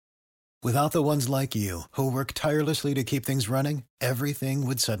Without the ones like you, who work tirelessly to keep things running, everything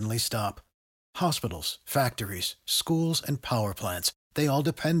would suddenly stop. Hospitals, factories, schools, and power plants, they all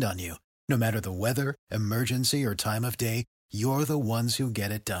depend on you. No matter the weather, emergency, or time of day, you're the ones who get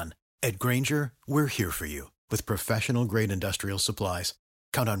it done. At Grainger, we're here for you with professional-grade industrial supplies.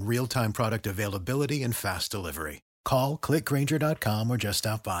 Count on real-time product availability and fast delivery. Call, clickgrainger.com, or just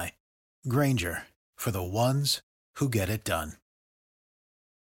stop by. Grainger, for the ones who get it done.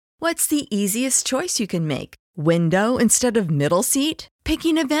 What's the easiest choice you can make? Window instead of middle seat?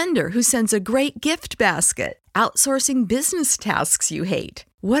 Picking a vendor who sends a great gift basket? Outsourcing business tasks you hate?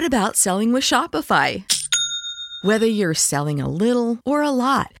 What about selling with Shopify? Whether you're selling a little or a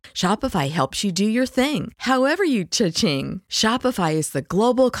lot, Shopify helps you do your thing, however you cha-ching. Shopify is the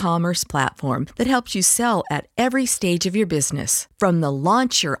global commerce platform that helps you sell at every stage of your business. From the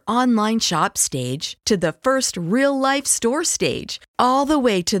launch your online shop stage to the first real-life store stage, all the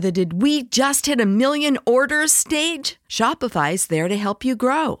way to the did we just hit 1 million orders stage. Shopify's there to help you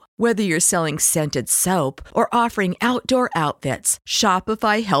grow. Whether you're selling scented soap or offering outdoor outfits,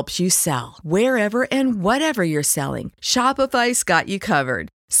 Shopify helps you sell. Wherever and whatever you're selling, Shopify's got you covered.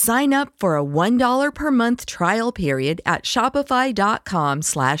 Sign up for a $1 per month trial period at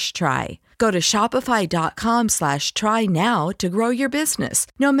shopify.com/try. Go to shopify.com/try now to grow your business,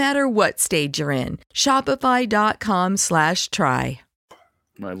 no matter what stage you're in. Shopify.com/try.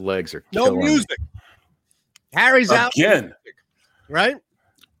 My legs are no music. Me. Harry's out again, right?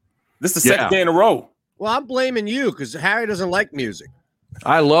 This is the second day in a row. Well, I'm blaming you because Harry doesn't like music.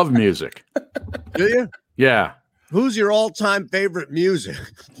 I love music. Do you? Yeah. Who's your all-time favorite music?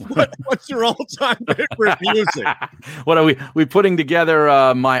 What's your all-time favorite music? What are we putting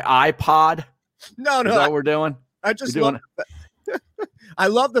together my iPod? No. Is that what we're doing? I just love I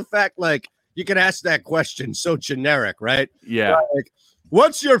love the fact, like, you can ask that question so generic, right? Yeah. Like,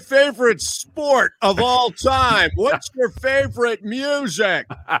 what's your favorite sport of all time? What's your favorite music?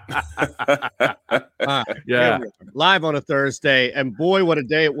 Yeah. Live on a Thursday. And boy, what a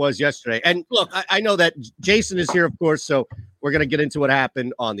day it was yesterday. And look, I know that Jason is here, of course, so we're going to get into what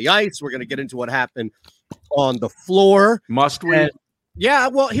happened on the ice. We're going to get into what happened on the floor. Must we? Yeah,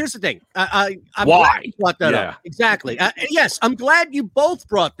 well, here's the thing. I'm Why? glad you brought that up. Exactly. Yes, I'm glad you both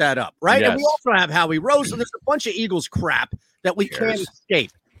brought that up, right? Yes. And we also have Howie Rose. So there's a bunch of Eagles crap that we can't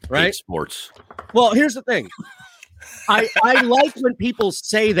escape, right? Hate sports. Well, here's the thing. I like when people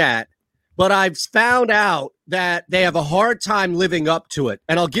say that, but I've found out that they have a hard time living up to it.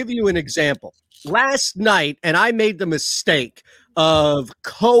 And I'll give you an example. Last night, and I made the mistake of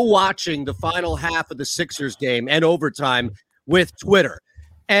co-watching the final half of the Sixers game and overtime with Twitter.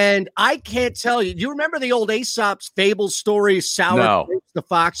 And I can't tell you. Do you remember the old Aesop's Fable story, Sour Grapes, the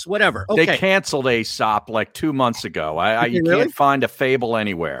Fox, whatever? Okay. They canceled Aesop like 2 months ago. You really? can't find a Fable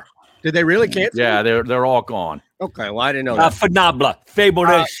anywhere. Did they really cancel? Yeah, they're all gone. Okay, well, I didn't know that. Phenomenal. Fable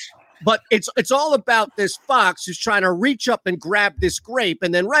But it's all about this fox who's trying to reach up and grab this grape.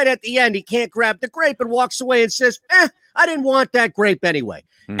 And then right at the end, he can't grab the grape and walks away and says, I didn't want that grape anyway.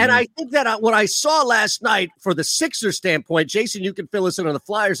 Mm-hmm. And I think that what I saw last night for the Sixers standpoint, Jason, you can fill us in on the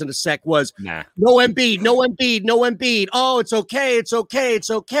Flyers in a sec, was no Embiid, no Embiid, no Embiid. Oh, it's okay. It's okay.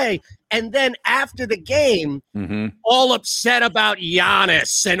 It's okay. And then after the game, all upset about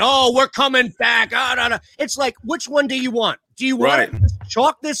Giannis and, we're coming back. No. It's like, which one do you want? Do you want to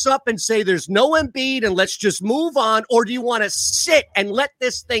chalk this up and say there's no Embiid and let's just move on? Or do you want to sit and let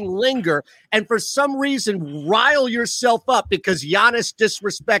this thing linger and for some reason rile yourself up because Giannis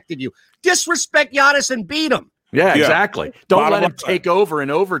disrespected you? Disrespect Giannis and beat him. Yeah, exactly. Don't let him line. take over in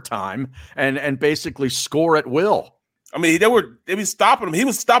overtime and basically score at will. I mean, they were stopping him. He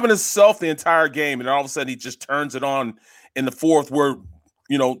was stopping himself the entire game, and all of a sudden he just turns it on in the fourth where,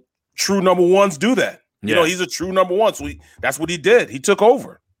 true number ones do that. He's a true number one. So that's what he did. He took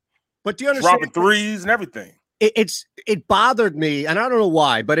over. But do you understand? Dropping threes and everything. It bothered me, and I don't know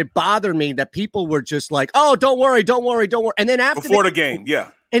why, but it bothered me that people were just like, oh, don't worry. And then after the game, yeah.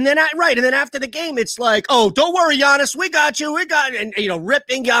 And then after the game, it's like, oh, don't worry, Giannis, we got you. And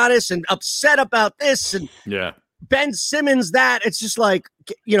ripping Giannis and upset about this and Ben Simmons that. It's just like,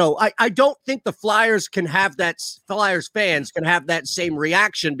 I don't think the Flyers can have that. Flyers fans can have that same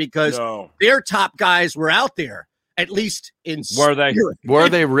reaction because their top guys were out there. At least in spirit. Were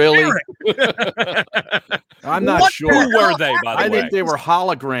they really? I'm not sure. Who were they, by the way? I think they were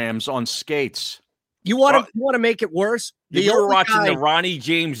holograms on skates. You want to make it worse? You were watching the Ronnie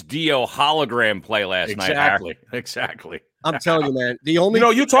James Dio hologram play last night. Exactly. I'm telling you, man. The only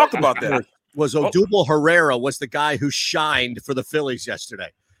you talked about that. Was Odubel Herrera was the guy who shined for the Phillies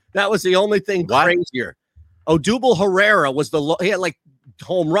yesterday. That was the only thing crazier. Odubel Herrera was he had like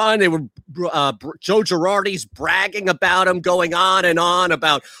home run. They were Joe Girardi's bragging about him, going on and on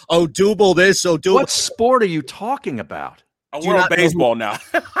about Odubel this, Odubel. What sport are you talking about? We're on baseball now.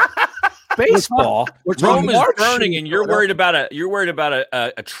 Baseball. Rome is burning, and you're worried about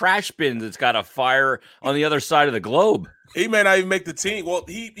a trash bin that's got a fire on the other side of the globe. He may not even make the team. Well,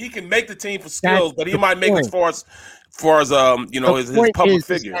 he can make the team for skills, but he might make as far as his public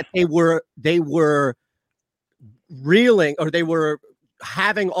figure. That they were reeling, or they were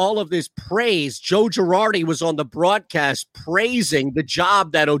having all of this praise. Joe Girardi was on the broadcast praising the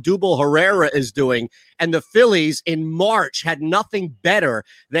job that Odubel Herrera is doing, and the Phillies in March had nothing better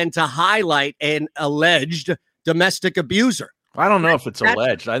than to highlight an alleged domestic abuser. I don't know if it's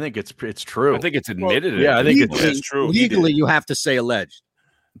alleged. I think it's true. I think it's admitted. Yeah, I think it's true. Legally, you have to say alleged.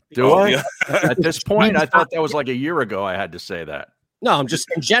 Do I? Yeah. At this point, I thought that was like a year ago I had to say that. No, I'm just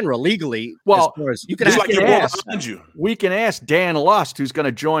in general, legally. Well, you can we can ask Dan Lust, who's going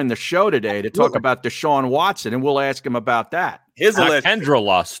to join the show today, to talk about Deshaun Watson, and we'll ask him about that. His alleged Kendra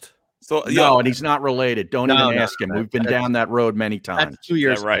Lust. So no, and he's not related. Don't even ask him. We've been down that road many times. That's 2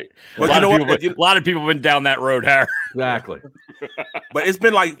 years, right? But a lot of people have been down that road, Harry. Exactly. But it's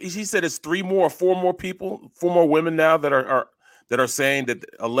been like he said, it's 4 more women now that are saying that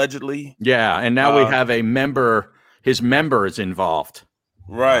allegedly. Yeah, and now we have a member. His member is involved.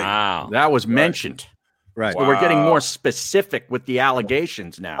 Right. Wow. That was mentioned. Right. So we're getting more specific with the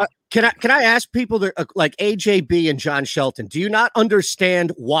allegations now. Can I ask people that like AJB and John Shelton, do you not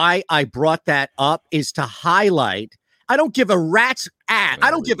understand why I brought that up? Is to highlight. I don't give a rat's ass. I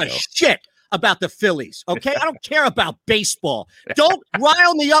don't give a shit about the Phillies. Okay. I don't care about baseball. Don't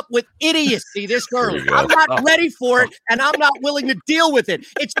rile me up with idiocy this early. I'm not ready for it, and I'm not willing to deal with it.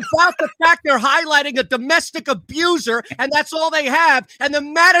 It's about the fact they're highlighting a domestic abuser, and that's all they have. And the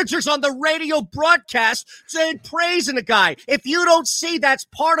manager's on the radio broadcast saying praising the guy. If you don't see that's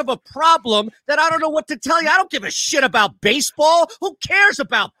part of a problem, then I don't know what to tell you. I don't give a shit about baseball. Who cares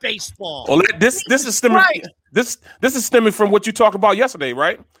about baseball? Well, this is stemming. Right. This is stemming from what you talked about yesterday,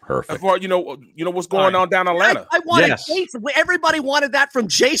 right? Perfect. As far you know what's going on down in Atlanta. I wanted Jason. Everybody wanted that from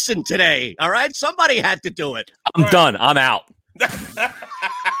Jason today. All right, somebody had to do it. I'm done. I'm out.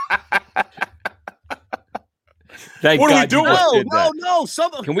 Thank what God are we doing? No.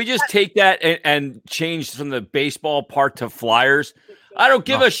 Can we just take that and change from the baseball part to Flyers? I don't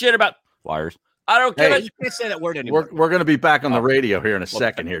give a shit about Flyers. I don't give a You can't say that word anymore. We're going to be back on the radio here in a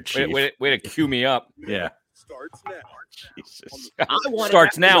second here, Chief. Way to cue me up. Yeah. Starts now. Jesus.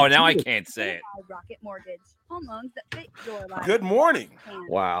 Starts now, and now I can't say it. Rocket Mortgage. Home loans that fit your life. Good morning.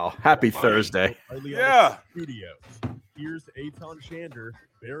 Wow. Happy Thursday. Yeah. Studios. Here's Eitan Shander,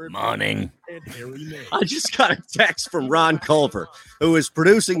 Barrett Morning. and Harry May. I just got a text from Ron Culver, who is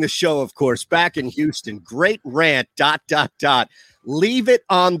producing the show, of course, back in Houston. Great rant, ... Leave it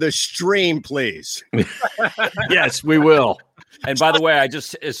on the stream, please. Yes, we will. And by the way, I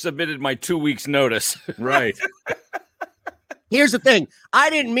just submitted my 2 weeks notice. Right. Here's the thing.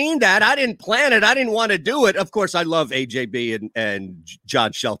 I didn't mean that. I didn't plan it. I didn't want to do it. Of course, I love AJB and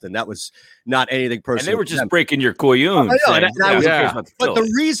John Shelton. That was not anything personal. And they were just breaking your koyun. But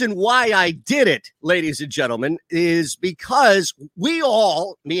the reason why I did it, ladies and gentlemen, is because we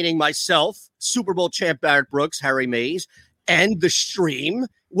all, meaning myself, Super Bowl champ Barrett Brooks, Harry Mays, and the stream,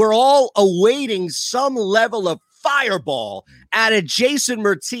 we're all awaiting some level of fireball at a Jason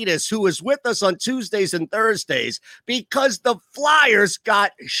Martinez, who was with us on Tuesdays and Thursdays, because the Flyers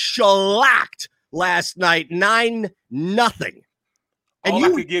got shellacked last night, 9-0. And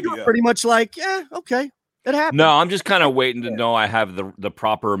you pretty much like, yeah, okay, it happened. No, I'm just kind of waiting to know I have the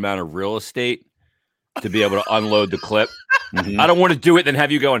proper amount of real estate to be able to unload the clip. Mm-hmm. I don't want to do it, then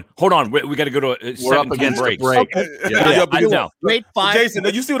have you going, hold on, we got to go to a we're up against breaks. Break. Okay. I know. Great five. Jason,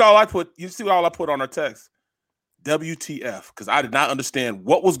 you see what all I put on our text? WTF, because I did not understand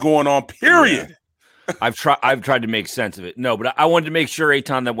what was going on, period. Yeah. I've tried to make sense of it. No, but I wanted to make sure,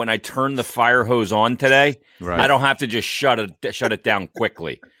 Eitan, that when I turn the fire hose on today, I don't have to just shut it down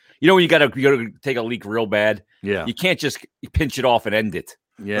quickly. You know when you got to take a leak real bad? Yeah. You can't just pinch it off and end it.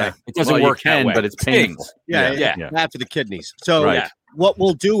 Yeah. Right? It doesn't work that way. But it's painful. Yeah. Bad for the kidneys. So what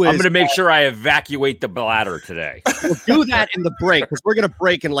we'll do is I'm going to make sure I evacuate the bladder today. We'll do that in the break, because we're going to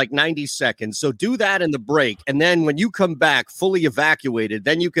break in like 90 seconds. So do that in the break. And then when you come back fully evacuated,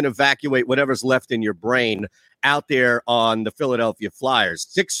 then you can evacuate whatever's left in your brain out there on the Philadelphia Flyers.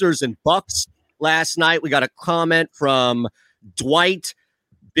 Sixers and Bucks last night. We got a comment from Dwight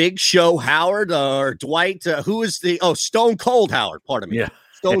Big Show Howard, or Dwight, who is Stone Cold Howard, pardon me. Yeah.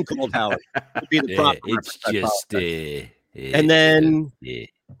 Stone Cold Howard would be the proper it's just and then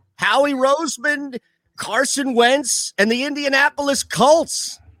Howie Roseman Carson Wentz and the Indianapolis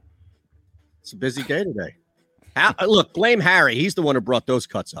Colts. It's a busy day today. Look, blame Harry. He's the one who brought those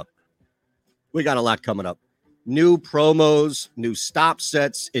cuts up. We got a lot coming up. New promos, new stop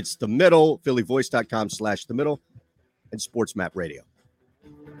sets. It's The Middle, phillyvoice.com/The Middle, and Sports Map Radio.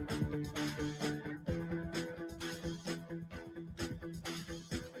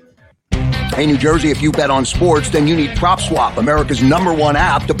 Hey, New Jersey, if you bet on sports, then you need PropSwap, America's #1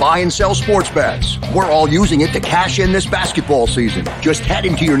 app to buy and sell sports bets. We're all using it to cash in this basketball season. Just head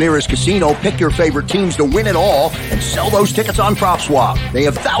into your nearest casino, pick your favorite teams to win it all, and sell those tickets on PropSwap. They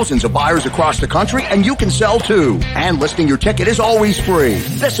have thousands of buyers across the country, and you can sell too. And listing your ticket is always free.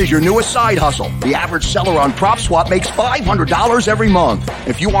 This is your newest side hustle. The average seller on PropSwap makes $500 every month.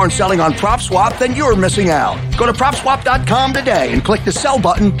 If you aren't selling on PropSwap, then you're missing out. Go to PropSwap.com today and click the sell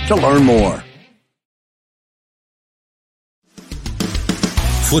button to learn more.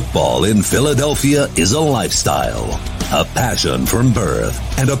 Football in Philadelphia is a lifestyle, a passion from birth,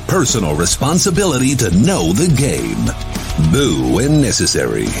 and a personal responsibility to know the game. Boo when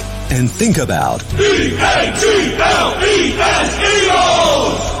necessary. And think about E-A-G-L-E-S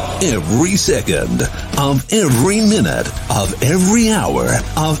every second of every minute of every hour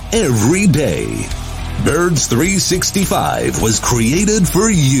of every day. Birds 365 was created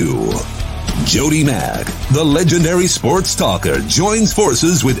for you. Jody Mack, the legendary sports talker, joins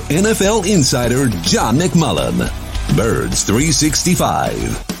forces with NFL insider John McMullen. Birds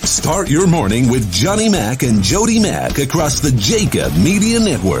 365. Start your morning with Johnny Mack and Jody Mack across the Jacob Media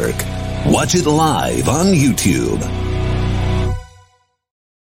Network. Watch it live on YouTube.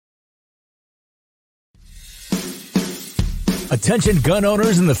 Attention gun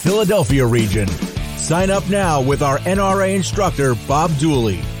owners in the Philadelphia region. Sign up now with our NRA instructor, Bob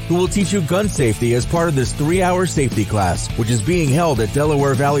Dooley, who will teach you gun safety as part of this 3-hour safety class, which is being held at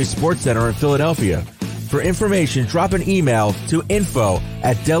Delaware Valley Sports Center in Philadelphia. For information, drop an email to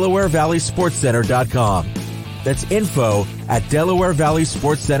info@DelawareValleySportsCenter.com. That's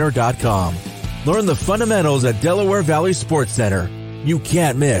info@DelawareValleySportsCenter.com. Learn the fundamentals at Delaware Valley Sports Center. You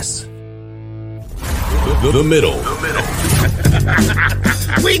can't miss. The Middle.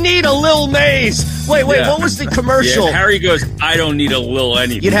 We need a Lil Maze. Wait, what was the commercial? Yeah, Harry goes, I don't need a Lil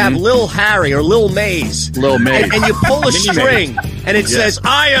anything. You'd have Lil Harry or Lil Maze. Lil Maze. And you pull a string, and it says,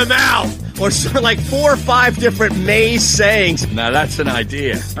 I am out. Or like 4 or 5 different Maze sayings. Now that's an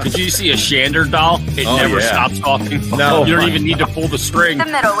idea. Did you see a Shander doll? It never stops talking. No. You don't even need to pull the string. The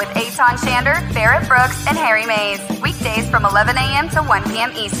Middle with Eitan Shander, Barrett Brooks, and Harry Mays. Weekdays from 11 a.m. to 1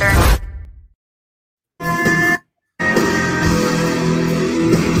 p.m. Eastern.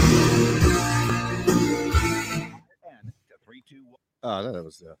 Oh, that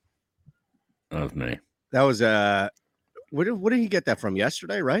was me. That was what did he get that from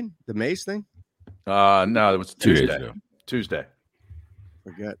yesterday, right? The Maze thing? No, it was Tuesday. 2 days ago. Tuesday.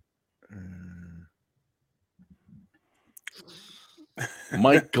 Forget.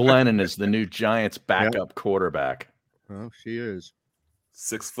 Mike Glennon is the new Giants backup quarterback. Oh, she is.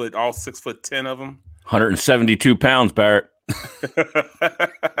 6 foot, all 6'10" of them. 172 pounds, Barrett.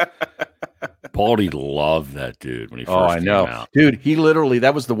 Baldy loved that dude when he first came out. Dude, he literally,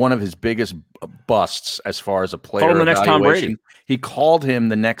 that was one of his biggest busts as far as a player. Called him the next Tom Brady. He called him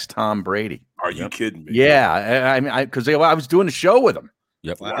the next Tom Brady. Are you kidding me? Yeah. I mean, because I was doing a show with him.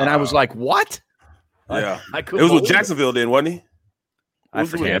 Yep. Wow. And I was like, what? Yeah. I it was with Jacksonville then, wasn't he? I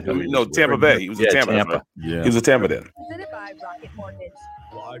forget. Tampa Bay. He was in Tampa. Yeah. He was in Tampa then.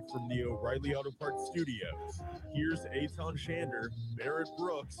 Live from the O'Reilly Auto Parts Studios, here's Eitan Shander, Barrett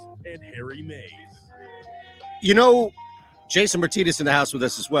Brooks, and Harry Mays. You know, Jason Martinez in the house with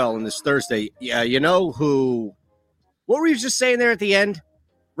us as well on this Thursday. Yeah, you know who? What were you just saying there at the end?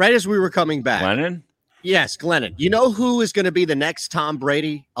 Right as we were coming back. Glennon? Yes, Glennon. You know who is going to be the next Tom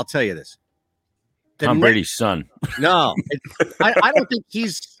Brady? I'll tell you this. Tom Brady's son. No, I don't think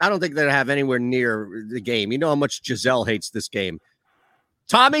I don't think they'll have anywhere near the game. You know how much Giselle hates this game.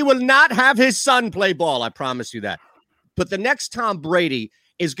 Tommy will not have his son play ball. I promise you that. But the next Tom Brady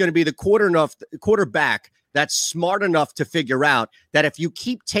is going to be the quarterback that's smart enough to figure out that if you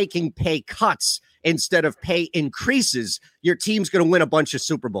keep taking pay cuts instead of pay increases, your team's going to win a bunch of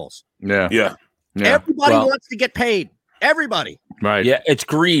Super Bowls. Yeah. Everybody wants to get paid. Everybody. Right. Yeah, it's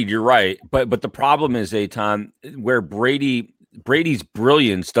greed. You're right. But the problem is, Eitan, where Brady's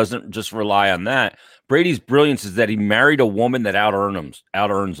brilliance doesn't just rely on that. Brady's brilliance is that he married a woman that out earns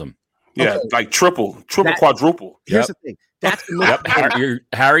him. Yeah, like triple, quadruple. Here's the thing. That's the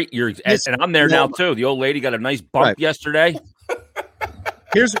Harry, and I'm there now too. The old lady got a nice bump yesterday.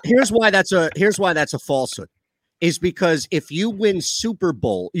 Here's why that's a falsehood. Is because if you win Super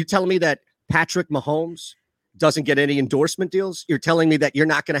Bowl, you telling me that Patrick Mahomes doesn't get any endorsement deals? You're telling me that you're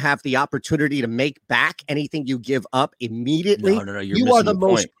not going to have the opportunity to make back anything you give up immediately? No. You are the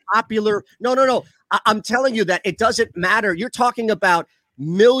most popular. No. I'm telling you that it doesn't matter. You're talking about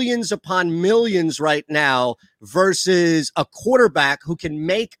millions upon millions right now versus a quarterback who can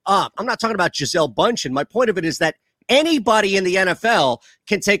make up. I'm not talking about Gisele Bündchen. My point of it is that anybody in the NFL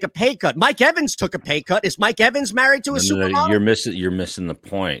can take a pay cut. Mike Evans took a pay cut. Is Mike Evans married to a supermodel? You're missing the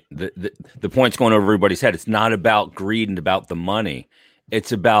point. The point's going over everybody's head. It's not about greed and about the money.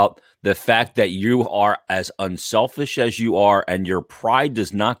 It's about the fact that you are as unselfish as you are, and your pride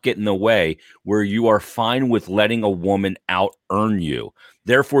does not get in the way where you are fine with letting a woman out earn you.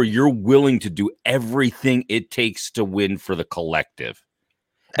 Therefore, you're willing to do everything it takes to win for the collective.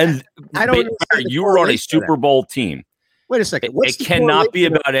 And I don't. You were on a Super Bowl team. Wait a second. It cannot be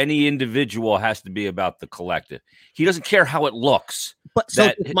about any individual. It has to be about the collective. He doesn't care how it looks. But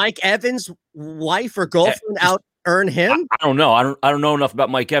so did Mike Evans' wife or girlfriend out earn him? I don't know. I don't know enough about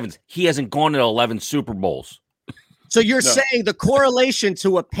Mike Evans. He hasn't gone to 11 Super Bowls. So you're saying the correlation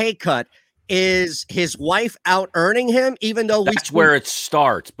to a pay cut is his wife out earning him, even though that's where it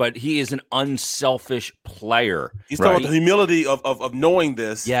starts. But he is an unselfish player. He's talking about the humility of knowing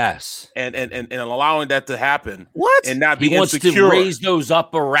this, yes, and allowing that to happen. What? And not be he wants insecure. to raise those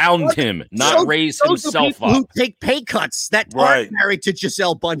up around him, not raise himself up. Who take pay cuts that aren't married to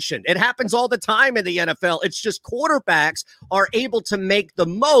Gisele Bündchen? It happens all the time in the NFL. It's just quarterbacks are able to make the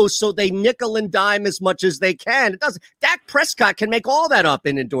most, so they nickel and dime as much as they can. It doesn't. Dak Prescott can make all that up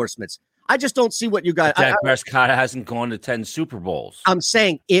in endorsements. I just don't see what you guys. Dak Prescott hasn't gone to 10 Super Bowls. I'm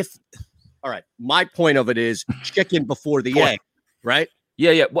saying all right. My point of it is chicken before the egg, right?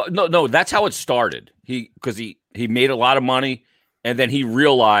 Yeah. Well, no. That's how it started. Because he made a lot of money, and then he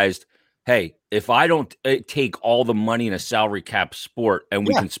realized, hey, if I don't take all the money in a salary cap sport, and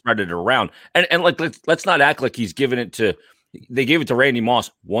we can spread it around, and like let's not act like he's given it to. They gave it to Randy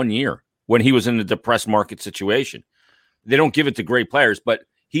Moss 1 year when he was in a depressed market situation. They don't give it to great players, but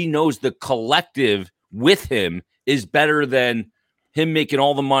he knows the collective with him is better than him making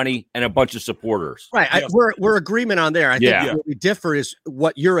all the money and a bunch of supporters. Right. We're agreement on there. I think what we differ is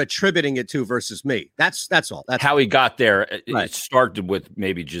what you're attributing it to versus me. That's all. That's how he got there. It started with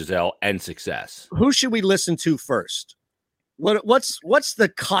maybe Gisele and success. Who should we listen to first? What's the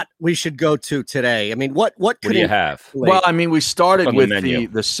cut we should go to today? I mean, what do you have? Well, I mean, we started with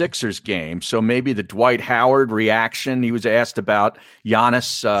the Sixers game, so maybe the Dwight Howard reaction. He was asked about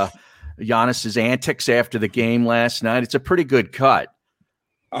Giannis's antics after the game last night. It's a pretty good cut.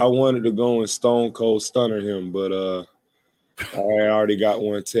 I wanted to go and stone cold stunner him, but I already got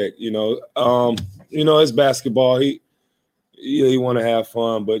one tech. It's basketball. He want to have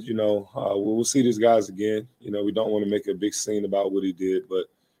fun, but we'll see these guys again. We don't want to make a big scene about what he did, but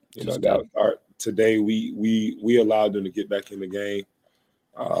today we allowed them to get back in the game.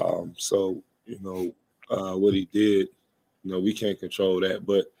 So what he did, we can't control that,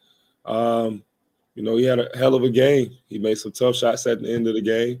 but he had a hell of a game. He made some tough shots at the end of the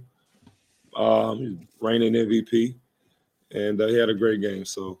game. He's reigning MVP, and he had a great game.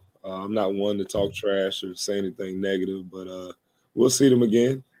 So. I'm not one to talk trash or say anything negative, but we'll see them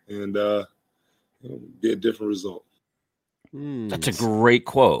again and get a different result. That's a great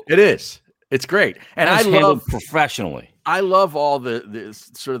quote. It is. It's great. And I love professionally. I love all the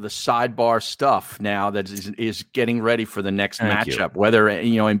sort of the sidebar stuff now that is getting ready for the next matchup, whether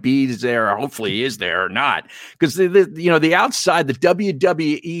Embiid is there or hopefully he is there or not. Because the outside, the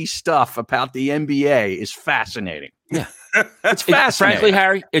WWE stuff about the NBA is fascinating. Yeah. It's fascinating. Frankly,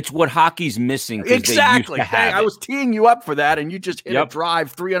 Harry, it's what hockey's missing. Exactly. I was teeing you up for that, and you just hit a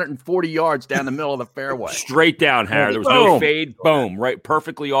drive 340 yards down the middle of the fairway. Straight down, Harry. There was no fade. Boom. Right.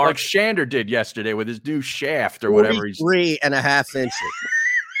 Perfectly arched. Like Shander did yesterday with his new shaft or whatever. 3.5 inches.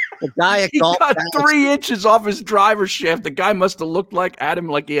 The guy got 3 inches off his driver's shaft. The guy must have looked at him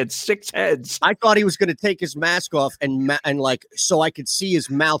like he had 6 heads. I thought he was going to take his mask off and so I could see his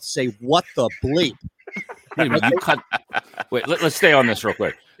mouth say, "What the bleep." Wait, let's stay on this real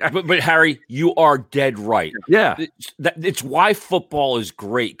quick. But Harry, you are dead right. Yeah. It's why football is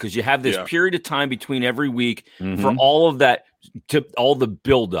great, because you have this period of time between every week for all of that, to all the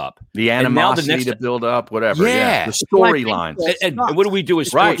build up. The animosity to build up, whatever. Yeah. The storylines. And what do we do as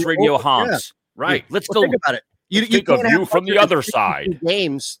Sports Radio Homs? Right. Let's go. Think about it. You can't have from the other side.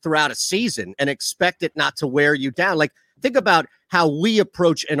 Games throughout a season and expect it not to wear you down. Like, think about how we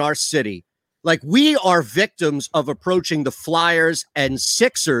approach in our city. Like, we are victims of approaching the Flyers and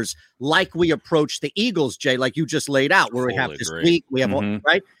Sixers like we approach the Eagles, Jay, like you just laid out, where we have this week, we have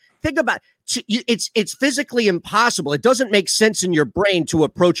right? Think about it's physically impossible. It doesn't make sense in your brain to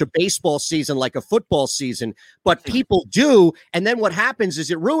approach a baseball season like a football season, but people do. And then what happens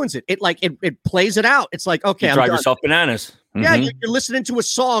is it ruins it. It plays it out. It's like, okay, you drive yourself bananas. Yeah, you're listening to a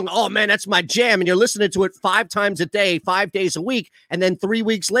song. Oh man, that's my jam, and you're listening to it 5 times a day, 5 days a week, and then 3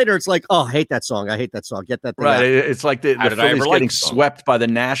 weeks later, it's like, oh, I hate that song. I hate that song. Get that thing out. It's like the Phillies getting swept by the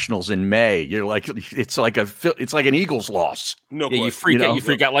Nationals in May. You're like, it's like an Eagles loss. No, you freak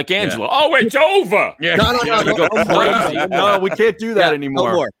out like Angela. Yeah. Oh, it's over. Yeah, no, we can't do that anymore.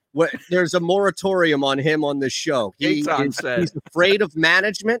 No more. There's a moratorium on him on this show. He's afraid of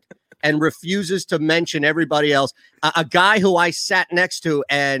management and refuses to mention everybody else. A guy who I sat next to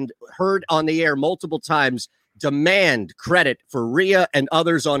and heard on the air multiple times demand credit for Rhea and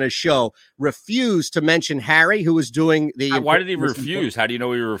others on his show, refused to mention Harry, who was doing the... Why did he refuse? How do you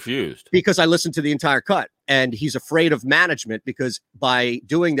know he refused? Because I listened to the entire cut, and he's afraid of management, because by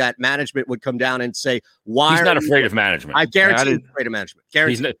doing that, management would come down and say, why... He's not afraid of management. I guarantee he's afraid of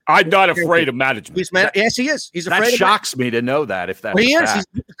management. I'm not afraid of management. Yes, he is. He's afraid. That shocks me to know that, if that's he is.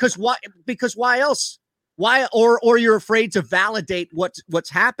 Because why? Because why else? Why? Or you're afraid to validate what's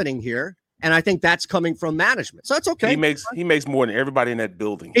happening here. And I think that's coming from management. So it's okay. He makes more than everybody in that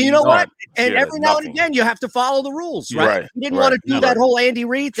building. And you know what? And every now and again, you have to follow the rules, right? He didn't want to do that whole Andy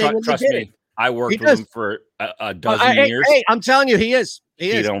Reid thing. Trust me. I worked with him for a dozen years. Hey, I'm telling you, he is.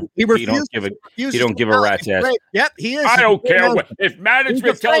 He don't give a rat's ass. Yep, he is. I don't care if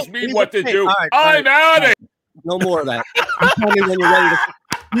management tells me what to do. I'm out of it. No more of that.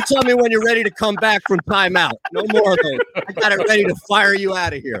 You tell me when you're ready to come back from timeout. No more of those. I got it ready to fire you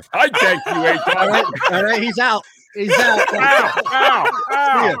out of here. I thank you, Eitan. All right, he's out. He's out.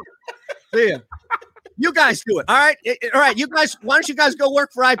 Ow. See ya. You guys do it. All right. All right. You guys, why don't you guys go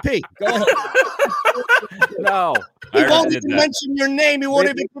work for IP? Go ahead. No. He won't even mention your name. He won't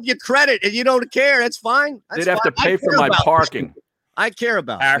even give you credit. And you don't care. That's fine. They'd have to pay for my parking. I care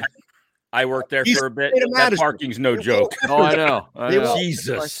about it. I worked there for a bit. That parking's no joke. Oh, I know.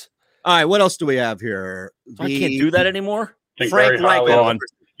 Jesus. All right. What else do we have here? I can't do that anymore. Frank Reich.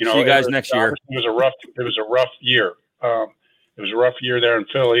 See you guys next year. It was a rough year. It was a rough year there in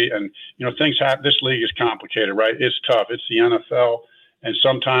Philly, and things happen. This league is complicated, right? It's tough. It's the NFL, and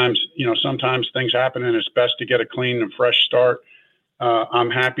sometimes things happen, and it's best to get a clean and fresh start. I'm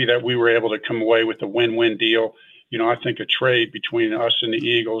happy that we were able to come away with a win-win deal. I think a trade between us and the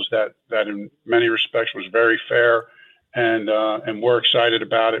Eagles that in many respects was very fair, and we're excited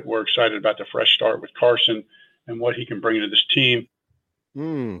about it. We're excited about the fresh start with Carson and what he can bring to this team.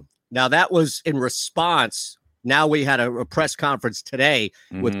 Now that was in response. Now we had a press conference today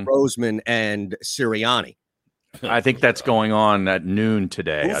with Roseman and Sirianni. I think that's going on at noon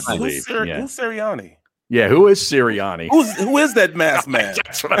today, I believe. Who's Sirianni? Yeah, who is Sirianni? Who is that masked man?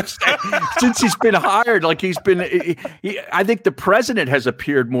 That's what I'm saying. Since he's been hired, I think the president has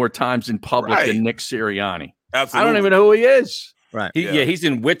appeared more times in public than Nick Sirianni. Absolutely. I don't even know who he is. Right. He's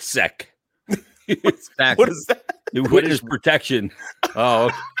in WITSEC. Exactly. What is that? Witness protection. Oh,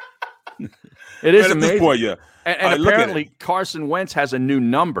 okay. It is amazing. Point, yeah. And apparently Carson Wentz has a new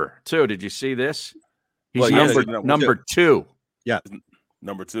number too. Did you see this? He's number 2. Yeah.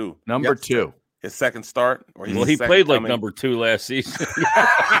 Number 2. Number 2. His second start? He played like number 2 last season.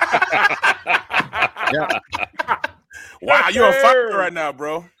 Wow, you're on fire right now,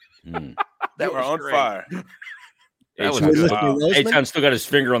 bro. That was on fire. Eitan still got his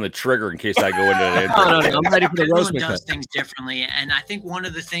finger on the trigger in case I go into it. No, I'm ready for the Roseman. Everyone does things differently, and I think one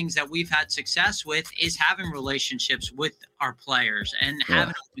of the things that we've had success with is having relationships with our players and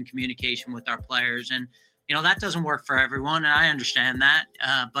having open communication with our players. And that doesn't work for everyone, and I understand that.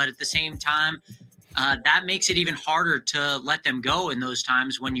 But at the same time, that makes it even harder to let them go in those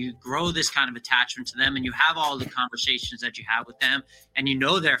times when you grow this kind of attachment to them and you have all the conversations that you have with them and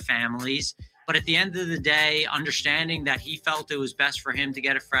their families. But at the end of the day, understanding that he felt it was best for him to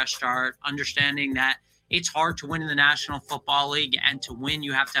get a fresh start, understanding that it's hard to win in the National Football League, and to win,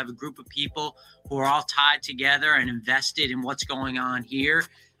 you have to have a group of people who are all tied together and invested in what's going on here.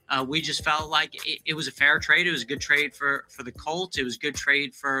 We just felt like it was a fair trade. It was a good trade for the Colts. It was a good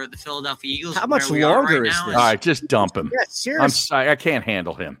trade for the Philadelphia Eagles. How much longer is this? All right, just dump him. Yeah, seriously. I'm sorry, I can't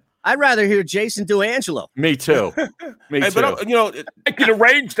handle him. I'd rather hear Jason DeAngelo. Me too. Me too. But I can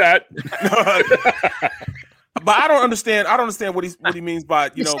arrange that. But I don't understand. What he means by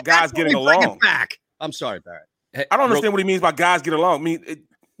guys getting along. Back. I'm sorry, Barrett. I don't understand what he means by guys get along. I mean,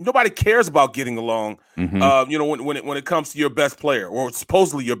 nobody cares about getting along. When it comes to your best player, or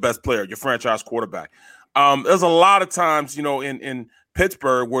supposedly your best player, your franchise quarterback. There's a lot of times, in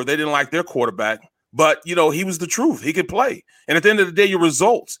Pittsburgh where they didn't like their quarterback, but he was the truth. He could play, and at the end of the day, your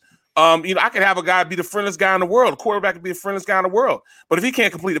results. I could have a guy be the friendliest guy in the world. A quarterback could be the friendliest guy in the world. But if he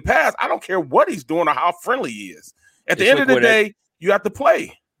can't complete a pass, I don't care what he's doing or how friendly he is. At the end of the day, you have to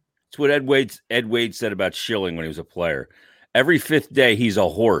play. It's what Ed Wade said about Schilling when he was a player. Every fifth day, he's a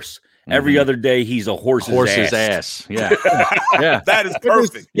horse. Every other day, he's a horse's ass. Yeah. Yeah. That is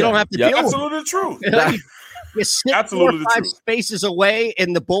perfect. You don't have to deal with it. Absolutely true. You sit 4 or 5 spaces away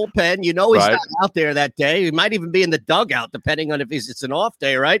in the bullpen. You know he's not out there that day. He might even be in the dugout, depending on if it's an off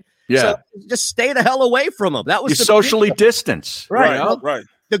day, right? Yeah. So just stay the hell away from him. That was socially distance. Right. You know? Right.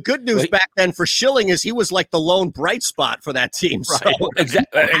 The good news back then for Schilling is he was like the lone bright spot for that team. Right. So,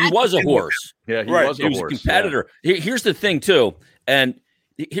 exactly. And he was a horse. Yeah, he was a competitor. Yeah. Here's the thing, too. And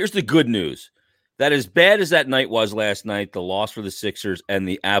here's the good news. That as bad as that night was last night, the loss for the Sixers and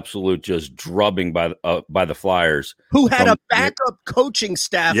the absolute just drubbing by the Flyers, who had a backup coaching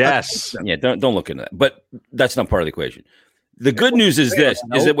staff. Yes, yeah. Don't look into that. But that's not part of the equation. The good news is this: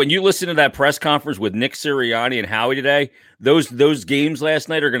 is that when you listen to that press conference with Nick Sirianni and Howie today, those games last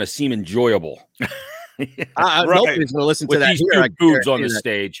night are going to seem enjoyable. Nobody's going to listen to that. These two boobs on the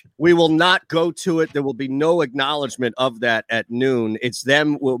stage. We will not go to it. There will be no acknowledgement of that at noon. It's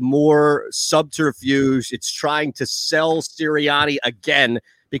them with more subterfuge. It's trying to sell Sirianni again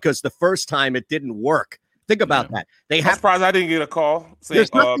because the first time it didn't work. Think about that. I'm surprised I didn't get a call saying,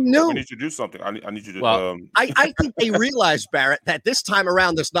 there's nothing new. I need you to do something. I need you to. Well, I think they realized, Barrett, that this time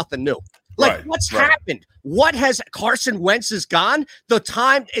around there's nothing new. Like, what's happened? What has Carson Wentz is gone?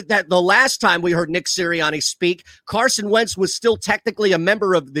 The last time we heard Nick Sirianni speak, Carson Wentz was still technically a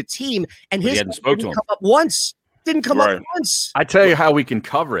member of the team, and his hadn't spoke to him. come up once. Didn't come up once. I tell you how we can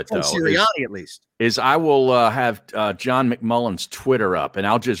cover it, though. Sirianni, at least. Is I will have John McMullen's Twitter up, and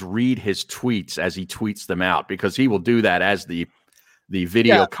I'll just read his tweets as he tweets them out, because he will do that as the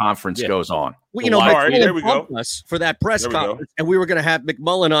video conference goes on. Well, all right, there we go. Us for that press conference, and we were going to have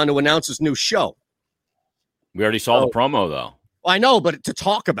McMullen on to announce his new show. We already saw the promo, though. Well, I know, but to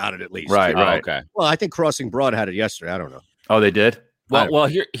talk about it at least. Right. Okay. Well, I think Crossing Broad had it yesterday. I don't know. Oh, they did? Well,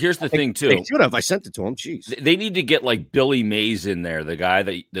 here's the thing, too. They should have. I sent it to him. Jeez. They need to get like Billy Mays in there, the guy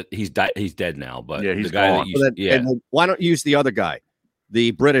that he's dead now, but he's the guy gone. And why don't you use the other guy,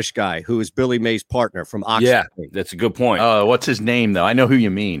 the British guy who is Billy Mays' partner from Oxford? Yeah, that's a good point. What's his name, though? I know who you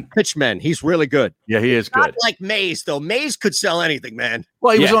mean. Pitchman. He's really good. Yeah, he is good. Not like Mays, though. Mays could sell anything, man.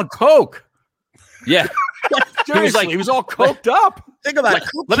 Well, he was on coke. Yeah. He was all coked up. Think about it.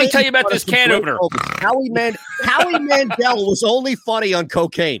 Let me tell you about this can opener. Howie Mandel was only funny on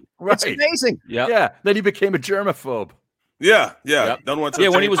cocaine. Right. It's amazing. Yep. Yeah. Then he became a germaphobe. Yeah. Yep. Don't want to. Yeah,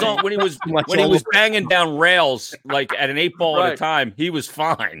 when he was banging down rails like at an 8-ball at a time, he was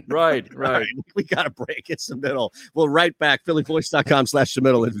fine. Right. We got a break. It's the middle. We'll right back. PhillyVoice.com/the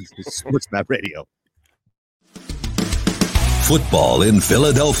middle and SportsMap Radio. Football in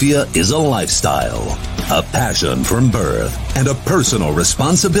Philadelphia is a lifestyle, a passion from birth, and a personal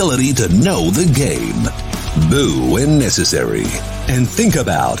responsibility to know the game. Boo when necessary. And think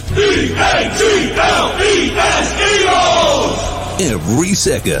about E-A-T-L-E-S every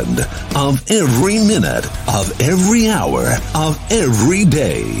second of every minute of every hour of every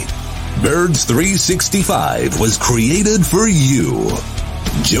day. Birds 365 was created for you.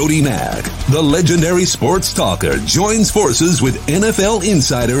 Jody Mack, the legendary sports talker, joins forces with NFL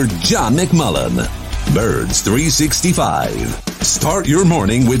insider John McMullen. Birds 365. Start your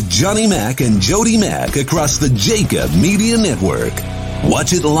morning with Johnny Mack and Jody Mack across the Jacob Media Network.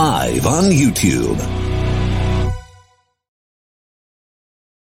 Watch it live on YouTube.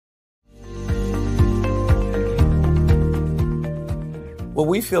 What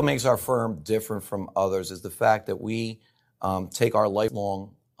we feel makes our firm different from others is the fact that we take our lifelong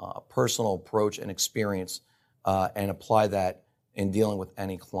personal approach and experience and apply that in dealing with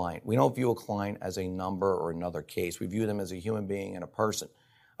any client. We don't view a client as a number or another case. We view them as a human being and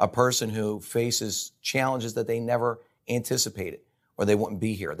a person who faces challenges that they never anticipated, or they wouldn't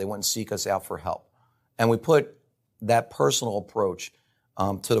be here. They wouldn't seek us out for help. And we put that personal approach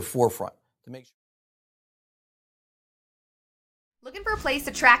to the forefront to make sure. Looking for a place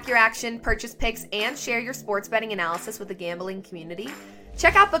to track your action, purchase picks, and share your sports betting analysis with the gambling community?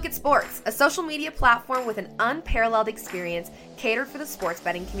 Check out Book It Sports, a social media platform with an unparalleled experience catered for the sports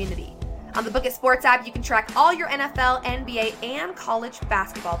betting community. On the Book It Sports app, you can track all your NFL, NBA, and college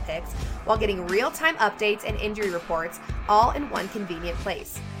basketball picks while getting real-time updates and injury reports all in one convenient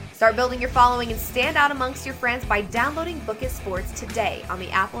place. Start building your following and stand out amongst your friends by downloading Book It Sports today on the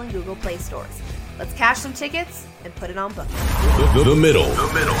Apple and Google Play stores. Let's cash some tickets and put it on booking. The middle.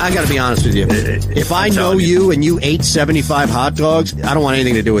 I got to be honest with you. If I know you and you ate 75 hot dogs, I don't want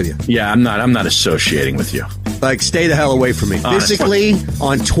anything to do with you. Yeah, I'm not associating with you. Like, stay the hell away from me. Honestly. Physically,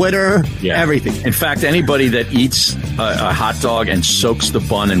 on Twitter, everything. In fact, anybody that eats a hot dog and soaks the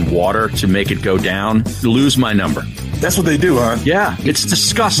bun in water to make it go down, lose my number. That's what they do, huh? Yeah, it's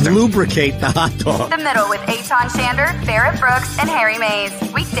disgusting. Lubricate the hot dog. The Middle with Eitan Shander, Barrett Brooks, and Harry Mays.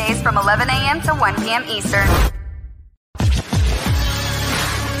 Weekdays from 11 a.m. to 1 p.m. Eastern.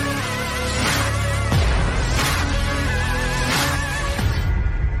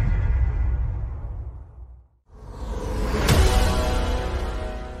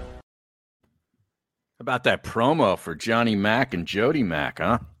 About that promo for Johnny Mac and Jody Mac,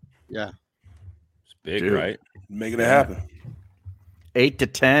 huh? Yeah. It's big, Dude. right? Making it happen. 8 to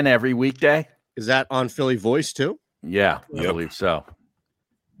 10 every weekday. Is that on Philly Voice too? Yeah, I believe so.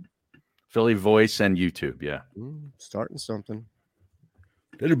 Philly Voice and YouTube, yeah. Starting something.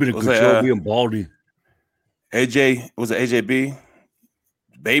 That'd be a Was good it, show being Baldy. AJ, was it AJB?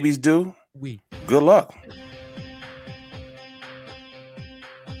 Babies do? We. Good luck.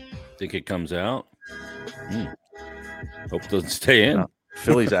 Think it comes out? Hope it doesn't stay in.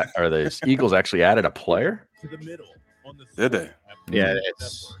 Phillies or the Eagles actually added a player? To the middle on the Did they? Yeah,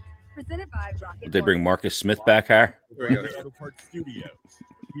 it's. Presented by Rocket Did they bring Marcus Smith back here? Auto Parts Studios.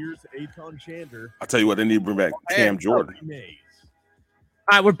 Here's Eitan Shander. I'll tell you what, they need to bring back Cam Jordan. Mays.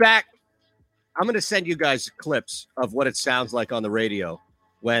 All right, we're back. I'm going to send you guys clips of what it sounds like on the radio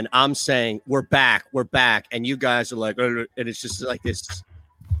when I'm saying we're back, and you guys are like, and it's just like this,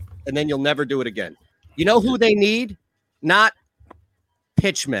 and then you'll never do it again. You know who they need? Not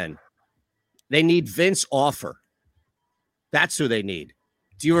pitchmen. They need Vince Offer. That's who they need.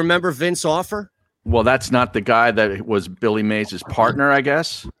 Do you remember Vince Offer? Well, that's not the guy that was Billy Mays' partner, I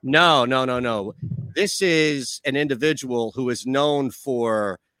guess. No. This is an individual who is known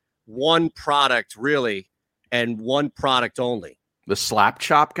for one product, really, and one product only. The slap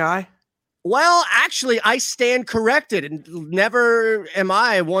chop guy? Well, actually, I stand corrected, and never am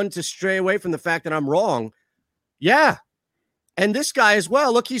I one to stray away from the fact that I'm wrong. Yeah. And this guy as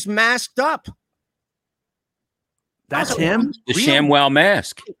well. Look, he's masked up. That's him? The ShamWow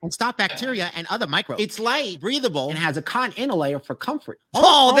mask. And stop bacteria and other microbes. It's light, breathable, and has a cotton inner layer for comfort.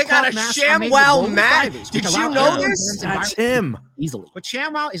 Oh, they got a ShamWow mask. Did you know this? That's him. Easily. But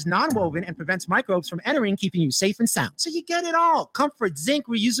ShamWow is non-woven and prevents microbes from entering, keeping you safe and sound. So you get it all. Comfort, zinc,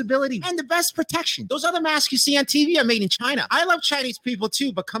 reusability, and the best protection. Those other masks you see on TV are made in China. I love Chinese people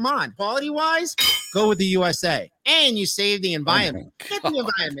too, but come on. Quality-wise, go with the USA. And you save the environment. Get the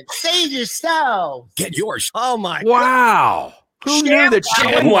environment. Save yourself. Get yours. Oh, my Wow. Who knew that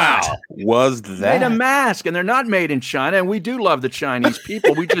ShamWow was that? made a mask, and they're not made in China, and we do love the Chinese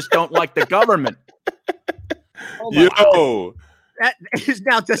people. We just don't like the government. Yo. That is,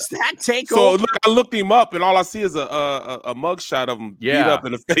 now, does that take So over? look, I looked him up, and all I see is a mugshot of him beat up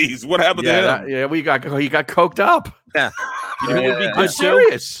in the face. What happened to him? He got coked up. Yeah. You know what would be I'm good too?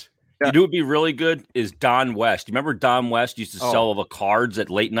 serious. You know what would be really good is Don West. You remember Don West used to sell all the cards at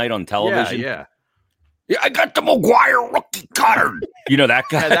late night on television? Yeah. Yeah, I got the McGuire rookie card. You know that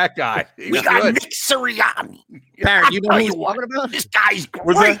guy? Yeah, that guy. We got Nick Sirianni. Barrett, you know who he's talking about? This guy's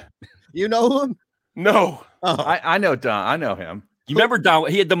Was great. that? You know him? No. Oh. I know Don. I know him. You remember Don?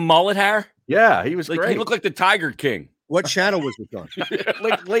 He had the mullet hair. Yeah, he was Like great. he looked like the Tiger King. What channel was it on?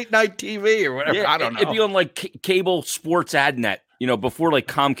 like late night TV or whatever. Yeah, I don't know. It'd be on like cable sports ad net. You know, before like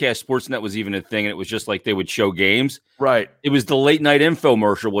Comcast Sportsnet was even a thing, and it was just like they would show games. Right. It was the late night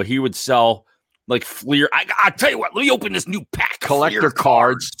infomercial where he would sell like Fleer. I tell you what, let me open this new pack. of Collector Fleer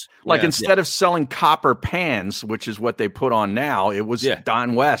cards. Like Yeah. instead of selling copper pans, which is what they put on now, it was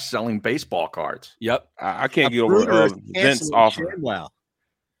Don West selling baseball cards. Yep. I can't get over Vince Offer. Well,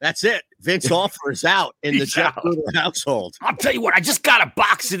 that's it. Vince Offer is out in the Jeff Luger household. I'll tell you what, I just got a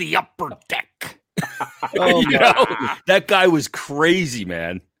box of the Upper Deck. Oh, You know, that guy was crazy,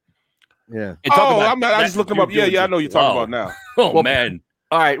 man. Yeah. And talk about I just looked him up. Yeah, I know you're talking about now. Oh, Well, man.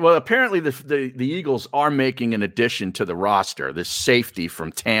 All right. Well, apparently the Eagles are making an addition to the roster. This safety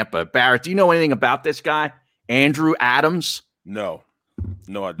from Tampa. Barrett, do you know anything about this guy? Andrew Adams? No,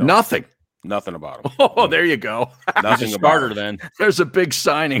 I don't. Nothing about him. Oh, there you go. Nothing He's a about starter him. then. There's a big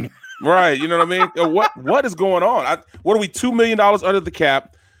signing. Right. You know what I mean? What is going on? What are we, $2 million under the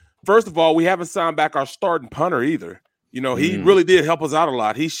cap? First of all, we haven't signed back our starting punter either. You know, he really did help us out a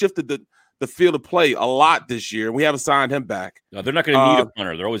lot. He shifted the field of play a lot this year. We haven't signed him back. No, they're not going to need a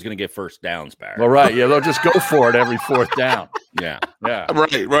punter. They're always going to get first downs back. Well, right. Yeah, they'll just go for it every fourth down. Yeah. Yeah.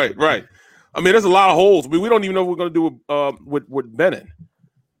 Right. I mean, there's a lot of holes. I mean, we don't even know what we're going to do with Bennett.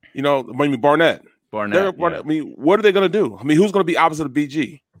 You know, maybe Barnett. Barnett. I mean, what are they going to do? I mean, who's going to be opposite of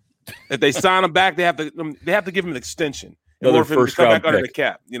BG? If they sign him back, they have to give him an extension in order for him to come back under the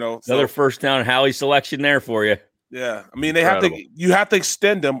cap. Another first down Howie selection there for you. Yeah, I mean, you have to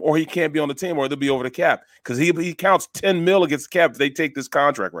extend him, or he can't be on the team, or they'll be over the cap because he counts $10 million against the cap if they take this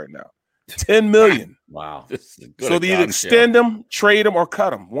contract right now. $10 million. Wow. So they either extend him, trade him, or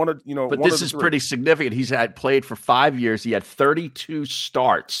cut him. But this is pretty significant. He's played for 5 years. He had 32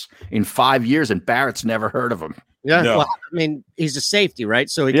 starts in 5 years, and Barrett's never heard of him. Yeah, well, I mean, he's a safety, right?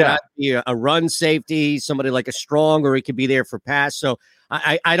 So he got be a run safety, somebody like a Strong, or he could be there for pass. So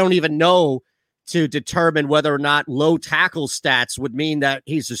I don't even know to determine whether or not low tackle stats would mean that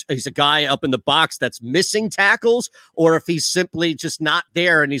he's a guy up in the box that's missing tackles, or if he's simply just not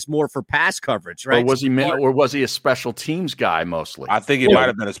there and he's more for pass coverage, right? Or was he a special teams guy mostly? I think he might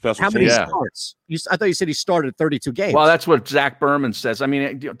have been a special teams. How many starts? I thought you said he started 32 games. Well, that's what Zach Berman says. I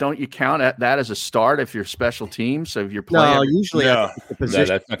mean, don't you count that as a start if you're special teams? So if you're playing, no,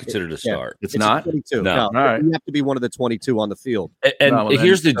 that's not considered a start. It's not. 22. No. All right. You have to be one of the 22 on the field. And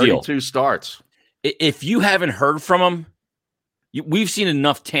here's the deal: 32 starts. If you haven't heard from him, we've seen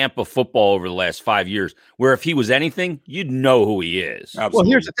enough Tampa football over the last 5 years where if he was anything, you'd know who he is. Absolutely. Well,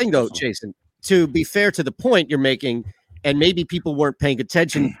 here's the thing, though, Jason. To be fair to the point you're making, and maybe people weren't paying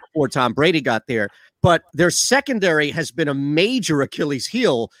attention before Tom Brady got there, but their secondary has been a major Achilles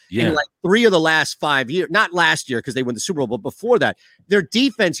heel in like 3 of the last 5 years. Not last year because they won the Super Bowl, but before that. Their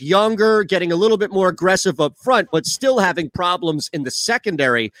defense, younger, getting a little bit more aggressive up front, but still having problems in the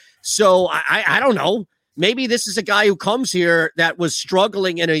secondary. So I don't know. Maybe this is a guy who comes here that was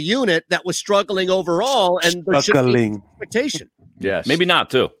struggling in a unit that was struggling overall, and there should be an expectation. Yes. Maybe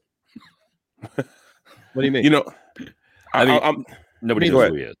not, too. What do you mean? Nobody knows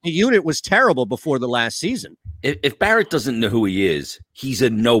who he is. The unit was terrible before the last season. If Barrett doesn't know who he is, he's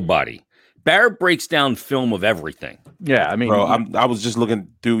a nobody. Barrett breaks down film of everything. Yeah, I mean, bro, I was just looking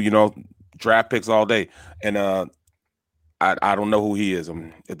through, draft picks all day, and I don't know who he is.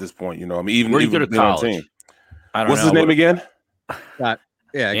 At this point, I mean, even where you go to college. What's his name again?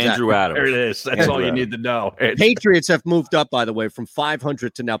 Andrew Adams. There it is. That's all you need to know. Patriots have moved up, by the way, from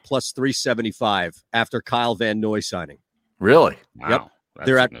 500 to now plus 375 after Kyle Van Noy signing. Really? Wow. Yep.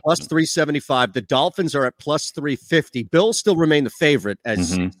 They're at plus 375. The Dolphins are at plus 350. Bills still remain the favorite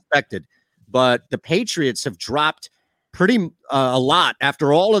as expected, but the Patriots have dropped pretty a lot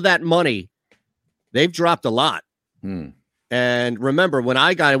after all of that money. They've dropped a lot. And remember, when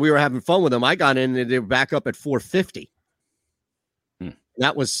I got in, we were having fun with them. I got in and they were back up at 450.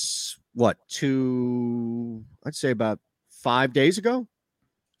 That was what, I'd say about 5 days ago.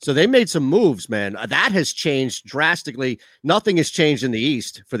 So they made some moves, man. That has changed drastically. Nothing has changed in the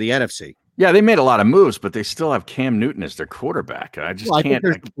East for the NFC. Yeah, they made a lot of moves, but they still have Cam Newton as their quarterback. I can't. Think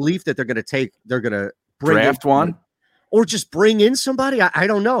there's a belief that they're going to draft one, or just bring in somebody. I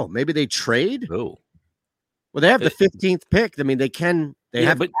don't know. Maybe they trade. Oh, well, they have the 15th pick. I mean, they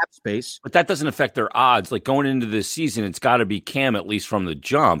have cap space, but that doesn't affect their odds. Like going into this season, it's got to be Cam at least from the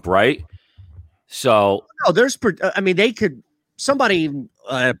jump, right? So no, they could. Somebody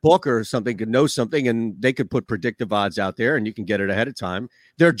at a book or something could know something, and they could put predictive odds out there, and you can get it ahead of time.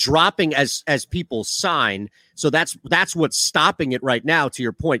 They're dropping as people sign, so that's what's stopping it right now. To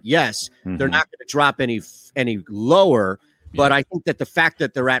your point, yes, they're not going to drop any lower, but I think that the fact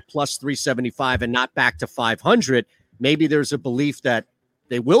that they're at plus 375 and not back to 500, maybe there's a belief that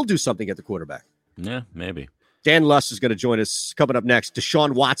they will do something at the quarterback. Yeah, maybe. Dan Luss is going to join us coming up next.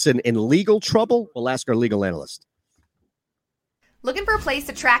 Deshaun Watson in legal trouble? We'll ask our legal analyst. Looking for a place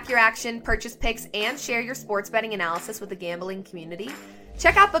to track your action, purchase picks, and share your sports betting analysis with the gambling community?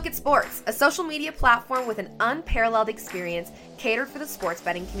 Check out Book It Sports, a social media platform with an unparalleled experience catered for the sports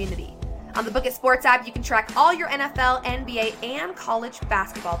betting community. On the Book It Sports app, you can track all your NFL, NBA, and college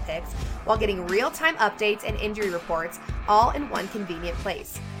basketball picks while getting real-time updates and injury reports all in one convenient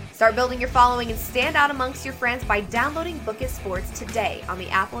place. Start building your following and stand out amongst your friends by downloading Book It Sports today on the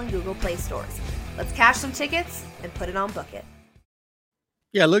Apple and Google Play stores. Let's cash some tickets and put it on Book It.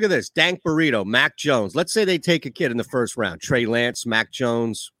 Yeah, look at this. Dank Burrito, Mac Jones. Let's say they take a kid in the first round. Trey Lance, Mac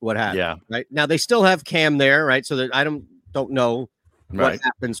Jones, what have you. Yeah. Right? Now, they still have Cam there, right? So that I don't know what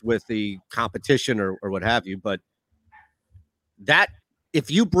happens with the competition or what have you. But that, if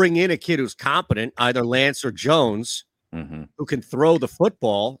you bring in a kid who's competent, either Lance or Jones, who can throw the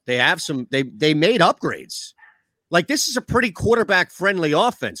football, they have they made upgrades. Like, this is a pretty quarterback-friendly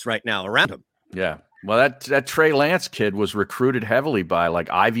offense right now around him. Yeah. Well, that Trey Lance kid was recruited heavily by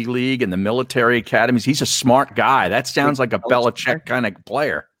like Ivy League and the military academies. He's a smart guy. That sounds like a Belichick kind of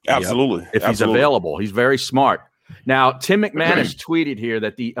player. Absolutely. If he's available, he's very smart. Now, Tim McManus tweeted here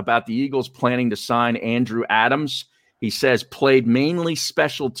that about the Eagles planning to sign Andrew Adams. He says played mainly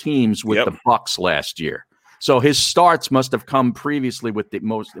special teams with the Bucs last year. So his starts must have come previously with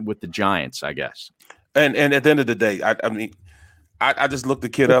the Giants, I guess. And at the end of the day, I just looked the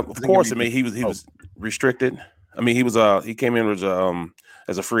kid up. Of course, I mean he was restricted. I mean he came in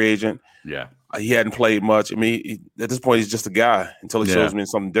as a free agent. Yeah, he hadn't played much. I mean at this point he's just a guy until he shows me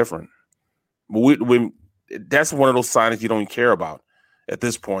something different. But that's one of those signings you don't even care about at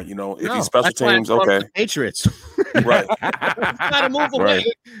this point. You know, if he's special teams, okay. Patriots, right? Got to move away.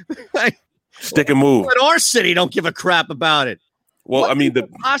 Right. Stick and move. In our city, don't give a crap about it. Well, what I mean, could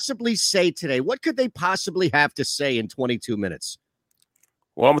they possibly say today? What could they possibly have to say in 22 minutes?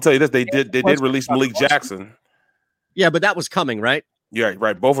 Well, I'm gonna tell you this: they did release Malik Jackson. Yeah, but that was coming, right? Yeah,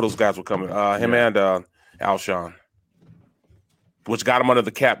 right. Both of those guys were coming. Him and Alshon, which got him under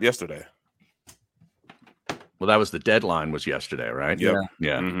the cap yesterday. Well, that was the deadline. Was yesterday, right? Yep.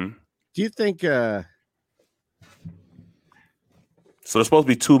 Yeah. Mm-hmm. Do you think? So there's supposed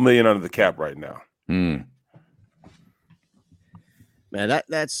to be $2 million under the cap right now. Man,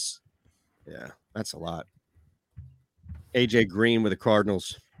 that's a lot. AJ Green with the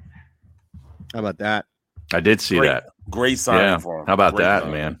Cardinals. How about that? I did see that. Great signing for him. How about that,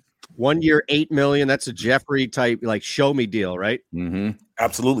 man? 1 year, $8 million. That's a Jeffrey type, like show me deal, right? Mm-hmm.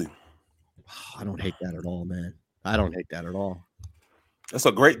 Absolutely. I don't hate that at all, man. I don't hate that at all. That's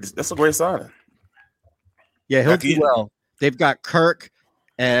a great signing. Yeah, he'll do well. They've got Kirk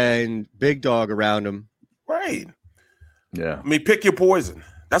and Big Dog around him. Right. Yeah. I mean, pick your poison.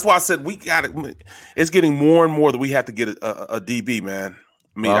 That's why I said we got it. It's getting more and more that we have to get a DB, man.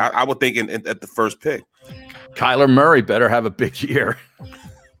 I mean, I would think at the first pick. Kyler Murray better have a big year.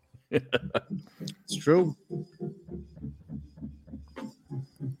 It's true.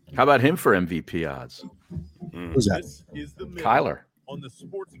 How about him for MVP odds? Who's that? This is the Minute Kyler. On the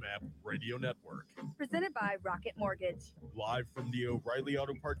Sports Map Radio Network. Presented by Rocket Mortgage. Live from the O'Reilly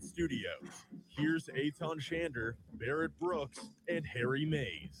Auto Parts Studios. Here's Eitan Shander, Barrett Brooks, and Harry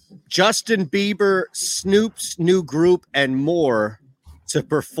Mays. Justin Bieber, Snoop's new group, and more to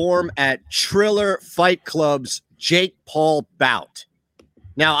perform at Triller Fight Club's Jake Paul bout.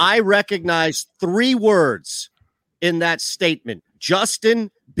 Now, I recognize 3 words in that statement.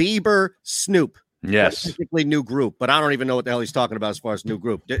 Justin Bieber, Snoop. Yes. Technically new group, but I don't even know what the hell he's talking about as far as new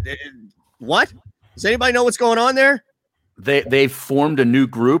group. What? Does anybody know what's going on there? They've formed a new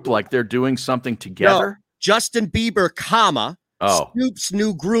group, like they're doing something together? No. Justin Bieber, Snoop's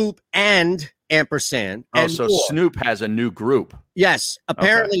new group, and ampersand. Oh, and so more. Snoop has a new group. Yes.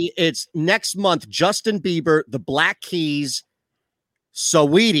 Apparently, it's next month. Justin Bieber, the Black Keys,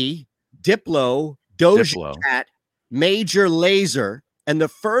 Saweetie, Diplo, Doja Cat, Major Lazer, and the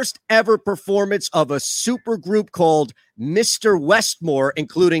first ever performance of a super group called Mr. Westmore,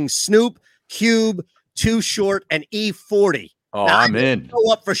 including Snoop, Cube, Too Short, and E40. Oh, now, I'm in.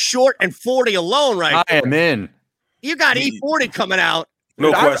 Go up for Short and 40 alone, right? I am in. You got E40 coming out.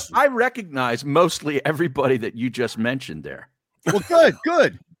 No question. I recognize mostly everybody that you just mentioned there. Well,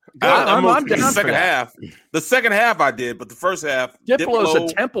 good. I'm down the for second that. half. The second half I did, but the first half,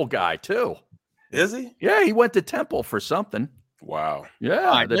 Diplo's a Temple guy too. Is he? Yeah, he went to Temple for something. Wow. Yeah.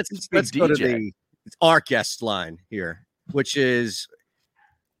 All right, let's go to our guest line here, which is,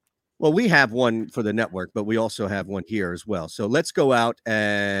 well, we have one for the network, but we also have one here as well. So let's go out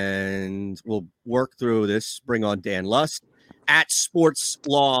and we'll work through this. Bring on Dan Lust at Sports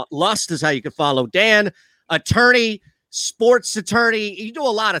Law. Lust is how you can follow Dan, attorney, sports attorney. You do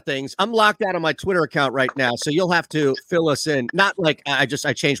a lot of things. I'm locked out of my Twitter account right now, so you'll have to fill us in. Not like I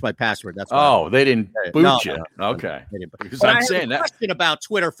changed my password. That's why they didn't boot you. Okay. But I have a question about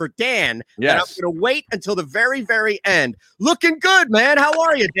Twitter for Dan. Yes. And I'm going to wait until the very, very end. Looking good, man. How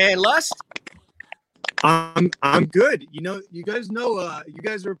are you, Dan Lust? I'm good. You guys know, you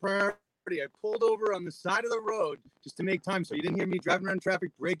guys are a priority. I pulled over on the side of the road just to make time, so you didn't hear me driving around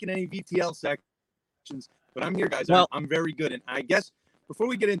traffic, breaking any VTL sections. But I'm here, guys. Well, I'm very good. And I guess before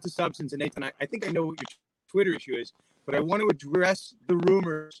we get into substance, and Nathan, I think I know what your Twitter issue is, but I want to address the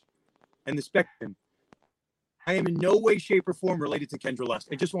rumors and the spectrum. I am in no way, shape, or form related to Kendra Lust.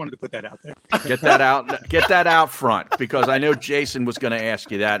 I just wanted to put that out there. Get that out front, because I know Jason was going to ask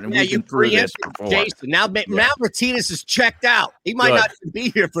you that, and we've been through this before. Jason. Now Martinez is checked out. He might not even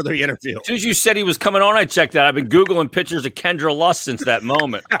be here for the interview. As soon as you said he was coming on, I checked out. I've been Googling pictures of Kendra Lust since that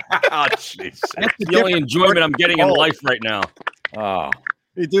moment. Oh, jeez. That's the only enjoyment I'm getting in life right now. Oh.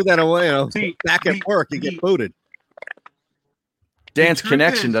 You do that away, back at work, you get booted. Dan's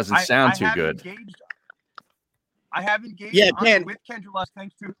connection doesn't sound too good. I have engaged Dan. with Kendra Lust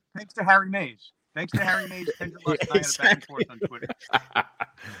thanks to Harry Mays. Thanks to Harry Mays, Kendra Lust, and I had a back and forth on Twitter.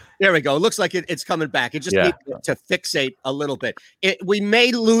 There we go. It looks like it's coming back. It just needs to fixate a little bit. We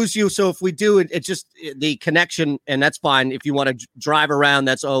may lose you, so if we do, it's just the connection, and that's fine. If you want to drive around,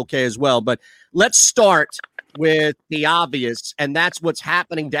 that's okay as well. But let's start with the obvious, and that's what's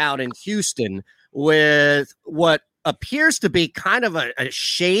happening down in Houston with what appears to be kind of a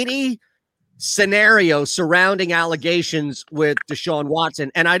shady scenario surrounding allegations with Deshaun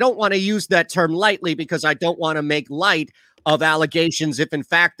Watson. And I don't want to use that term lightly because I don't want to make light of allegations if in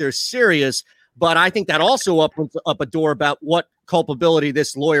fact they're serious. But I think that also opens up a door about what culpability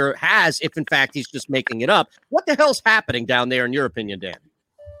this lawyer has if in fact he's just making it up. What the hell's happening down there in your opinion, Dan?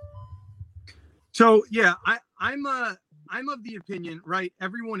 So, yeah, I'm of the opinion, right?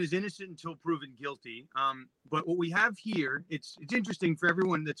 Everyone is innocent until proven guilty. But what we have here, it's interesting for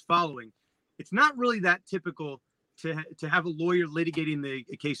everyone that's following. It's not really that typical to have a lawyer litigating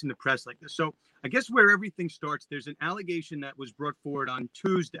a case in the press like this. So I guess where everything starts, there's an allegation that was brought forward on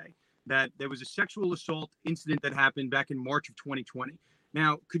Tuesday that there was a sexual assault incident that happened back in March of 2020.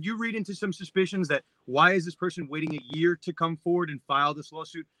 Now, could you read into some suspicions that why is this person waiting a year to come forward and file this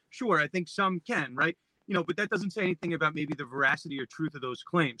lawsuit? Sure, I think some can, right? But that doesn't say anything about maybe the veracity or truth of those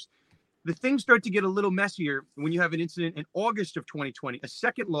claims. The things start to get a little messier when you have an incident in August of 2020, a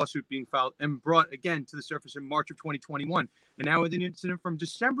second lawsuit being filed and brought again to the surface in March of 2021. And now with an incident from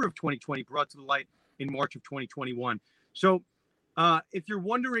December of 2020 brought to the light in March of 2021. So if you're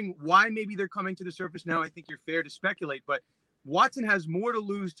wondering why maybe they're coming to the surface now, I think you're fair to speculate. But Watson has more to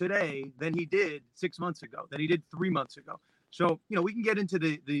lose today than he did 6 months ago, than he did 3 months ago. So, we can get into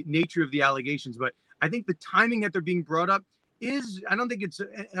the nature of the allegations, but I think the timing that they're being brought up I don't think it's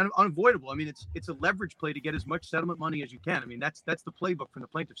unavoidable. I mean, it's a leverage play to get as much settlement money as you can. I mean, that's the playbook from the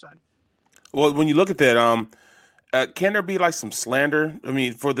plaintiff side. Well, when you look at that, can there be like some slander? I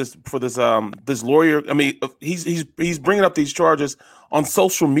mean, for this lawyer, I mean, he's bringing up these charges on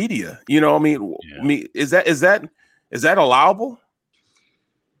social media. I mean, is that allowable?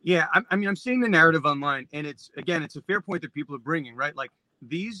 Yeah, I'm seeing the narrative online, and it's a fair point that people are bringing, right? Like,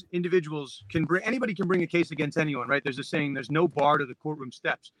 these individuals anybody can bring a case against anyone, right? There's a saying, there's no bar to the courtroom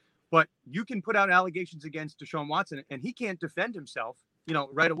steps, but you can put out allegations against Deshaun Watson and he can't defend himself,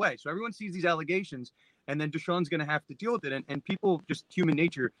 right away. So everyone sees these allegations and then Deshaun's going to have to deal with it. And people, just human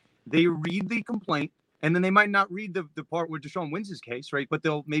nature, they read the complaint and then they might not read the part where Deshaun wins his case, right? But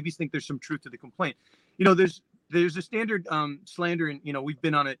they'll maybe think there's some truth to the complaint. There's a standard slander, and we've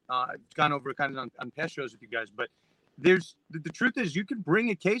been on it, gone over it kind of on past shows with you guys, but there's the truth is you can bring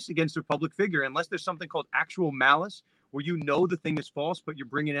a case against a public figure unless there's something called actual malice where the thing is false, but you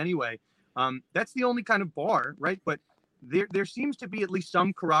bring it anyway. That's the only kind of bar, right? But there seems to be at least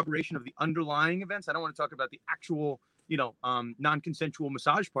some corroboration of the underlying events. I don't want to talk about the actual, non-consensual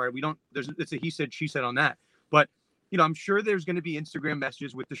massage part. It's a he said, she said on that. But, I'm sure there's going to be Instagram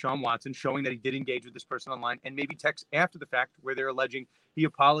messages with Deshaun Watson showing that he did engage with this person online, and maybe texts after the fact where they're alleging he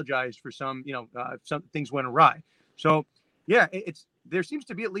apologized for some things went awry. So, yeah, there seems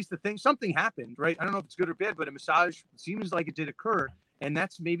to be at least something happened, right? I don't know if it's good or bad, but a massage seems like it did occur. And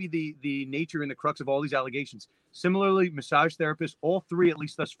that's maybe the nature and the crux of all these allegations. Similarly, massage therapists, all three, at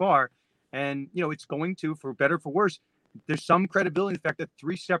least thus far. And, it's going to, for better or for worse, there's some credibility in the fact that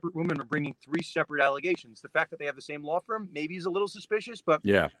 3 separate women are bringing 3 separate allegations. The fact that they have the same law firm maybe is a little suspicious, but,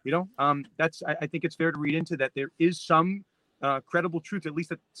 I think it's fair to read into that there is some credible truth, at least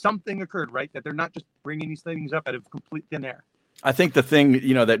that something occurred, right? That they're not just bringing these things up out of complete thin air. I think the thing,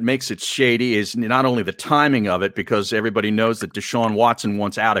 that makes it shady is not only the timing of it, because everybody knows that Deshaun Watson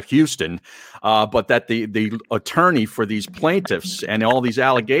wants out of Houston, but that the attorney for these plaintiffs and all these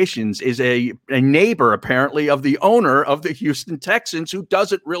allegations is a neighbor, apparently, of the owner of the Houston Texans, who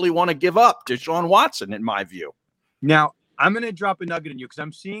doesn't really want to give up Deshaun Watson, in my view. Now, I'm going to drop a nugget in you because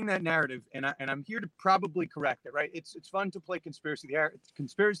I'm seeing that narrative, and I'm here to probably correct it, right? It's fun to play conspiracy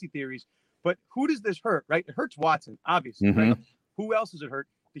theories, but who does this hurt, right? It hurts Watson, obviously, right? Who else does it hurt?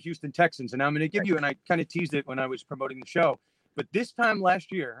 The Houston Texans. And I'm going to give you, and I kind of teased it when I was promoting the show, but this time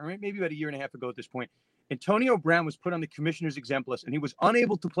last year, or maybe about a year and a half ago at this point, Antonio Brown was put on the commissioner's exempt list, and he was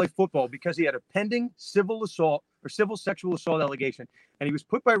unable to play football because he had a pending civil sexual assault allegation. And he was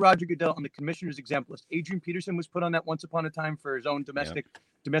put by Roger Goodell on the commissioner's exempt list. Adrian Peterson was put on that once upon a time for his own domestic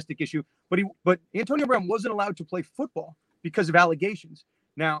issue. But Antonio Brown wasn't allowed to play football because of allegations.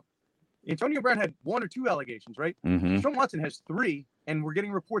 Now, Antonio Brown had 1 or 2 allegations, right? Deshaun Watson has 3, and we're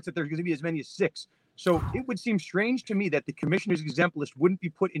getting reports that there's going to be as many as 6. So it would seem strange to me that the commissioner's exempt list wouldn't be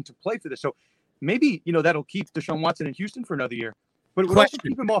put into play for this. So maybe, that'll keep Deshaun Watson in Houston for another year. but it would also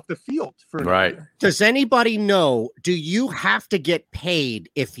keep him off the field for right. Does anybody know, do you have to get paid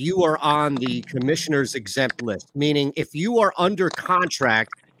if you are on the commissioner's exempt list? Meaning if you are under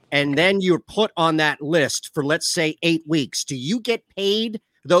contract and then you're put on that list for, let's say, 8 weeks, do you get paid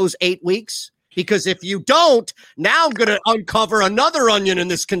those 8 weeks? Because if you don't, now I'm going to uncover another onion in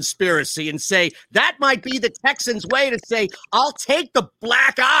this conspiracy and say that might be the Texans' way to say, I'll take the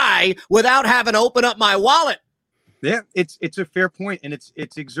black eye without having to open up my wallet. Yeah, it's a fair point, and it's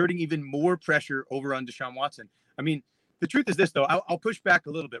exerting even more pressure over on Deshaun Watson. I mean, the truth is this, though. I'll push back a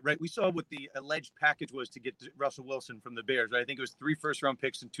little bit, right? We saw what the alleged package was to get Russell Wilson from the Bears, right? I think it was 3 first-round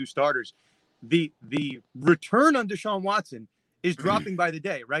picks and 2 starters. The return on Deshaun Watson is dropping by the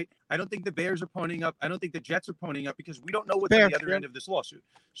day, right? I don't think the Bears are ponying up. I don't think the Jets are ponying up because we don't know what's on the other end of this lawsuit.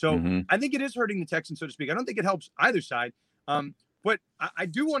 So I think it is hurting the Texans, so to speak. I don't think it helps either side. But I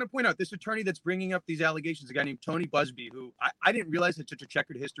do want to point out this attorney that's bringing up these allegations, a guy named Tony Busby, who I didn't realize had such a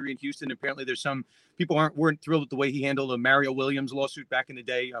checkered history in Houston. Apparently, there's some people weren't thrilled with the way he handled a Mario Williams lawsuit back in the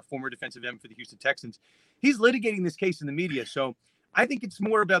day, a former defensive end for the Houston Texans. He's litigating this case in the media, so I think it's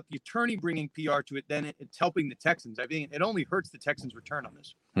more about the attorney bringing PR to it than it's helping the Texans. I think it only hurts the Texans' return on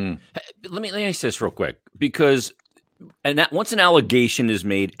this. Let me ask this real quick, because once an allegation is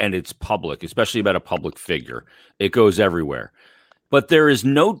made and it's public, especially about a public figure, it goes everywhere. But there is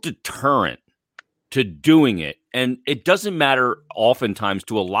no deterrent to doing it. And it doesn't matter oftentimes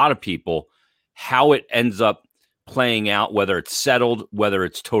to a lot of people how it ends up playing out, whether it's settled, whether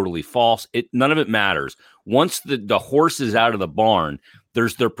it's totally false. None of it matters. Once the horse is out of the barn,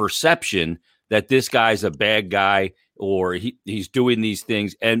 there's their perception that this guy's a bad guy or he's doing these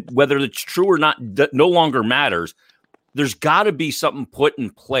things. And whether it's true or not no longer matters. There's got to be something put in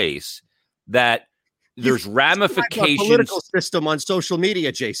place that there's ramifications. Political system on social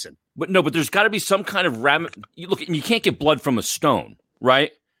media, Jason. But there's got to be some kind of you can't get blood from a stone,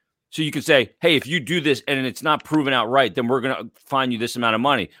 right? So you can say, hey, if you do this and it's not proven outright, then we're going to fine you this amount of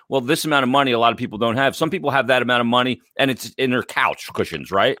money. Well, this amount of money, a lot of people don't have. Some people have that amount of money and it's in their couch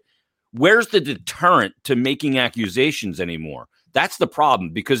cushions, right? Where's the deterrent to making accusations anymore? That's the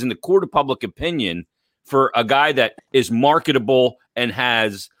problem, because in the court of public opinion, for a guy that is marketable and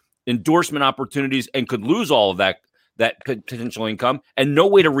has endorsement opportunities and could lose all of that potential income and no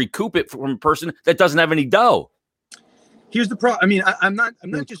way to recoup it from a person that doesn't have any dough. Here's the problem. I mean, I'm not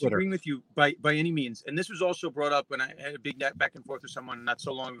disagreeing with you by any means. And this was also brought up when I had a big back and forth with someone not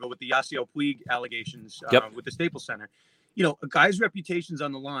so long ago with the Yasiel Puig allegations with the Staples Center. You know, a guy's reputation's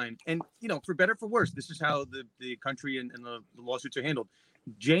on the line. And, you know, for better or for worse, this is how the country and the lawsuits are handled.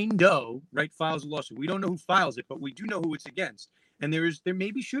 Jane Doe, right, files a lawsuit. We don't know who files it, but we do know who it's against. And there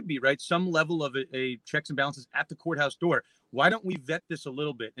maybe should be, right, some level of a checks and balances at the courthouse door. Why don't we vet this a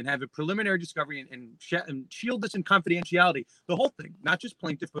little bit and have a preliminary discovery and shield this in confidentiality, the whole thing, not just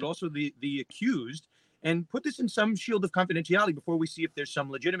plaintiff, but also the accused, and put this in some shield of confidentiality before we see if there's some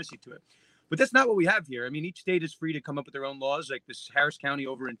legitimacy to it. But that's not what we have here. I mean, each state is free to come up with their own laws. Like this Harris County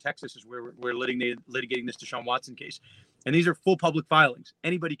over in Texas is where we're litigating this Deshaun Watson case. And these are full public filings.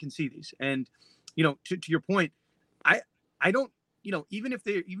 Anybody can see these. And, you know, to your point, I don't, you know, even if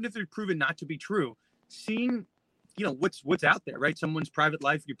they're proven not to be true, seeing, you know, what's out there, right? Someone's private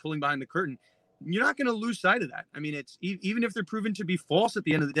life, you're pulling behind the curtain. You're not going to lose sight of that. I mean, it's even if they're proven to be false at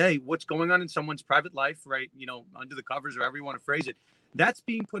the end of the day, what's going on in someone's private life, right? You know, under the covers or however you want to phrase it, that's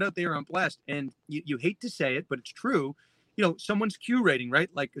being put out there on blast. And you hate to say it, but it's true. You know, someone's Q rating, right?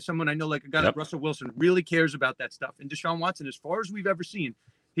 Like someone I know, like a guy like Russell Wilson, really cares about that stuff. And Deshaun Watson, as far as we've ever seen,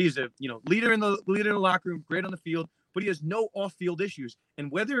 he's a leader in the locker room, great on the field, but he has no off-field issues. And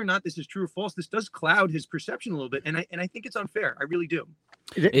whether or not this is true or false, this does cloud his perception a little bit. And I think it's unfair. I really do.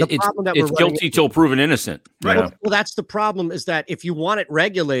 It's guilty till proven innocent. Right. Well, that's the problem, is that if you want it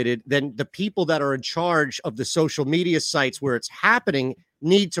regulated, then the people that are in charge of the social media sites where it's happening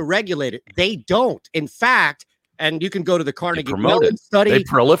need to regulate it. They don't. In fact, and you can go to the Carnegie Mellon study. They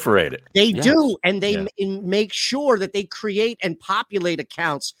proliferate it. They do. And they make sure that they create and populate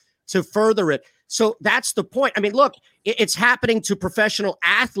accounts to further it. So that's the point. I mean, look, it's happening to professional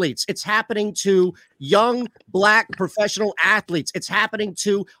athletes. It's happening to young Black professional athletes. It's happening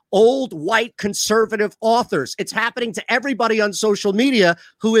to old white conservative authors. It's happening to everybody on social media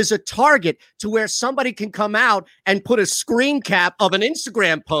who is a target, to where somebody can come out and put a screen cap of an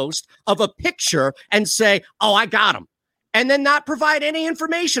Instagram post of a picture and say, oh, I got him. And then not provide any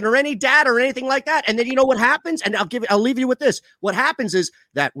information or any data or anything like that. And then you know what happens? And I'll leave you with this. What happens is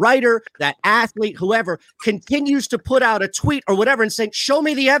that writer, that athlete, whoever, continues to put out a tweet or whatever and saying, show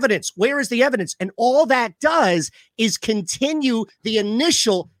me the evidence. Where is the evidence? And all that does is continue the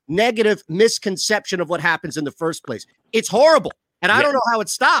initial negative misconception of what happens in the first place. It's horrible. And I don't know how it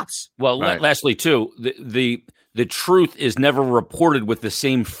stops. Well, lastly, too, the truth is never reported with the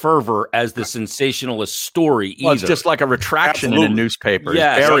same fervor as the sensationalist story either. Well, it's just like a retraction in a newspaper.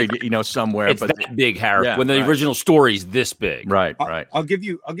 Yeah, it's buried, somewhere. It's but that big, Harry. When the original story is this big. Right. I'll give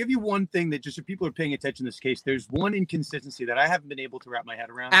you one thing that just so people are paying attention to this case. There's one inconsistency that I haven't been able to wrap my head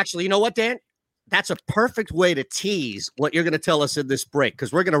around. Actually, you know what, Dan? That's a perfect way to tease what you're going to tell us in this break,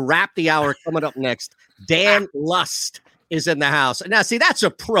 because we're going to wrap the hour coming up next. Dan Lust is in the house. Now, see, that's a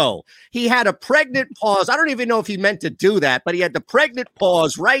pro. He had a pregnant pause. I don't even know if he meant to do that, but he had the pregnant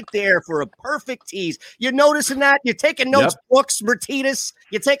pause right there for a perfect tease. You're noticing that? You're taking notes, Brooks Martinez?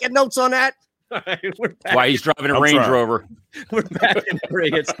 You're taking notes on that? All right, we're back. Why he's driving a Range Rover. We're back in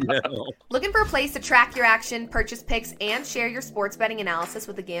 3. It's now. Looking for a place to track your action, purchase picks, and share your sports betting analysis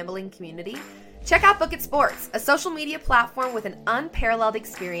with the gambling community? Check out Book It Sports, a social media platform with an unparalleled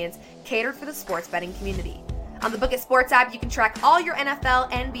experience catered for the sports betting community. On the Book It Sports app, you can track all your NFL,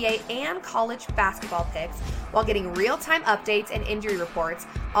 NBA, and college basketball picks while getting real-time updates and injury reports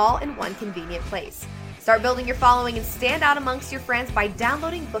all in one convenient place. Start building your following and stand out amongst your friends by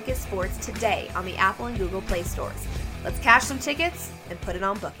downloading Book It Sports today on the Apple and Google Play stores. Let's cash some tickets and put it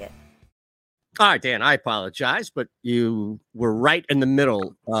on Book It. All right, Dan, I apologize, but you were right in the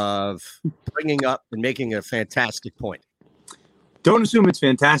middle of bringing up and making a fantastic point. Don't assume it's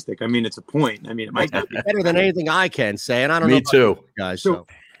fantastic. I mean, it's a point. I mean, it might not be better than anything I can say, and I don't know. Me too, guys. So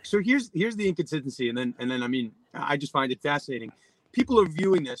here's the inconsistency, and then I mean, I just find it fascinating. People are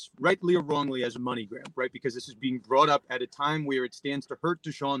viewing this, rightly or wrongly, as a money grab, right? Because this is being brought up at a time where it stands to hurt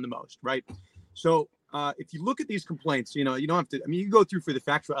Deshaun the most, right? So if you look at these complaints, you don't have to. I mean, you can go through for the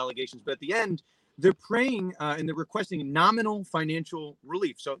factual allegations, but at the end, they're praying and they're requesting nominal financial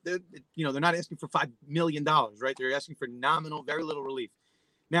relief. So they're not asking for $5 million, right? They're asking for nominal, very little relief.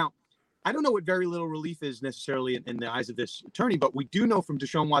 Now, I don't know what very little relief is necessarily in the eyes of this attorney, but we do know from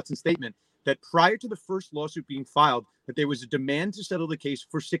Deshaun Watson's statement that prior to the first lawsuit being filed, that there was a demand to settle the case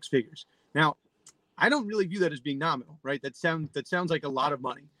for 6 figures. Now, I don't really view that as being nominal, right? That sounds like a lot of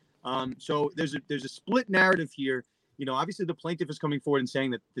money. So there's a split narrative here. Obviously the plaintiff is coming forward and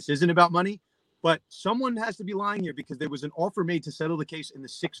saying that this isn't about money, but someone has to be lying here because there was an offer made to settle the case in the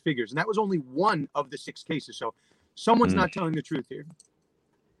 6 figures, and that was only one of the 6 cases. So someone's not telling the truth here.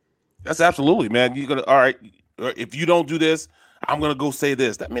 That's absolutely, man. You're gonna, all right. If you don't do this, I'm gonna go say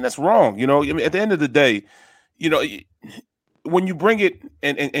this. I mean, that's wrong. I mean, at the end of the day, when you bring it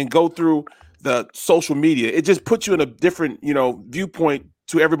and go through the social media, it just puts you in a different, viewpoint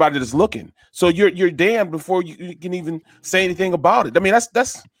to everybody that's looking. So you're damned before you can even say anything about it. I mean,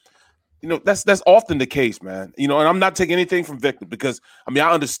 that's often the case, man. And I'm not taking anything from victims because, I mean,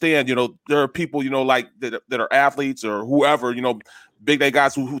 I understand, there are people, like that are athletes or whoever, big day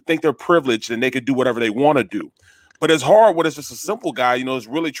guys who think they're privileged and they can do whatever they want to do. But it's hard when it's just a simple guy, is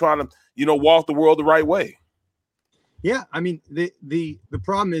really trying to, walk the world the right way. Yeah, I mean, the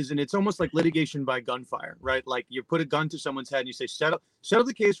problem is, and it's almost like litigation by gunfire, right? Like you put a gun to someone's head and you say, settle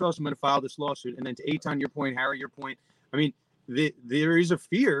the case or else I'm going to file this lawsuit. And then to Eitan, your point, Harry, your point, I mean, there is a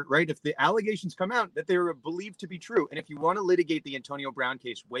fear, right? If the allegations come out that they're believed to be true. And if you want to litigate the Antonio Brown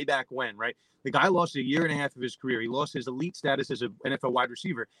case way back when, right? The guy lost 1.5 years of his career. He lost his elite status as an NFL wide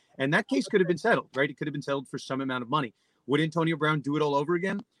receiver. And that case could have been settled, right? It could have been settled for some amount of money. Would Antonio Brown do it all over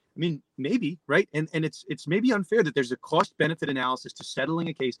again? I mean, maybe, right? And it's maybe unfair that there's a cost benefit analysis to settling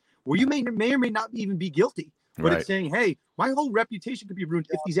a case where you may or may not even be guilty. But It's saying, hey, my whole reputation could be ruined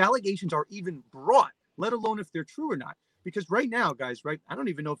if these allegations are even brought, let alone if they're true or not. Because right now, guys, right, I don't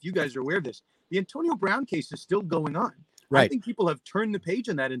even know if you guys are aware of this. The Antonio Brown case is still going on. Right. I think people have turned the page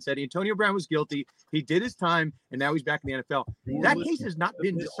on that and said Antonio Brown was guilty. He did his time, and now he's back in the NFL. That case has not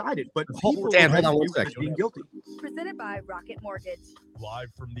been decided, but people hold on one second. Being guilty. Presented by Rocket Mortgage. Live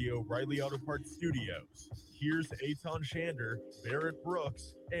from the O'Reilly Auto Parts Studios, here's Eitan Shander, Barrett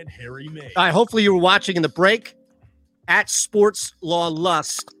Brooks, and Harry Mays. All right, hopefully you were watching in the break. At Sports Law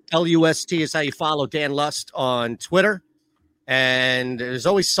Lust, L-U-S-T is how you follow Dan Lust on Twitter. And there's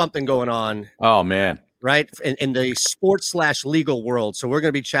always something going on. Oh, man. Right? In the sports/legal world. So we're going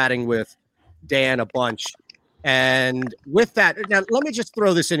to be chatting with Dan a bunch. And with that, now let me just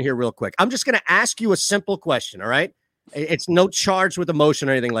throw this in here real quick. I'm just going to ask you a simple question, all right? It's no charge with emotion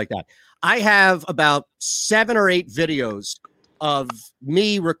or anything like that. I have about 7 or 8 videos of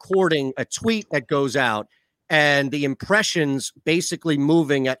me recording a tweet that goes out and the impressions basically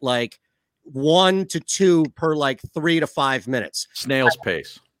moving at like 1 to 2 per like 3 to 5 minutes. Snail's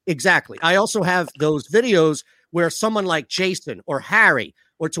pace. Exactly. I also have those videos where someone like Jason or Harry,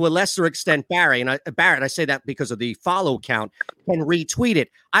 or to a lesser extent Barry, and Barrett, I say that because of the follow count, can retweet it.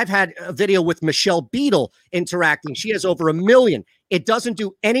 I've had a video with Michelle Beadle interacting. She has over 1 million. It doesn't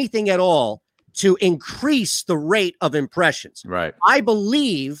do anything at all to increase the rate of impressions. Right. I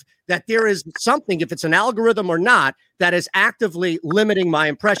believe that there is something, if it's an algorithm or not, that is actively limiting my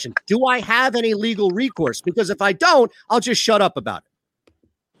impression. Do I have any legal recourse? Because if I don't, I'll just shut up about it.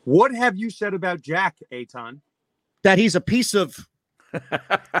 What have you said about Jack, Eitan? That he's a piece of... I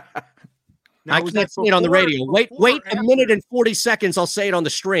can't say it on the radio. Wait a minute and 40 seconds. I'll say it on the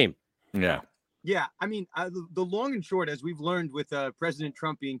stream. Yeah. Yeah, I mean, the long and short, as we've learned with President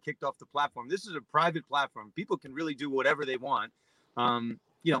Trump being kicked off the platform, this is a private platform. People can really do whatever they want.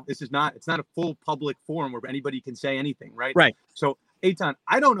 This is not, it's not a full public forum where anybody can say anything, right? Right. So, Eitan,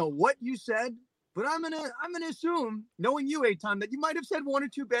 I don't know what you said, but I'm gonna assume, knowing you, Eitan, that you might have said one or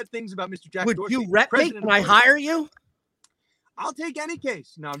two bad things about Mr. Jack Dorsey. Would you rep me? Can I hire you? I'll take any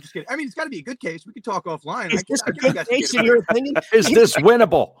case. No, I'm just kidding. I mean, it's got to be a good case. We could talk offline. Is this a good case in your opinion? Is this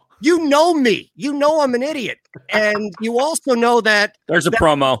winnable? You know me. You know I'm an idiot. And you also know that there's a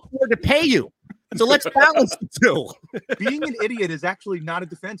promo to pay you. So let's balance the two. Being an idiot is actually not a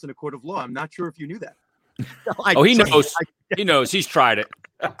defense in a court of law. I'm not sure if you knew that. No, he knows. He knows. He's tried it.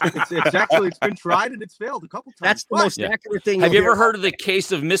 It's been tried and it's failed a couple times. That's the most accurate thing. Have you ever heard of the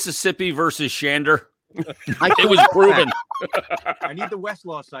case of Mississippi versus Shander? It was proven. I need the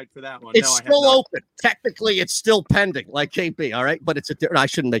Westlaw site for that one. It's still open. Technically, it's still pending, like KP. All right, but it's I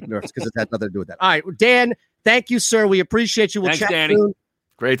shouldn't make nerves because it has nothing to do with that. All right, Dan, thank you, sir. We appreciate you. We'll chat Danny. soon.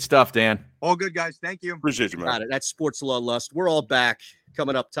 Great stuff, Dan. All good, guys. Thank you. Appreciate you, man. Got it. That's Sports Law Lust. We're all back.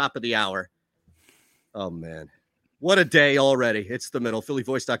 Coming up top of the hour. Oh man, what a day already! It's the middle.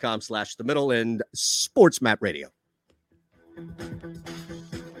 PhillyVoice.com/the middle and SportsMap Radio.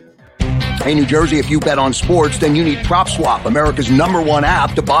 Hey, New Jersey, if you bet on sports, then you need PropSwap, America's #1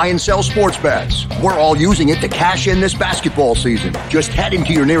 app to buy and sell sports bets. We're all using it to cash in this basketball season. Just head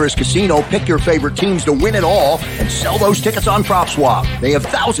into your nearest casino, pick your favorite teams to win it all, and sell those tickets on PropSwap. They have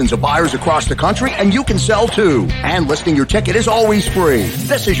thousands of buyers across the country, and you can sell too. And listing your ticket is always free.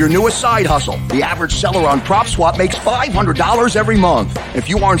 This is your newest side hustle. The average seller on PropSwap makes $500 every month. If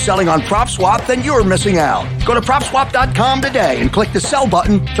you aren't selling on PropSwap, then you're missing out. Go to PropSwap.com today and click the sell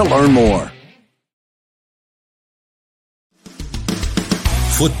button to learn more.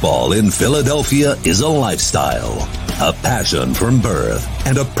 Football in Philadelphia is a lifestyle, a passion from birth,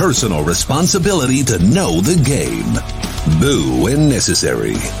 and a personal responsibility to know the game. Boo when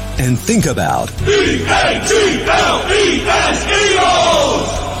necessary. And think about EAGLES!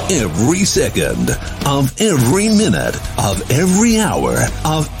 Every second of every minute of every hour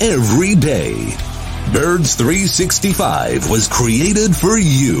of every day. Birds 365 was created for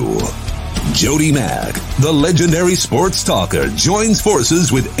you. Jody Mack, the legendary sports talker, joins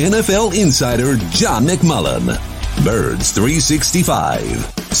forces with NFL insider John McMullen. Birds 365.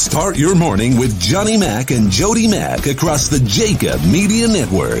 Start your morning with Johnny Mack and Jody Mack across the Jacob Media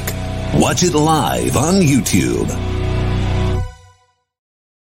Network. Watch it live on YouTube.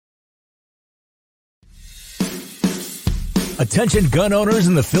 Attention gun owners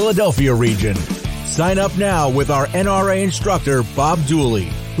in the Philadelphia region. Sign up now with our NRA instructor, Bob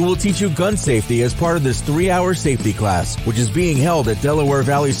Dooley, who will teach you gun safety as part of this 3-hour safety class, which is being held at Delaware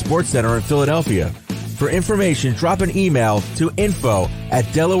Valley Sports Center in Philadelphia. For information, drop an email to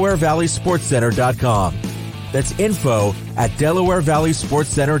info@DelawareValleySportsCenter.com. That's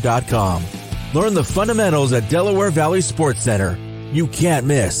info@DelawareValleySportsCenter.com. Learn the fundamentals at Delaware Valley Sports Center. You can't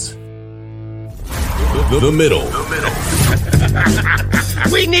miss. The middle.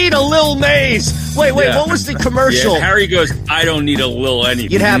 We need a Lil Maze. Wait, Yeah. what was the commercial? Yeah, Harry goes, I don't need a Lil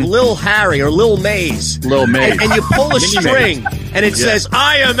anything. You'd have Lil Harry or Lil Maze. Lil Maze. And you pull a Mini string, Maze. and it Yeah. says,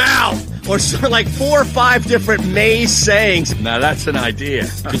 I am out. Or like 4 or 5 different Maze sayings. Now that's an idea.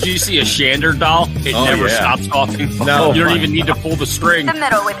 Did you see a Shander doll? It never stops talking. No. You don't even need to pull the string. The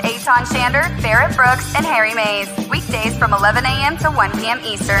Middle with Eitan Shander, Barrett Brooks, and Harry Mays. Weekdays from 11 a.m. to 1 p.m.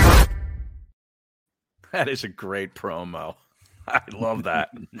 Eastern. That is a great promo. I love that.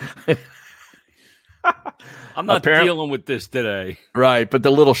 I'm not dealing with this today. Right, but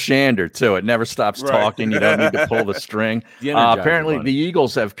the little Shander, too. It never stops talking. You don't need to pull the string. The Energizer Apparently, Bunny. the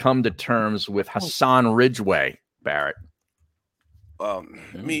Eagles have come to terms with Hassan Ridgeway, Barrett. I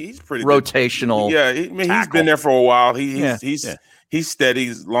mean, he's pretty rotational. Good. Yeah, he's been there for a while. He's steady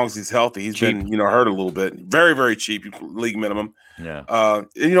as long as he's healthy. He's Cheap. been hurt a little bit. Very, very cheap, league minimum. Yeah.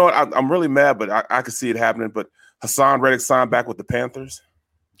 You know what? I'm really mad, but I could see it happening. But Hassan Reddick signed back with the Panthers.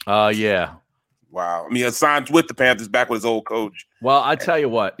 Yeah. Wow. I mean, he signed with the Panthers back with his old coach. Well, I tell you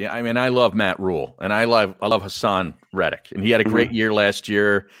what. Yeah, I mean, I love Matt Rule, and I love Hassan Reddick, and he had a great year last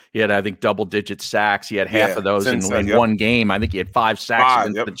year. He had, I think, double-digit sacks. He had half of those in one game. I think he had 5 sacks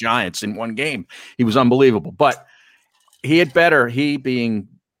against the Giants in one game. He was unbelievable. But he being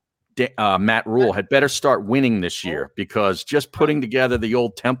Matt Rule, had better start winning this year, because just putting together the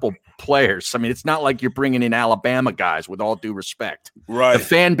old Temple players, I mean, it's not like you're bringing in Alabama guys, with all due respect. Right. The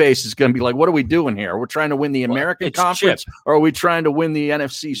fan base is going to be like, what are we doing here? We're trying to win the American Conference, or are we trying to win the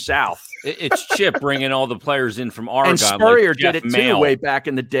NFC South? It's Chip bringing all the players in from Oregon. And Spurrier like did it too way back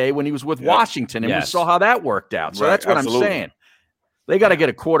in the day when he was with Washington, and we saw how that worked out. So that's what I'm saying. They got to get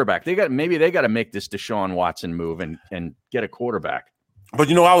a quarterback. They got to make this Deshaun Watson move and get a quarterback. But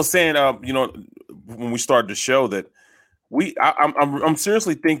I was saying, when we started the show, that I'm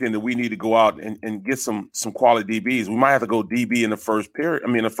seriously thinking that we need to go out and get some quality DBs. We might have to go DB in the first period. I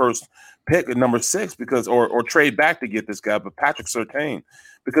mean, the first pick at number 6, because or trade back to get this guy, but Patrick Surtain,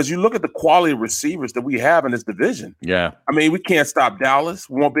 because you look at the quality of receivers that we have in this division. Yeah, I mean, we can't stop Dallas.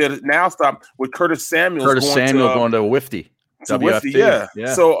 We won't be able to now stop with Curtis Samuel. Going to Wifty. WFT,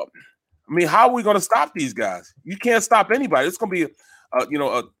 yeah. So, I mean, how are we going to stop these guys? You can't stop anybody. It's going to be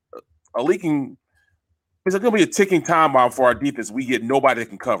a leaking. It's going to be a ticking time bomb for our defense. We get nobody that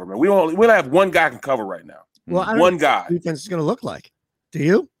can cover, man. We only have one guy can cover right now. Well, I don't one know guy. what the defense is going to look like. Do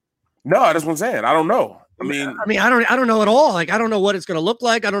you? No, that's what I'm saying. I don't know. I mean, I don't know at all. Like, I don't know what it's going to look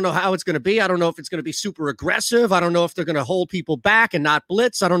like. I don't know how it's going to be. I don't know if it's going to be super aggressive. I don't know if they're going to hold people back and not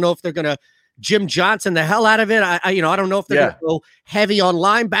blitz. I don't know if they're going to Jim Johnson the hell out of it. I don't know if they're going to go heavy on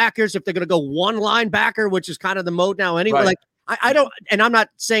linebackers, if they're going to go one linebacker, which is kind of the mode now anyway. Right. Like, I don't, and I'm not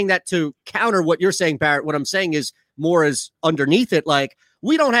saying that to counter what you're saying, Barrett. What I'm saying is more as underneath it. Like,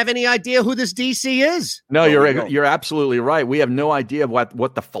 we don't have any idea who this DC is. No, you're absolutely right. We have no idea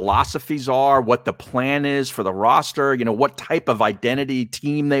what the philosophies are, what the plan is for the roster, what type of identity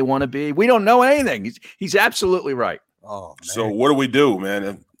team they want to be. We don't know anything. He's absolutely right. Oh, man. So what do we do,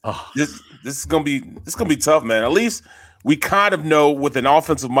 man? This is gonna be tough, man. At least we kind of know with an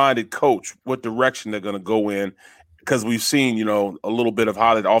offensive minded coach what direction they're gonna go in, because we've seen a little bit of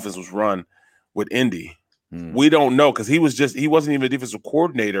how that offense was run with Indy. We don't know, because he wasn't even a defensive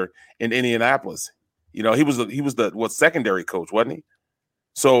coordinator in Indianapolis. He was the secondary coach, wasn't he?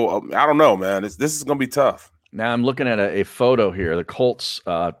 So I don't know, man. This is gonna be tough. Now I'm looking at a photo here. The Colts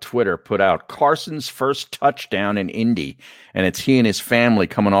Twitter put out Carson's first touchdown in Indy, and it's he and his family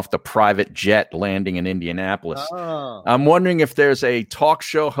coming off the private jet landing in Indianapolis. Oh. I'm wondering if there's a talk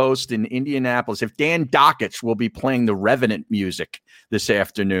show host in Indianapolis, if Dan Dockich will be playing the Revenant music this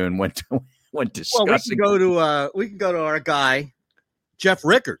afternoon when discussing. Well, we can go to our guy Jeff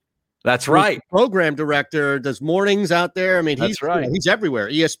Rickard. That's right. Program director, does mornings out there. I mean, he's right. He's everywhere.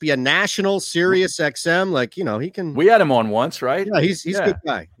 ESPN National, Sirius XM. Like, he can. We had him on once, right? Yeah, he's a good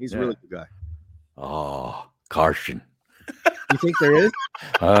guy. He's a really good guy. Oh, Carson. You think there is?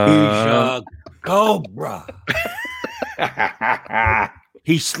 He's a cobra.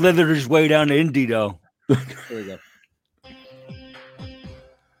 He slithered his way down to Indy, though. There we go.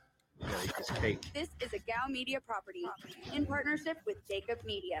 This is a Gow Media property in partnership with Jacob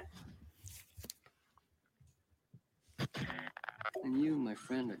Media. And you, my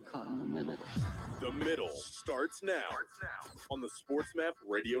friend, are caught in the middle. The Middle starts now on the SportsMap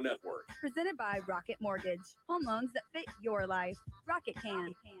Radio Network. Presented by Rocket Mortgage. Home loans that fit your life. Rocket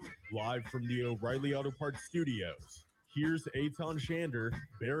can. Live from the O'Reilly Auto Parts Studios, here's Eitan Shander,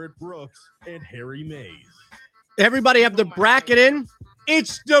 Barrett Brooks, and Harry Mays. Everybody have the bracket in?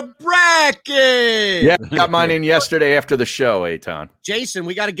 It's the bracket. Yeah, got mine in yesterday after the show, Eitan. Jason,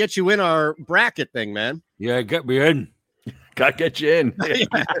 we got to get you in our bracket thing, man. Yeah, get me in. Got to get you in. Yeah.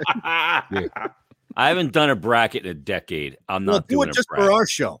 I haven't done a bracket in a decade. I'm not doing it just a bracket. for our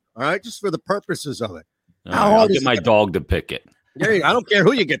show, all right? Just for the purposes of it. I'll get my dog to pick it. There you go. I don't care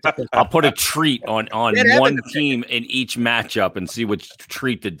who you get to pick. I'll put a treat on one team in each matchup and see which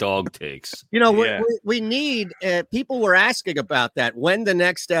treat the dog takes. We need people were asking about that, when the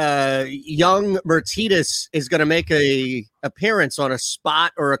next young Mercedes is going to make a appearance on a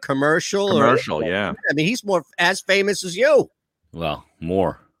spot or a commercial. Yeah. I mean, he's more as famous as you. Well,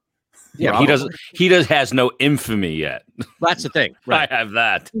 more. Yeah, he has no infamy yet. That's the thing. Right. I have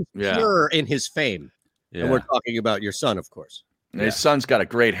that. Yeah. Pure in his fame. Yeah. And we're talking about your son, of course. And his son's got a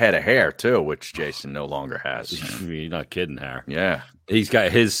great head of hair too, which Jason no longer has. You're not kidding, Harry. Yeah, he's got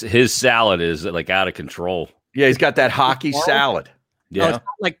his salad is like out of control. Yeah, he's got that hockey salad. Yeah, it's not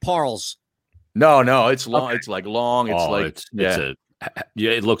like Parles. No, it's long. Okay. It's like long. It's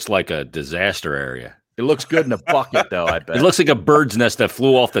it looks like a disaster area. It looks good in a bucket, though, I bet. It looks like a bird's nest that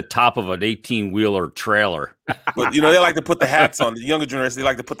flew off the top of an 18-wheeler trailer. But, they like to put the hats on. The younger generation, they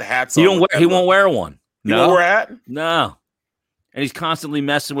like to put the hats on. He won't wear one. You won't wear a hat? No. And he's constantly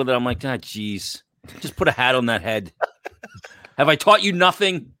messing with it. I'm like, God, geez. Just put a hat on that head. Have I taught you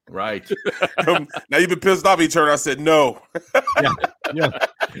nothing? Right. Now you've been pissed off. He turned. I said no. Yeah.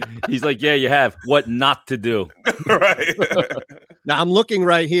 He's like, yeah, you have. What not to do? Right. Now I'm looking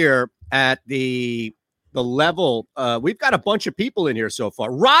right here at the level. We've got a bunch of people in here so far.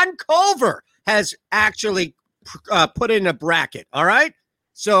 Ron Culver has actually put in a bracket. All right.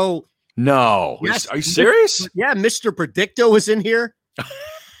 So no, yes, are you serious? Yeah, Mr. Predicto is in here.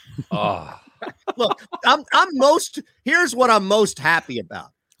 Oh. Look, here's what I'm most happy about,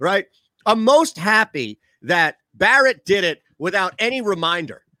 right? I'm most happy that Barrett did it without any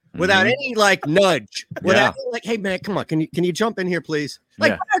reminder, without any nudge, without hey man, come on, can you jump in here, please?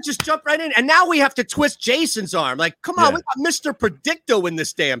 Barrett just jump right in, and now we have to twist Jason's arm. Like, come on, we got Mr. Predicto in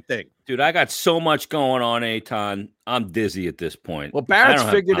this damn thing. Dude, I got so much going on, Eitan. I'm dizzy at this point. Well, Barrett's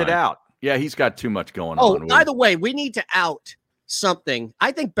figured it out. Yeah, he's got too much going on. Oh, by the way, we need to out something.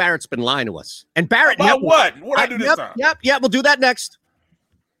 I think Barrett's been lying to us. And Barrett, about what? What did I do this time? Yep. We'll do that next.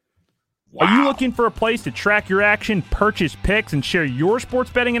 Wow. Are you looking for a place to track your action, purchase picks, and share your sports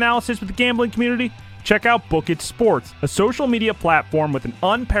betting analysis with the gambling community? Check out Book It Sports, a social media platform with an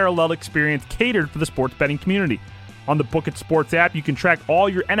unparalleled experience catered for the sports betting community. On the Book It Sports app, you can track all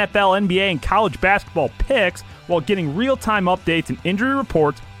your NFL, NBA, and college basketball picks while getting real-time updates and injury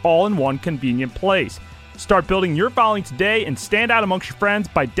reports all in one convenient place. Start building your following today and stand out amongst your friends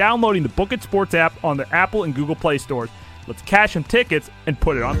by downloading the Book It Sports app on the Apple and Google Play stores. Let's cash some tickets and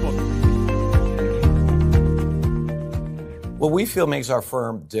put it on Book It. What we feel makes our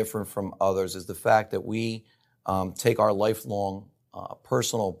firm different from others is the fact that we take our lifelong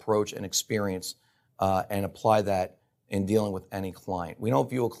personal approach and experience and apply that in dealing with any client. We don't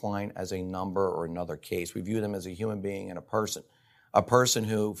view a client as a number or another case. We view them as a human being and a person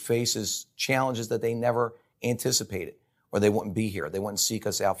who faces challenges that they never anticipated, or they wouldn't be here. They wouldn't seek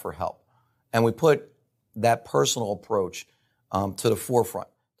us out for help. And we put that personal approach to the forefront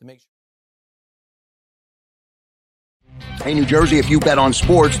to make sure. Hey, New Jersey, if you bet on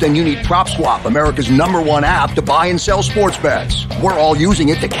sports, then you need PropSwap, America's #1 app to buy and sell sports bets. We're all using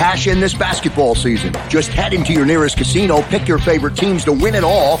it to cash in this basketball season. Just head into your nearest casino, pick your favorite teams to win it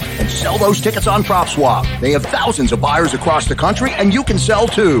all, and sell those tickets on PropSwap. They have thousands of buyers across the country, and you can sell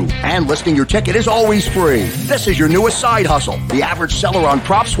too. And listing your ticket is always free. This is your newest side hustle. The average seller on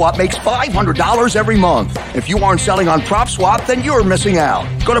PropSwap makes $500 every month. If you aren't selling on PropSwap, then you're missing out.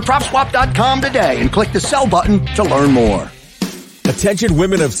 Go to PropSwap.com today and click the sell button to learn more. Attention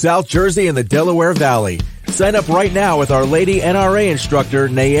women of South Jersey and the Delaware Valley. Sign up right now with Our Lady NRA instructor,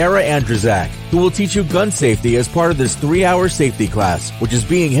 Nayara Andrzak, who will teach you gun safety as part of this 3-hour safety class, which is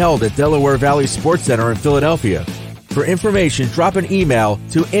being held at Delaware Valley Sports Center in Philadelphia. For information, drop an email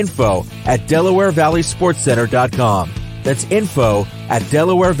to info@DelawareValleySportsCenter.com. That's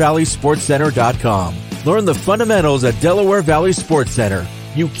info@DelawareValleySportsCenter.com. Learn the fundamentals at Delaware Valley Sports Center.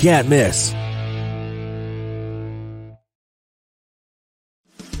 You can't miss.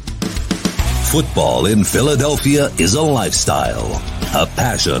 Football in Philadelphia is a lifestyle, a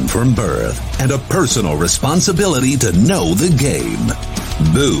passion from birth, and a personal responsibility to know the game.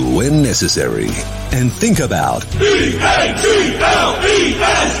 Boo when necessary. And think about E-A-G-L-E-S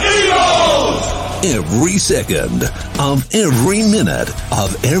every second of every minute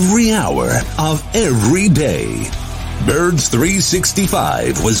of every hour of every day. Birds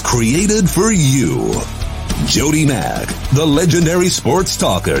 365 was created for you. Jody Mack, the legendary sports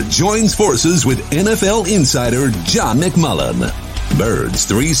talker, joins forces with NFL insider John McMullen. Birds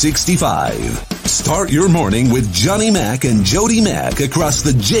 365. Start your morning with Johnny Mack and Jody Mack across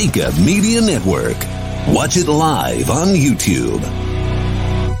the Jacob Media Network. Watch it live on YouTube.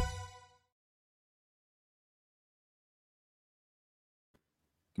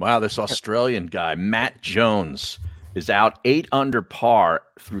 Wow, this Australian guy, Matt Jones, is out 8 under par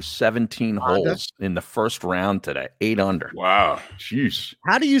through 17 holes in the first round today. 8 under. Wow. Jeez.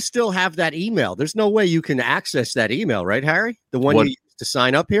 How do you still have that email? There's no way you can access that email, right, Harry? The one you used to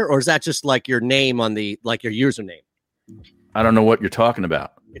sign up here? Or is that just like your name on the, like your username? I don't know what you're talking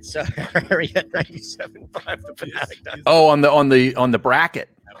about. It's Harry at 97.5. Oh, on the bracket.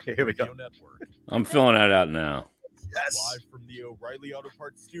 Okay, here we go. I'm filling that out now. Yes. Live from the O'Reilly Auto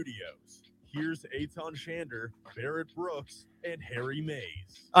Parts Studios. Here's Eitan Shander, Barrett Brooks, and Harry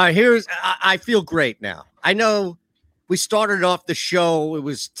Mays. I feel great now. I know we started off the show. It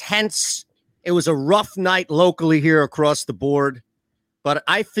was tense. It was a rough night locally here across the board, but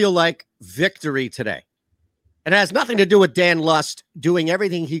I feel like victory today. It has nothing to do with Dan Lust doing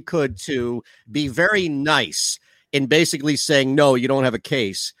everything he could to be very nice in basically saying, no, you don't have a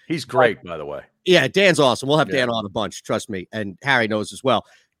case. He's great, by the way. Yeah, Dan's awesome. We'll have Dan on a bunch, trust me. And Harry knows as well.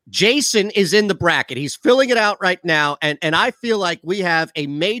 Jason is in the bracket. He's filling it out right now. And I feel like we have a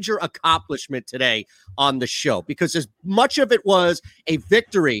major accomplishment today on the show because as much of it was a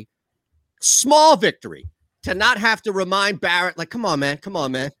victory, small victory, to not have to remind Barrett, like, come on, man.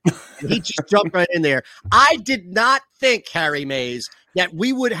 He just jumped right in there. I did not think, Harry Mays, that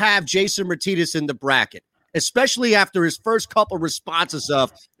we would have Jason Martinez in the bracket, especially after his first couple responses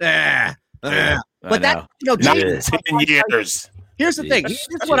of, But that, Jason, 10 years. Here's the thing.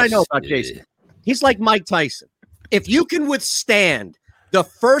 Here's what I know about Jason. He's like Mike Tyson. If you can withstand the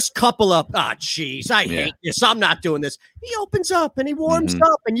first couple of, I hate this, I'm not doing this, he opens up and he warms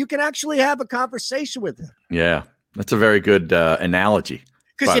up and you can actually have a conversation with him. Yeah, that's a very good analogy.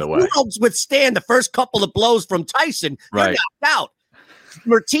 Because if you don't withstand the first couple of blows from Tyson, you're knocked out.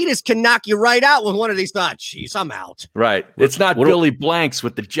 Martinez can knock you right out with one of these thoughts. I'm out. Right. It's not Billy Blanks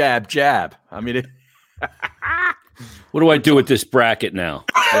with the jab. I mean, what do I do with this bracket now?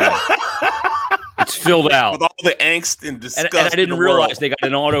 It's filled out with all the angst and disgust. And I didn't realize they got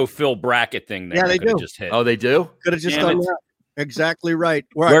an autofill bracket thing there. Yeah, they do. Just hit. Oh, they do? Could have just done that. Exactly right.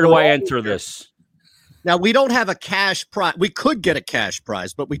 Where do I enter this? Now, we don't have a cash prize. We could get a cash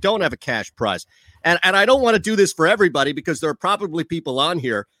prize, but we don't have a cash prize. And I don't want to do this for everybody because there are probably people on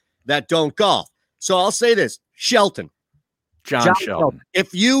here that don't golf. So I'll say this. Shelton. John Shelton.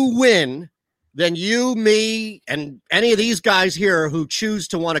 If you win, then you, me, and any of these guys here who choose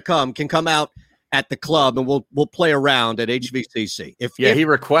to want to come can come out at the club and we'll play around at HVCC. If he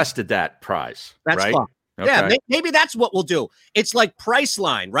requested that prize. That's right? fine. Okay. Yeah, maybe that's what we'll do. It's like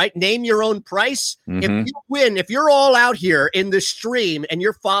Priceline, right? Name your own price. If you win, if you're all out here in the stream and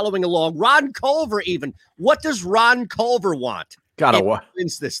you're following along, Ron Culver even, what does Ron Culver want?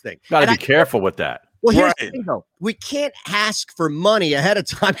 Wins this thing. Got to be careful with that. Well, here's the thing, though. We can't ask for money ahead of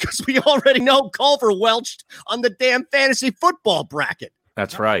time because we already know Culver welched on the damn fantasy football bracket.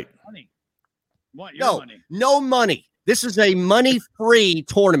 That's right. No money. This is a money-free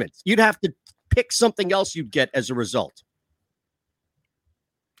tournament. You'd have to pick something else you'd get as a result.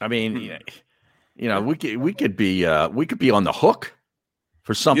 I mean, we could be on the hook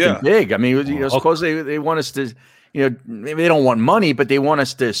for something big. I mean, suppose they want us to, maybe they don't want money, but they want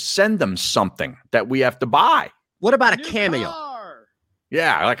us to send them something that we have to buy. What about a cameo?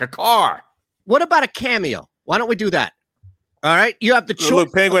 Yeah, like a car. What about a cameo? Why don't we do that? All right, you have the choice.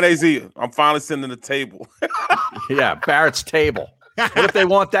 Look, Penguin AZ, I'm finally sending the table. Yeah, Barrett's table. What if they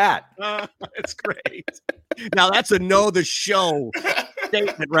want that? That's great. Now that's a know the show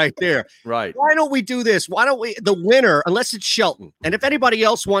statement right there. Right. Why don't we do this? Why don't we, the winner, unless it's Shelton, and if anybody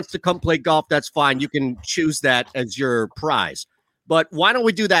else wants to come play golf, that's fine. You can choose that as your prize. But why don't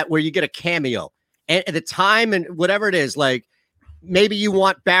we do that where you get a cameo and at the time and whatever it is, like maybe you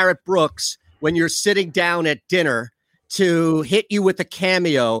want Barrett Brooks when you're sitting down at dinner to hit you with a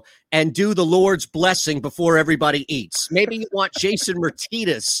cameo and do the Lord's blessing before everybody eats. Maybe you want Jason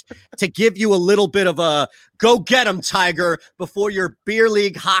Martinez to give you a little bit of a go get him, Tiger, before your beer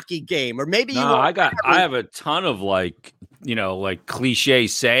league hockey game. Or maybe I have a ton of like cliche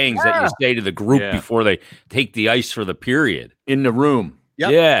sayings that you say to the group before they take the ice for the period in the room.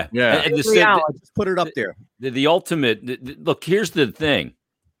 Yep. Yeah. And just put it up there. The ultimate look, here's the thing.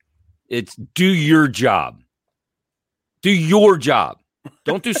 It's do your job. Do your job.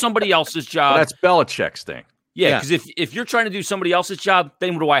 Don't do somebody else's job. Well, that's Belichick's thing. Yeah, because if you're trying to do somebody else's job,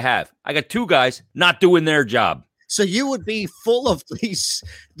 then what do I have? I got two guys not doing their job. So you would be full of these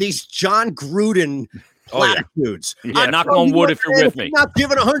John Gruden platitudes. Oh, yeah, knock on wood if you're with me. If you're not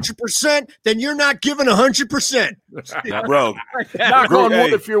giving 100%, then you're not giving 100%. Bro, knock on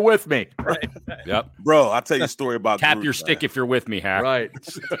wood if you're with me. Right. Yep. Bro, I'll tell you a story about Tap Gruden, your stick if you're with me, Hack. Right.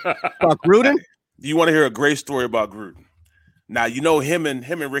 About Gruden? You want to hear a great story about Gruden? Now, him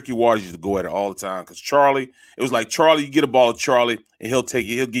and Ricky Waters used to go at it all the time because Charlie, it was like Charlie, you get a ball to Charlie and he'll give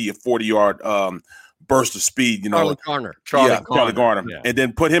you a 40-yard burst of speed, Charlie Garner. Charlie Garner. Yeah. And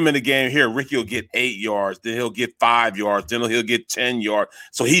then put him in the game here. Ricky will get 8 yards, then he'll get 5 yards, then he'll get 10 yards.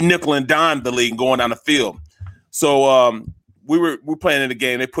 So he nickel and dime the league going down the field. So we were playing in the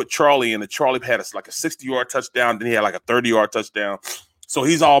game. They put Charlie in, and Charlie had like a 60-yard touchdown, then he had like a 30-yard touchdown. So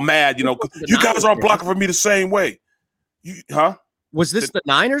he's all mad, you guys aren't blocking for me the same way. Was this the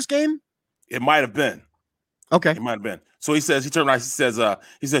Niners game? It might have been. Okay. It might have been. So he turned around,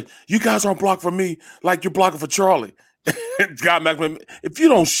 he said, you guys aren't blocking for me like you're blocking for Charlie. God, if you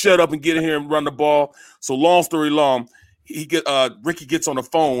don't shut up and get in here and run the ball. So long story long, Ricky gets on the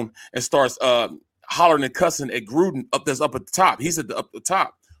phone and starts hollering and cussing at Gruden up at the top. He's up the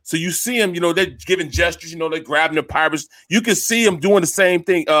top. So you see him, they're giving gestures, they're grabbing the Pirates. You can see him doing the same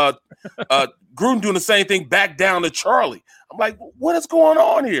thing. Gruden doing the same thing back down to Charlie. I'm like, what is going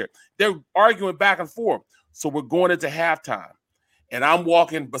on here? They're arguing back and forth. So we're going into halftime. And I'm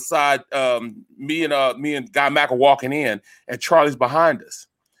walking beside me and Guy Mack are walking in, and Charlie's behind us.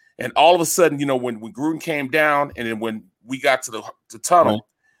 And all of a sudden, when Gruden came down, and then when we got to the tunnel,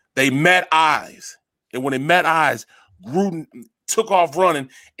 they met eyes. And when they met eyes, Gruden took off running,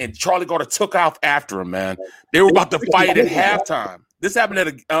 and Charlie Gardner took off after him, man. They were about to fight at halftime. This happened at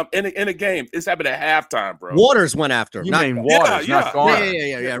in a game. This happened at halftime, bro. Waters went after him. You mean Waters, not Garner.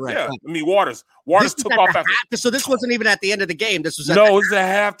 Yeah, right. Yeah. I mean, Waters took off after. So this wasn't even at the end of the game. This was it was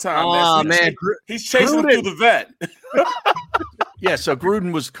at halftime. Oh, man. He's chasing him through the vet. Yeah, so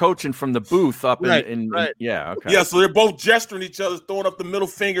Gruden was coaching from the booth up in right. Yeah, okay. Yeah, so they're both gesturing each other, throwing up the middle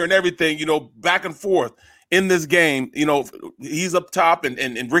finger and everything, back and forth in this game. He's up top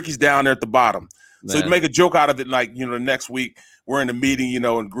and Ricky's down there at the bottom. Man. So to make a joke out of it, like, the next week we're in the meeting,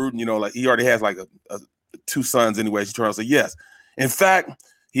 and Gruden, like he already has like a 2 sons anyway. She turned around and said, yes. In fact,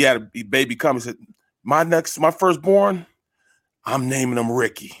 he had a baby come. He said, my firstborn, I'm naming him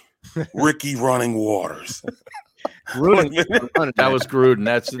Ricky. Ricky Running Waters. That was Gruden.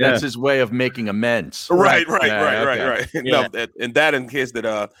 That's his way of making amends. Right. Yeah. No, and that in case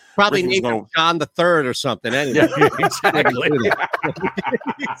that probably named him John the Third or something. Anyway. Yeah, exactly.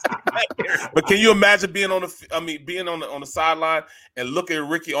 But can you imagine being on the sideline and looking at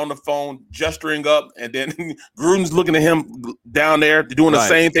Ricky on the phone, gesturing up, and then Gruden's looking at him down there doing the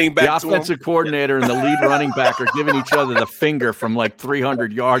same thing back to him? The offensive coordinator and the lead running back are giving each other the finger from like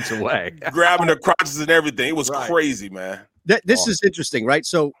 300 yards away, grabbing their crotches and everything. It was crazy, man. This is interesting, right?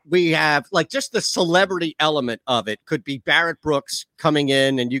 So we have like just the celebrity element of it could be Barrett Brooks coming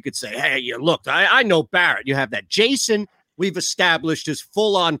in, and you could say, hey, look, I know Barrett. You have that. Jason, we've established is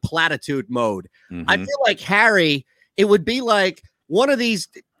full on platitude mode. Mm-hmm. I feel like Harry, it would be like one of these,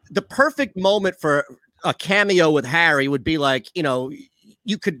 the perfect moment for a cameo with Harry would be like,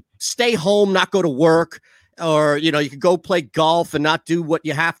 you could stay home, not go to work. Or, you could go play golf and not do what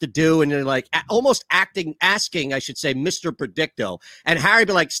you have to do. And you're like almost asking, I should say, Mr. Predicto. And Harry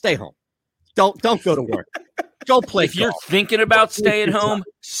be like, stay home. Don't go to work. Go play golf. You're thinking about staying home,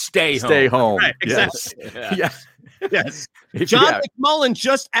 stay home. Stay home. Right, exactly. Yes. John McMullen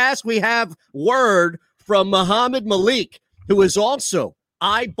just asked, we have word from Muhammad Malik, who is also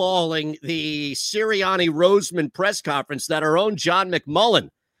eyeballing the Sirianni Roseman press conference that our own John McMullen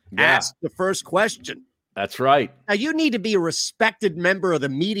asked the first question. That's right. Now you need to be a respected member of the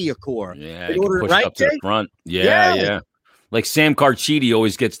media corps. Yeah, in order push up to the front. Yeah. Like Sam Carchidi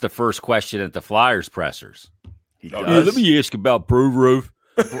always gets the first question at the Flyers pressers. Let me ask about Brew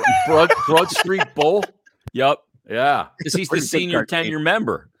Broad Street Bowl. Yep. Yeah. Because he's the senior tenure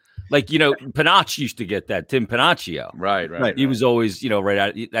member. Like, Panaccio used to get that, Tim Panaccio. Right. He was always, right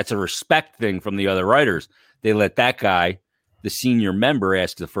out. That's a respect thing from the other writers. They let that guy, the senior member,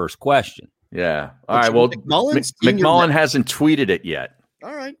 ask the first question. Yeah. All right. Well, McMullen hasn't tweeted it yet.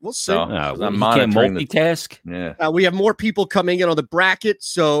 All right. We'll see. So, I'm monitoring multitask. Yeah. We have more people coming in on the bracket,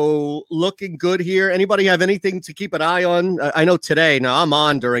 so looking good here. Anybody have anything to keep an eye on? I know today. Now I'm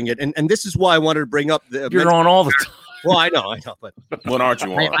on during it, and this is why I wanted to bring up the. You're on all the time. Well, I know, but when aren't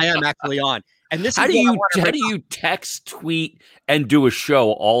you on? I am actually on. And this how do you text, tweet, and do a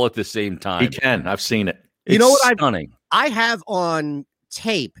show all at the same time? He can. I've seen it. It's stunning. I have on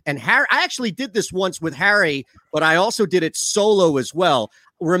tape, and Harry, I actually did this once with Harry, but I also did it solo as well.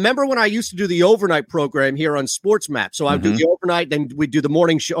 Remember when I used to do the overnight program here on Sports Map? So I would do the overnight, then we'd do the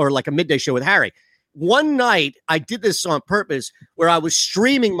morning show or like a midday show with Harry. One night I did this on purpose where I was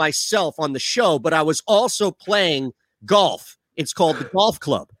streaming myself on the show, but I was also playing golf. It's called the Golf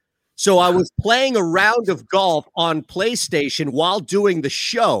Club. So I was playing a round of golf on PlayStation while doing the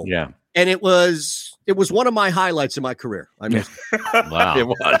show. Yeah. And it was one of my highlights in my career. I mean, wow, it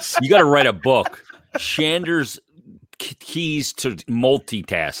was. You got to write a book, Shander's Keys to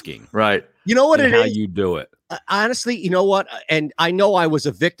Multitasking. Right. You know what it is? How you do it? Honestly, you know what? And I know I was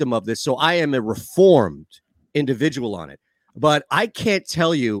a victim of this, so I am a reformed individual on it. But I can't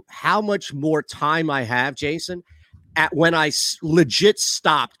tell you how much more time I have, Jason, at when I legit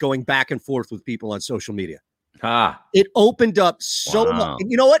stopped going back and forth with people on social media. It opened up so much.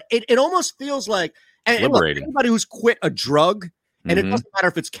 You know what? It almost feels like liberating. Anybody who's quit a drug, and it doesn't matter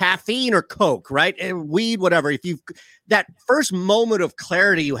if it's caffeine or coke, right? And weed, whatever. If you've that first moment of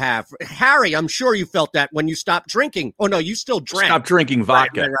clarity you have, Harry, I'm sure you felt that when you stopped drinking. Oh no, you still drank. Stop drinking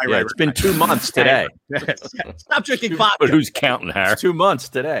vodka. Right, it's been 2 months today. Stop drinking vodka. But who's counting, Harry? It's 2 months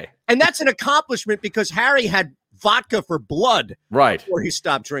today. And that's an accomplishment because Harry had vodka for blood before he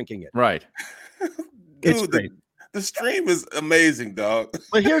stopped drinking it. Right. It's Dude, great. The stream is amazing, dog.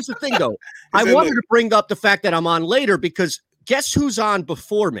 But here's the thing, though. I wanted to bring up the fact that I'm on later because guess who's on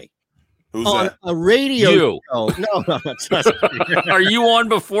before me? Who's on that? a radio You. show. No, it's not. Are you on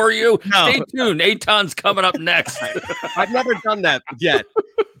before you? No. Stay tuned. Eitan's coming up next. I've never done that yet.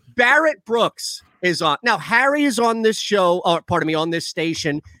 Barrett Brooks is on. Now, Harry is on this show, on this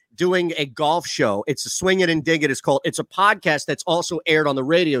station doing a golf show. It's a Swing It and Dig It. It's called. It's a podcast that's also aired on the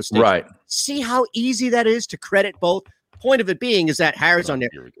radio station. Right. See how easy that is to credit both? Point of it being is that Harry's on there.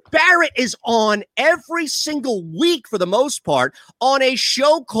 Barrett is on every single week for the most part on a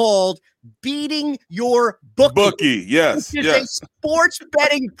show called Beating Your Bookie. Yes. Which is a sports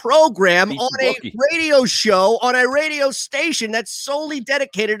betting program on a radio show on a radio station that's solely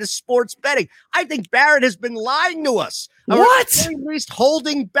dedicated to sports betting. I think Barrett has been lying to us. Or at least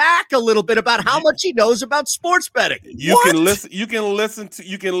holding back a little bit about how much he knows about sports betting. You can listen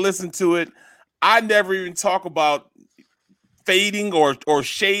to it. I never even talk about fading or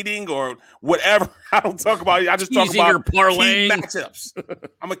shading or whatever. I don't talk about it. I just talk Easy about your key parlaying. matchups.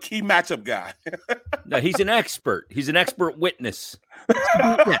 I'm a key matchup guy. No, he's an expert. He's an expert witness.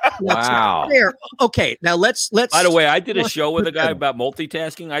 Wow. Fair. Okay, now let's. By the way, I did a show with a guy about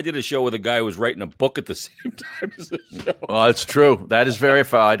multitasking. I did a show with a guy who was writing a book at the same time as the show. Well, it's true. That is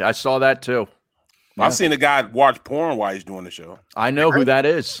verified. I saw that too. I've seen a guy watch porn while he's doing the show. I know who that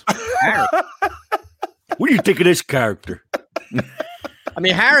is. What do you think of this character? I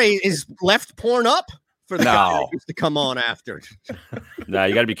mean, Harry is left porn up for the guy No. that used to come on after. No,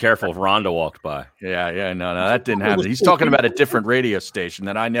 you got to be careful if Rhonda walked by. Yeah, no, that didn't happen. He's talking about a different radio station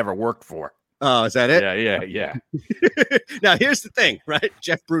that I never worked for. Oh, is that it? Yeah. Now, here's the thing, right?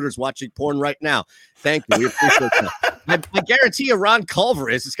 Jeff Bruder's watching porn right now. Thank you. We appreciate that. I guarantee you Ron Culver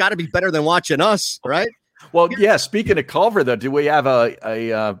is. It's got to be better than watching us, right? Well, yeah, speaking of Culver, though, do we have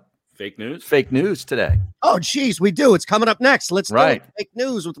a fake news? Fake news today. Oh, geez, we do. It's coming up next. Let's do Right. it. Fake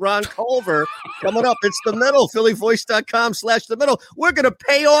news with Ron Culver. Coming up, it's The Middle, phillyvoice.com/The Middle. We're going to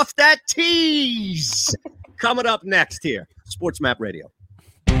pay off that tease. Coming up next here, Sports Map Radio.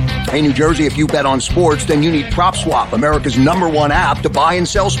 Hey, New Jersey, if you bet on sports, then you need PropSwap, America's #1 app to buy and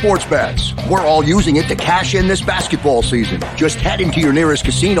sell sports bets. We're all using it to cash in this basketball season. Just head into your nearest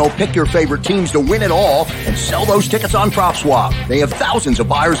casino, pick your favorite teams to win it all, and sell those tickets on PropSwap. They have thousands of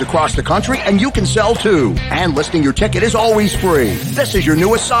buyers across the country, and you can sell too. And listing your ticket is always free. This is your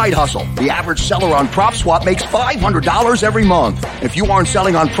newest side hustle. The average seller on PropSwap makes $500 every month. If you aren't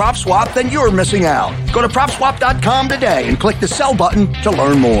selling on PropSwap, then you're missing out. Go to PropSwap.com today and click the sell button to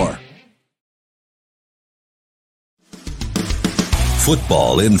learn more.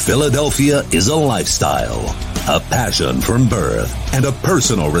 Football in Philadelphia is a lifestyle, a passion from birth, and a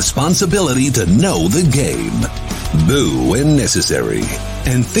personal responsibility to know the game. Boo when necessary.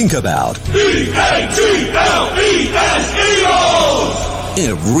 And think about EATLES Eagles!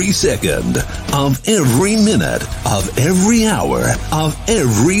 every second of every minute of every hour of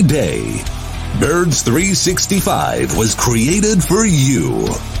every day. Birds 365 was created for you.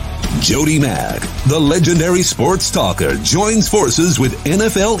 Jody Mack, the legendary sports talker, joins forces with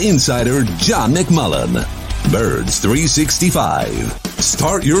NFL insider John McMullen. Birds 365.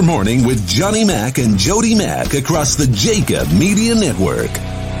 Start your morning with Johnny Mack and Jody Mack across the Jacob Media Network.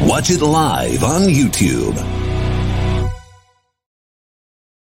 Watch it live on YouTube.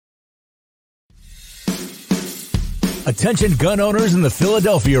 Attention gun owners in the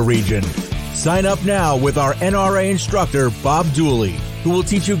Philadelphia region. Sign up now with our NRA instructor, Bob Dooley, who will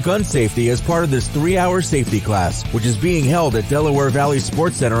teach you gun safety as part of this 3-hour safety class, which is being held at Delaware Valley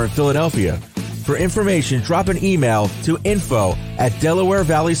Sports Center in Philadelphia. For information, drop an email to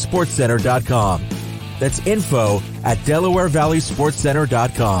info@DelawareValleySportsCenter.com. That's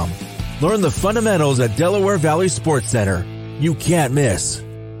info@DelawareValleySportsCenter.com. Learn the fundamentals at Delaware Valley Sports Center. You can't miss.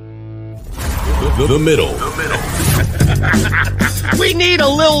 The Middle. We need a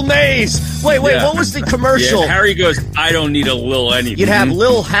Lil Maze. Wait, Yeah. what was the commercial? Yeah, Harry goes, I don't need a Lil anything. You'd have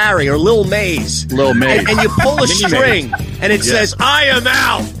Lil Harry or Lil Maze. Lil Maze. And you pull a Mini string, Maze. and it Yeah. says, I am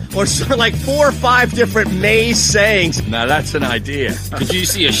out. Or so, like 4 or 5 different Maze sayings. Now, that's an idea. Did you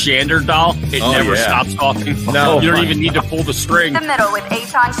see a Shander doll? It Oh, never yeah. stops talking. No. You don't even need to pull the string. The Middle with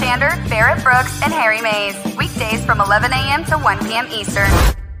Eitan Shander, Barrett Brooks, and Harry Mays. Weekdays from 11 a.m. to 1 p.m. Eastern.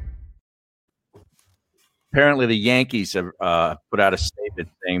 Apparently, the Yankees have put out a statement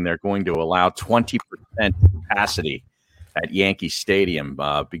saying they're going to allow 20% capacity at Yankee Stadium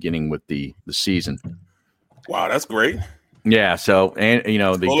beginning with the season. Wow, that's great. Yeah. So, and the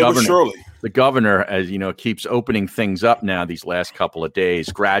Slowly but governor, surely. The governor, as you know, keeps opening things up now these last couple of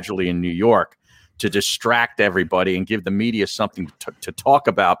days, gradually in New York, to distract everybody and give the media something to talk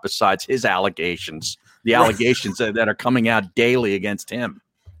about besides his allegations, the allegations that are coming out daily against him.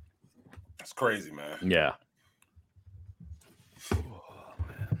 That's crazy, man. Yeah.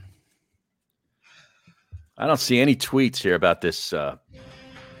 I don't see any tweets here about this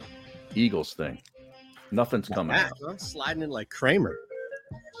Eagles thing. Nothing's coming out. I'm sliding in like Kramer.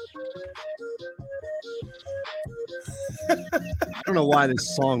 I don't know why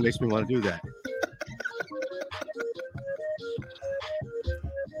this song makes me want to do that.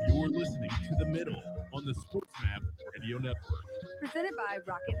 You're listening to The Middle on the SportsMap Radio Network. Presented by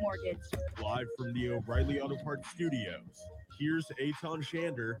Rocket Mortgage. Live from the O'Reilly Auto Parts Studios. Here's Eitan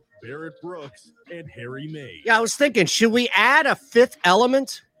Shander, Barrett Brooks, and Harry Mays. Yeah, I was thinking, should we add a fifth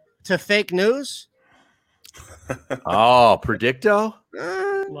element to fake news? Oh, Predicto?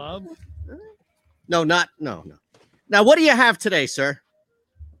 Love? No. Now, what do you have today, sir?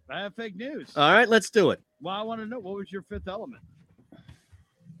 I have fake news. All right, let's do it. Well, I want to know, what was your fifth element?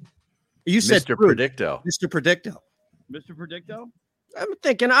 You said Mr. Predicto. Mr. Predicto. Mr. Predicto? I'm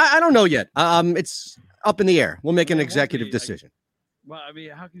thinking, I don't know yet. It's up in the air. We'll make an executive decision. Well, I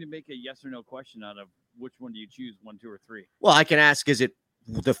mean, how can you make a yes or no question out of which one do you choose, 1, 2, or 3? Well, I can ask, is it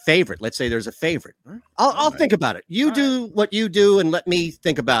the favorite? Let's say there's a favorite. I'll think about it. You do what you do and let me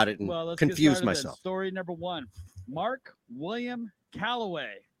think about it and confuse myself. Story number 1. Mark William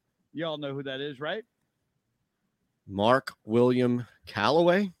Calloway. You all know who that is, right? Mark William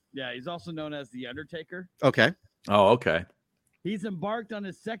Calloway? Yeah, he's also known as The Undertaker. Okay. Oh, okay. He's embarked on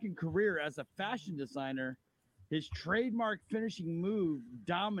his second career as a fashion designer. His trademark finishing move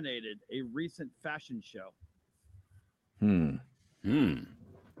dominated a recent fashion show. All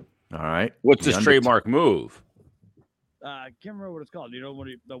right. What's his trademark move? I can't remember what it's called. You know,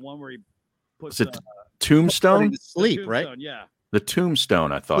 the one where he puts Is it Tombstone? Sleep, right? Yeah. The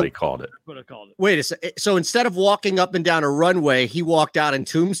Tombstone, I thought he called it. What I called it. Wait a second. So instead of walking up and down a runway, he walked out and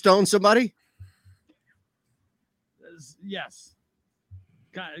tombstone somebody? Yes.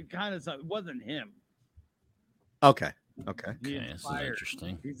 Kind of. It wasn't him. Okay. He this is inspired.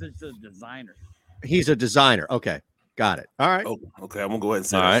 interesting. He's just a designer. He's a designer. Okay. Got it. All right. Oh, okay. I'm going to go ahead and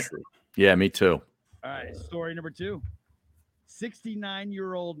say All that's right. true. Yeah, me too. All right. Story number 2.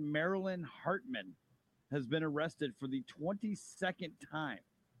 69-year-old Marilyn Hartman has been arrested for the 22nd time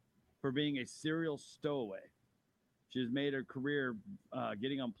for being a serial stowaway. She has made her career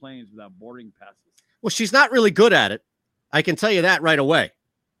getting on planes without boarding passes. Well, she's not really good at it. I can tell you that right away.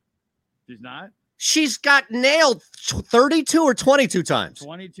 She's not? She's got nailed 32 or 22 times.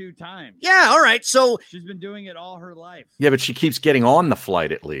 22 times. Yeah, all right. So she's been doing it all her life. Yeah, but she keeps getting on the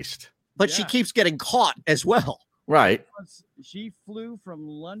flight at least. But she keeps getting caught as well. Right. She flew from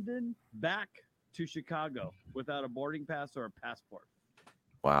London back to Chicago without a boarding pass or a passport.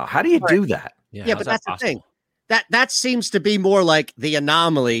 Wow. How do you do that? Yeah, but that's the thing. That seems to be more like the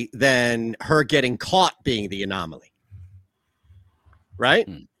anomaly than her getting caught being the anomaly. Right?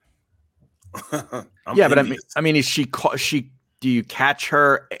 Yeah, but I mean, is she do you catch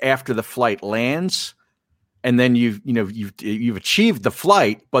her after the flight lands, and then you've achieved the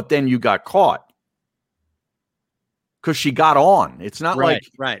flight, but then you got caught because she got on. It's not Right.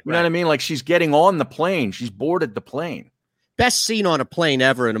 You know what I mean? Like she's getting on the plane. She's boarded the plane. Best scene on a plane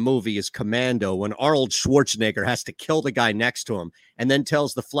ever in a movie is Commando, when Arnold Schwarzenegger has to kill the guy next to him and then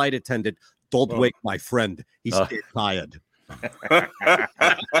tells the flight attendant, "Don't wake my friend. He's tired." You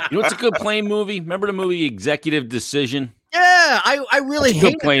know what's a good plane movie? Remember the movie Executive Decision? Yeah, I really It's a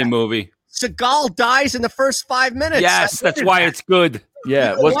hate good plane movie. Seagal dies in the first 5 minutes. Yes, that's why it's good.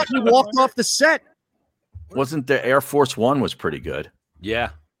 Yeah, You know what? He walked off the set. Wasn't the Air Force One was pretty good?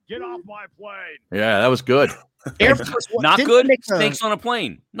 Yeah. Get off my plane. Yeah, that was good. Air Force One Not didn't good. make Snakes on a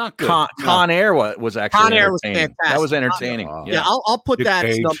plane. Not good. Con Air was actually Con Air was entertaining. fantastic. That was entertaining. Yeah, I'll put Good that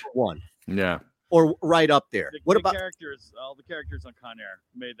as page. number 1 Yeah. or right up there. What about all the characters on Con Air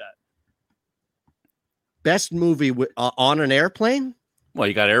made that? best movie on an airplane? Well,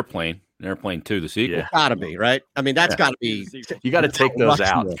 you got Airplane, Airplane 2, the sequel. Yeah. Gotta be, right? I mean, that's gotta be. You got to take those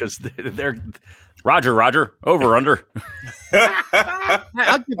out because they're Roger, over, under.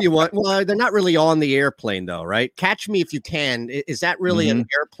 I'll give you one. Well, they're not really on the airplane, though, right? Catch Me If You Can. Is that really an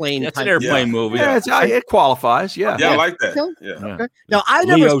airplane? That's an type airplane movie. Yeah, it qualifies. Yeah. Yeah, I like that. Okay. Yeah. Okay. Now, I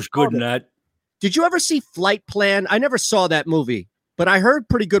never. Leo's good in that. Did you ever see Flight Plan? I never saw that movie, but I heard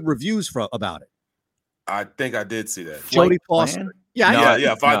pretty good reviews about it. I think I did see that. Jodie Foster.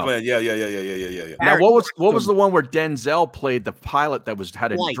 Yeah, Fight Plan. Yeah. Now, what was the one where Denzel played the pilot that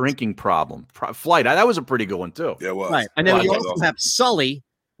had a Flight. drinking problem? Flight. That was a pretty good one too. Yeah, it was. Right. And then Flight we was also awesome. have Sully,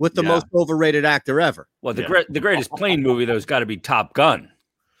 with the most overrated actor ever. Well, the greatest plane movie, though, has got to be Top Gun.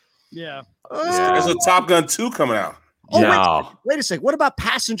 Yeah. There's a Top Gun 2 coming out. Oh, wait a second. What about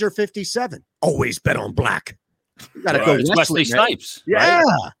Passenger 57? Always bet on black. You gotta go Wesley Snipes. Yeah.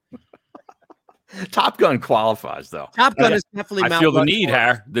 Top Gun qualifies, though. Top Gun is definitely. I feel the need,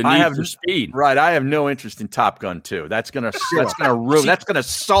 Har. The need for speed. Right. I have no interest in Top Gun 2. That's gonna ruin. That's gonna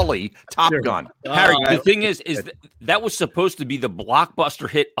sully Top Gun. Harry, the thing is that was supposed to be the blockbuster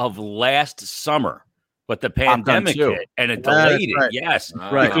hit of last summer, but the pandemic hit and it delayed it. Right. Yes,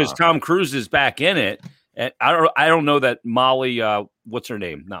 because Tom Cruise is back in it, and I don't know that Molly. What's her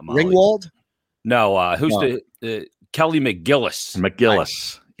name? Not Molly. Ringwald. No. Who's the Kelly McGillis?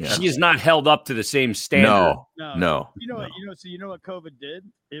 McGillis. Yeah. She is not held up to the same standard. No. You know what COVID did?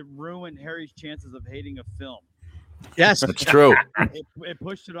 It ruined Harry's chances of hating a film. Yes, that's true. It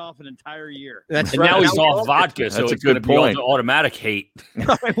pushed it off an entire year. That's and now he's off vodka, so it's going to be automatic hate.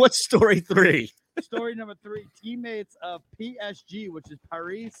 All right, what's story 3? Story number 3: teammates of PSG, which is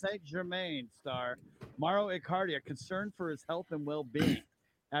Paris Saint-Germain star Mauro Icardi, are concerned for his health and well-being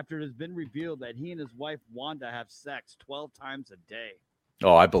after it has been revealed that he and his wife Wanda have sex 12 times a day.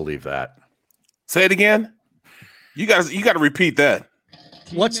 Oh, I believe that. Say it again. You got to repeat that.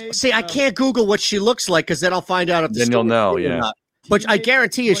 I can't Google what she looks like because then I'll find out if then you'll know. Yeah, but I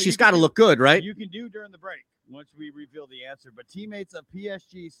guarantee you, she's got to look good, right? You can do during the break once we reveal the answer. But teammates of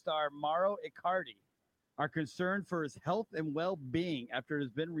PSG star Mauro Icardi are concerned for his health and well-being after it has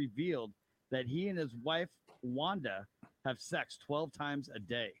been revealed that he and his wife Wanda have sex 12 times a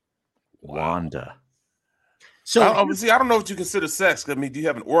day. Wanda. So I don't know what you consider sex. I mean, do you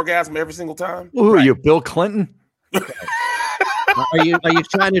have an orgasm every single time? Who are you, Bill Clinton? Are you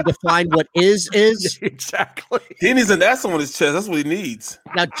trying to define what is? Exactly. He needs an S on his chest. That's what he needs.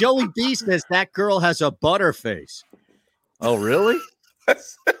 Now, Joey B says that girl has a butter face. Oh, really?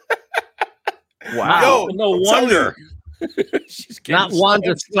 Wow. No wonder. She's not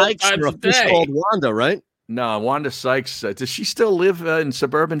Wanda Sykes. She's called Wanda, right? No, Wanda Sykes. Does she still live in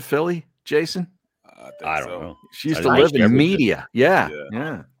suburban Philly, Jason? I don't know. She used to live in media. Yeah.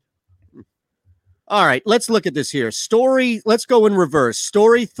 All right, let's look at this here. Let's go in reverse.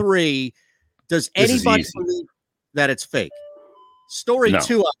 Story 3. Does anybody believe that it's fake? Story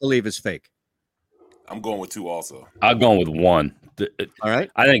 2, I believe, is fake. I'm going with 2 also. I'm going with 1. All right.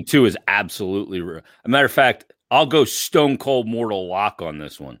 I think 2 is absolutely real. As a matter of fact, I'll go stone cold mortal lock on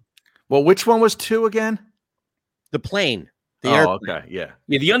this one. Well, which one was 2 again? The plane. Okay, yeah.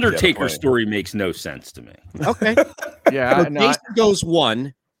 Yeah, the Undertaker story makes no sense to me. Okay. Yeah. So Jason goes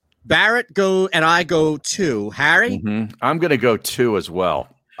 1. Barrett and I go 2. Harry? Mm-hmm. I'm going to go 2 as well.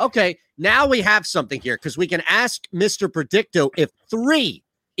 Okay. Now we have something here because we can ask Mr. Predicto if 3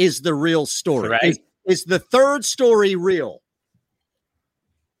 is the real story. Right. Is the third story real?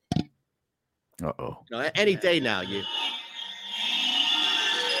 Uh-oh. No, any day now, you.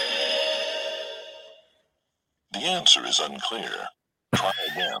 The answer is unclear. Try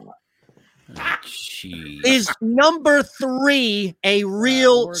again. Jeez. Is number 3 a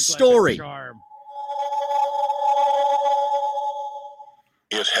real story?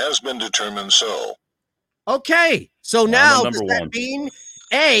 It has been determined so. Okay. So now does that mean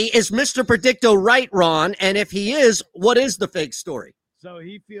A, is Mr. Predicto right, Ron? And if he is, what is the fake story? So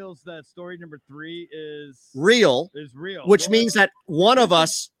he feels that story number 3 is real, which means that one of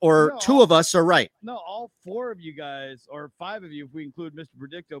us or 2 of us are right. No, all 4 of you guys, or 5 of you, if we include Mr.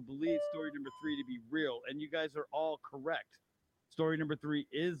 Predicto, believe story number 3 to be real, and you guys are all correct. Story number 3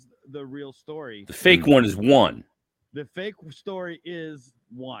 is the real story. The fake one is 1. The fake story is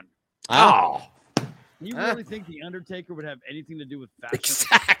 1. Oh. You really think the Undertaker would have anything to do with fashion?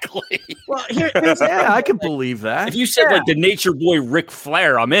 Exactly. Well, yeah, I can believe that. If you said like the Nature Boy Ric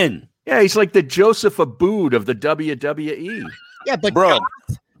Flair, I'm in. Yeah, he's like the Joseph Abood of the WWE. Yeah, but bro,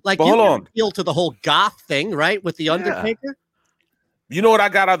 goth, like you can appeal to the whole goth thing, right? With the Undertaker. You know what I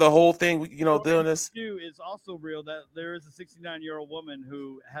got out of the whole thing? Doing this. Is also real that there is a 69-year-old woman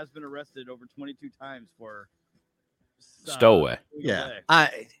who has been arrested over 22 times for. Stowaway. Yeah.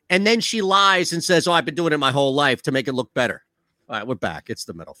 And then she lies and says, I've been doing it my whole life to make it look better. All right, we're back. It's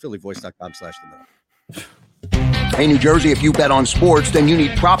The Middle. PhillyVoice.com/The Middle. Hey, New Jersey, if you bet on sports, then you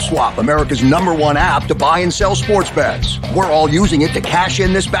need PropSwap, America's #1 app to buy and sell sports bets. We're all using it to cash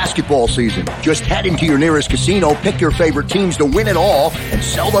in this basketball season. Just head into your nearest casino, pick your favorite teams to win it all, and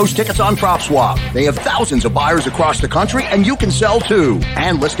sell those tickets on PropSwap. They have thousands of buyers across the country, and you can sell too.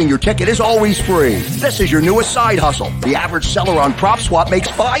 And listing your ticket is always free. This is your newest side hustle. The average seller on PropSwap makes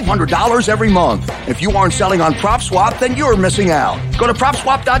 $500 every month. If you aren't selling on PropSwap, then you're missing out. Go to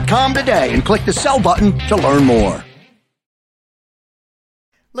PropSwap.com today and click the sell button to learn more.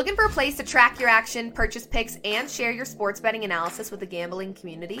 Looking for a place to track your action, purchase picks, and share your sports betting analysis with the gambling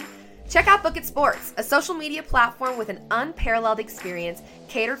community? Check out Book It Sports, a social media platform with an unparalleled experience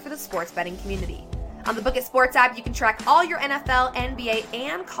catered for the sports betting community. On the Book It Sports app, you can track all your NFL, NBA,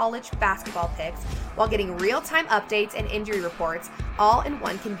 and college basketball picks while getting real-time updates and injury reports all in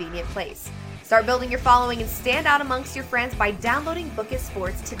one convenient place. Start building your following and stand out amongst your friends by downloading Book It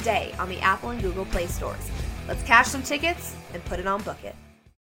Sports today on the Apple and Google Play stores. Let's cash some tickets and put it on Book It.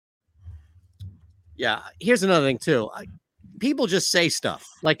 Yeah, here's another thing, too. People just say stuff.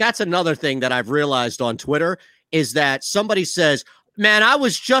 Like, that's another thing that I've realized on Twitter is that somebody says, man, I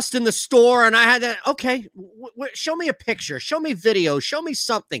was just in the store and I had that. Okay, show me a picture. Show me video. Show me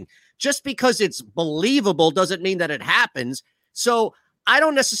something. Just because it's believable doesn't mean that it happens. So I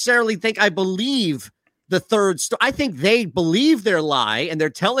don't necessarily think I believe the third story. I think they believe their lie and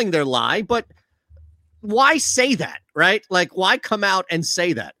they're telling their lie, but why say that, right? Like, why come out and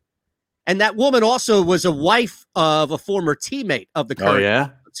say that? And that woman also was a wife of a former teammate of the current. Oh, yeah?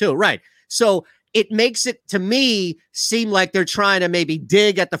 Too, right. So it makes it, to me, seem like they're trying to maybe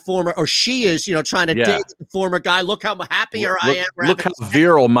dig at the former, or she is, trying to dig at the former guy. Look how happier I am. Look how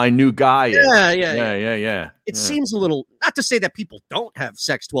virile my new guy is. Yeah. It seems a little, not to say that people don't have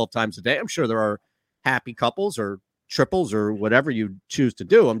sex 12 times a day. I'm sure there are happy couples or triples or whatever you choose to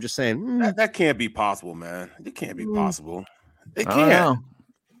do. I'm just saying. That can't be possible, man. It can't be possible. It I don't can't. know.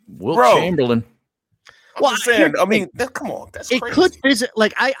 Wilt Chamberlain. I'm just saying, I mean, come on. That's it crazy. could visit,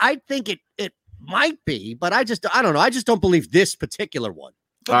 like, I think it might be, but I don't know. I just don't believe this particular one.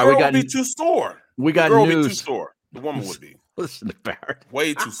 The girl would be too sore. We got the girl news. Would be too sore. The woman would be. Listen to Barrett.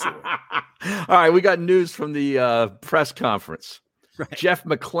 Way too sore. All right, we got news from the press conference. Right. Jeff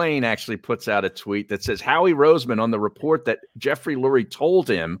McClain actually puts out a tweet that says Howie Roseman on the report that Jeffrey Lurie told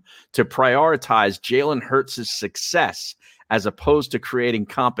him to prioritize Jalen Hurts' success as opposed to creating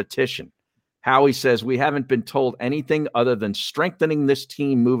competition. Howie says, we haven't been told anything other than strengthening this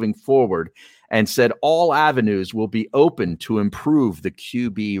team moving forward, and said all avenues will be open to improve the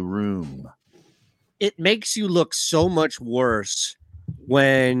QB room. It makes you look so much worse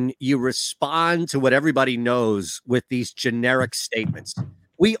when you respond to what everybody knows with these generic statements.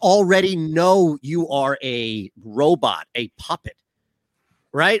 We already know you are a robot, a puppet,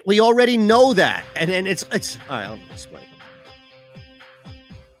 right? We already know that. And then it's all right, I'll explain.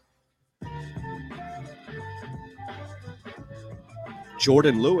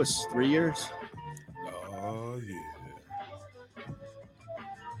 Jordan Lewis, 3 years. Oh, yeah.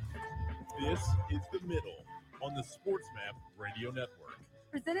 This is The Middle on the SportsMap Radio Network.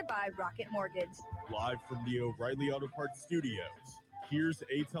 Presented by Rocket Mortgage. Live from the O'Reilly Auto Parts Studios. Here's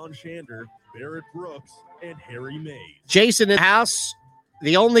Eitan Shander, Barrett Brooks, and Harry Mays. Jason in the house,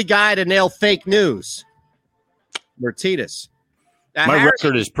 the only guy to nail fake news. Martinez. My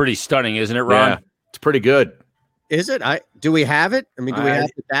record is pretty stunning, isn't it, Ron? Yeah, it's pretty good. Is it? Do we have it? I mean, do we have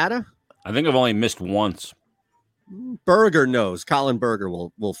the data? I think I've only missed once. Berger knows. Colin Berger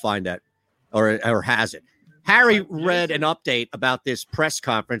will find that or has it. Harry read an update about this press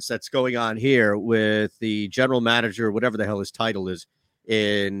conference that's going on here with the general manager, whatever the hell his title is,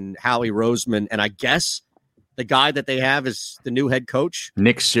 in Howie Roseman. And I guess the guy that they have is the new head coach,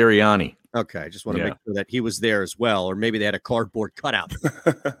 Nick Sirianni. Okay, I just want to make sure that he was there as well, or maybe they had a cardboard cutout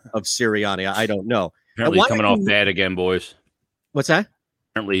of Sirianni. I don't know. Apparently he's coming off bad again, boys. What's that?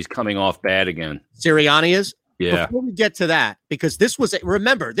 Apparently he's coming off bad again. Sirianni is? Yeah. Before we get to that, because this was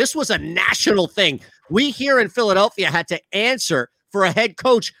a national thing. We here in Philadelphia had to answer for a head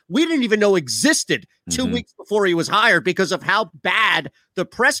coach we didn't even know existed 2 weeks before he was hired because of how bad the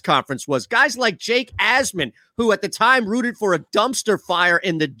press conference was. Guys like Jake Asman, who at the time rooted for a dumpster fire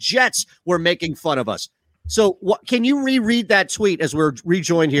in the Jets, were making fun of us. So can you reread that tweet as we're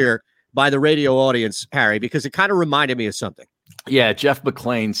rejoined here by the radio audience, Harry, because it kind of reminded me of something. Yeah, Jeff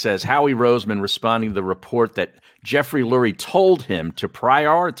McClain says Howie Roseman responding to the report that Jeffrey Lurie told him to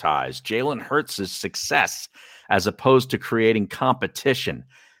prioritize Jalen Hurts' success as opposed to creating competition.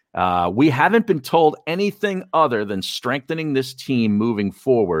 We haven't been told anything other than strengthening this team moving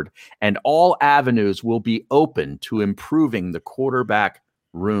forward, and all avenues will be open to improving the quarterback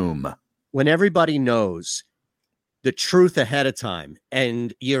room. When everybody knows the truth ahead of time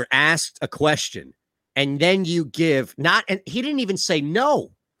and you're asked a question and then you give and he didn't even say no.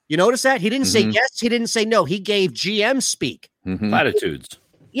 You notice that? He didn't say yes. He didn't say no. He gave GM speak. Platitudes.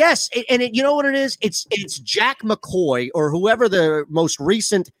 Yes. You know what it is? It's Jack McCoy or whoever the most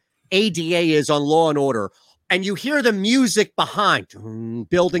recent ADA is on Law and Order, and you hear the music behind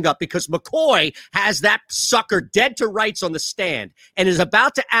building up because McCoy has that sucker dead to rights on the stand and is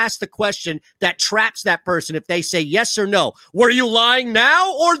about to ask the question that traps that person if they say yes or no. Were you lying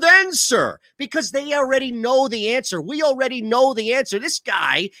now or then, sir? Because they already know the answer. We already know the answer. This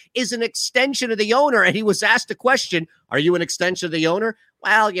guy is an extension of the owner, and he was asked a question, are you an extension of the owner?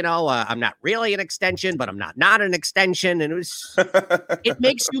 Well, I'm not really an extension, but I'm not an extension. And it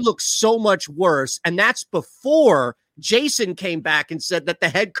makes you look so much worse. And that's before Jason came back and said that the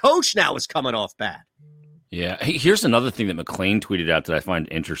head coach now is coming off bad. Yeah. Here's another thing that McClain tweeted out that I find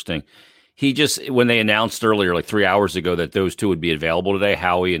interesting. He just, when they announced earlier, like 3 hours ago, that those two would be available today,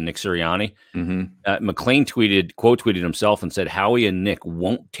 Howie and Nick Sirianni, McClain quote tweeted himself and said, Howie and Nick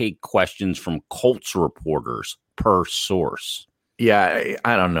won't take questions from Colts reporters per source. Yeah,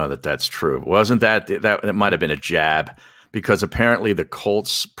 I don't know that that's true. Wasn't that it might have been a jab, because apparently the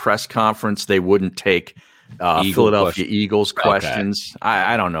Colts press conference, they wouldn't take Philadelphia Eagles questions. Okay.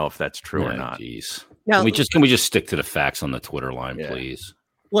 I don't know if that's true or not. Geez. Now, can we just stick to the facts on the Twitter line, please?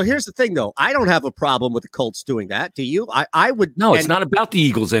 Well, here's the thing, though. I don't have a problem with the Colts doing that. Do you? I would. No, it's not about the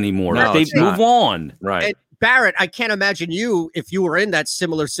Eagles anymore. No, they move on. Right. And Barrett, I can't imagine you, if you were in that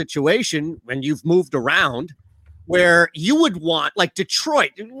similar situation when you've moved around, where you would want, like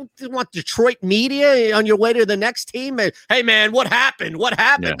Detroit, you want Detroit media on your way to the next team. Hey, man, what happened? What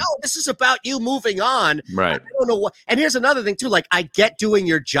happened? Yeah. No, this is about you moving on. Right. I don't know what. And here's another thing, too. Like, I get doing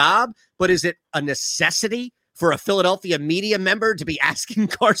your job, but is it a necessity for a Philadelphia media member to be asking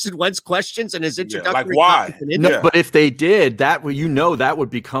Carson Wentz questions and his introductory? Like, why? No, but if they did, that would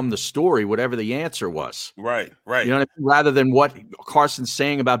become the story, whatever the answer was. Right. You know what I mean? Rather than what Carson's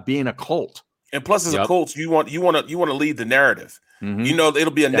saying about being a Colt. And plus, as a Colts, you want to lead the narrative. Mm-hmm.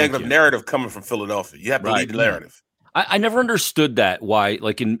 It'll be a negative narrative coming from Philadelphia. You have to lead the narrative. I never understood that, why,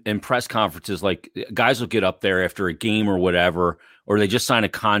 like in press conferences, like guys will get up there after a game or whatever, or they just sign a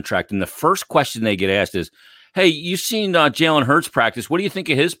contract, and the first question they get asked is, hey, you've seen Jalen Hurts practice. What do you think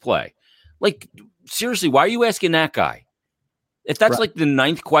of his play? Like, seriously, why are you asking that guy? If that's like the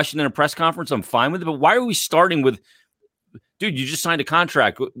 9th question in a press conference, I'm fine with it. But why are we starting with, dude, you just signed a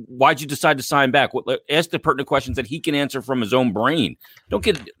contract. Why'd you decide to sign back? Ask the pertinent questions that he can answer from his own brain. I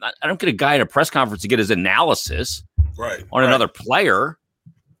don't get a guy in a press conference to get his analysis on another player.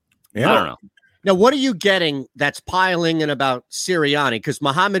 Yeah. I don't know. Now, what are you getting that's piling in about Sirianni? Because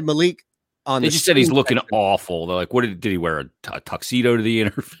Muhammad Malik they just said he's looking awful. They're like, did he wear a tuxedo to the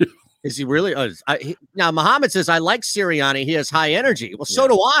interview? Is he really? Now, Muhammad says, I like Sirianni. He has high energy. Well, so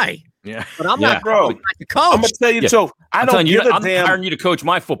do I. Yeah. But I'm not bro. The coach. I'm going to tell you, Joe, I don't give a damn. I'm hiring you to coach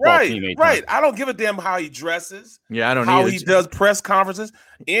my football team. Right. I don't give a damn how he dresses. Yeah, I don't how either. He does press conferences.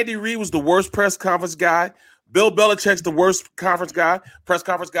 Andy Reid was the worst press conference guy. Bill Belichick's the worst press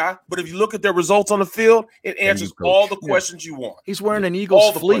conference guy. But if you look at their results on the field, it answers all the questions you want. He's wearing an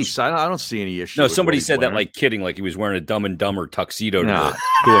Eagles fleece. I don't see any issue. No, somebody said that like kidding, like he was wearing a Dumb and Dumber tuxedo to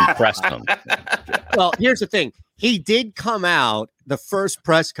impress them. Well, here's the thing. He did come out the first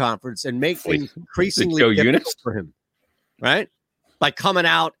press conference and make things increasingly difficult for him, right? By coming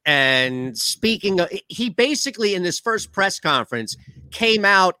out and speaking. He basically, in this first press conference, came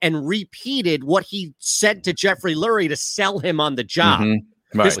out and repeated what he said to Jeffrey Lurie to sell him on the job.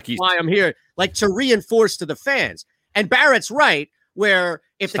 Mm-hmm. Right. This is why I'm here, like to reinforce to the fans. And Barrett's right, where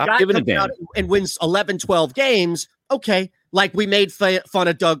if the guy comes out and wins 11, 12 games, okay, like we made fun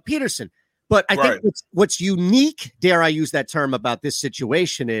of Doug Peterson. But I think what's unique, dare I use that term, about this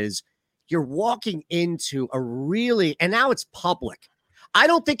situation is you're walking into a really, and now it's public. I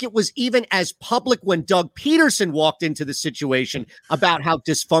don't think it was even as public when Doug Peterson walked into the situation about how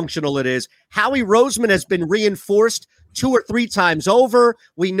dysfunctional it is. Howie Roseman has been reinforced 2 or 3 times over.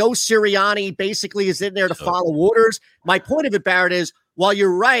 We know Sirianni basically is in there to follow orders. My point of it, Barrett, is while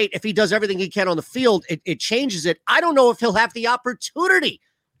you're right, if he does everything he can on the field, it changes it. I don't know if he'll have the opportunity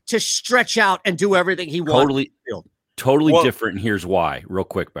to stretch out and do everything he wants on the field. Totally different, and here's why. Real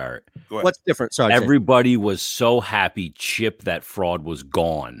quick, Barrett. What's different? Sorry, everybody was so happy Chip, that fraud was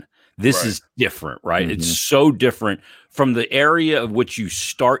gone. This is different, right? Mm-hmm. It's so different from the area of which you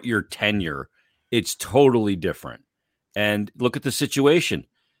start your tenure. It's totally different. And look at the situation.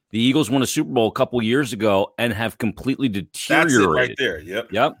 The Eagles won a Super Bowl a couple years ago and have completely deteriorated. That's it right there.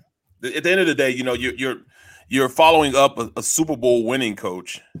 Yep. At the end of the day, you're following up a Super Bowl winning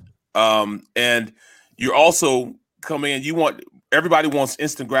coach, and you're also coming in. You want everybody wants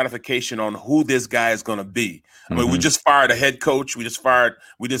instant gratification on who this guy is going to be. I mean, we just fired a head coach. We just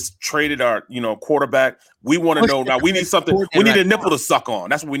traded our, quarterback. We want to know now. We need something. We need a nipple to suck on.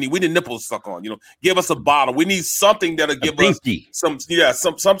 That's what we need. We need nipples to suck on. Give us a bottle. We need something that'll give us something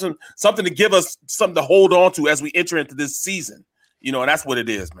to give us something to hold on to as we enter into this season. And that's what it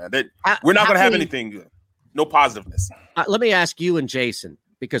is, man. We're not going to have anything good. No positiveness. Let me ask you and Jason,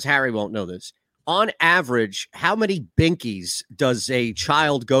 because Harry won't know this. On average, how many binkies does a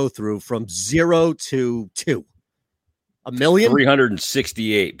child go through from 0 to 2? 1 million?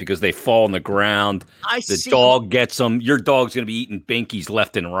 368 because they fall on the ground. The dog gets them. Your dog's going to be eating binkies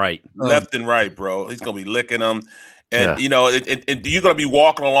left and right. Left and right, bro. He's going to be licking them. And, you're going to be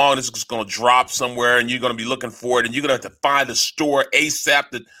walking along. It's just going to drop somewhere, and you're going to be looking for it, and you're going to have to find the store ASAP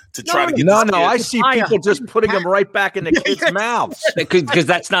to try to get I see people just putting them right back in the kids' mouths. Because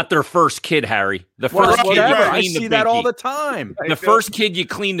that's not their first kid, Harry. The first kid, I see that all the time. The first kid, you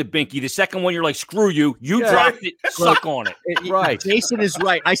clean the binky. The second one, you're like, screw you. You dropped it, suck on it. Right. Jason is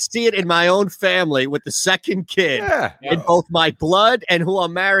right. I see it in my own family with the second kid. And both my blood and who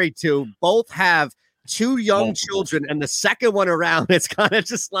I'm married to both have 2 young children, and the second one around, it's kind of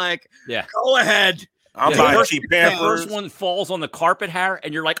just like, go ahead. I'm buying cheap Pampers. The first one falls on the carpet, Harry,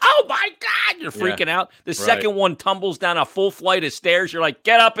 and you're like, oh my God, you're freaking out. The second one tumbles down a full flight of stairs. You're like,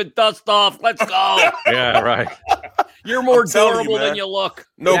 get up and dust off. Let's go. Right. You're more adorable than you look.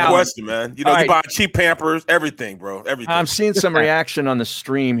 No question, man. You buy cheap Pampers, everything, bro. Everything. I'm seeing some reaction on the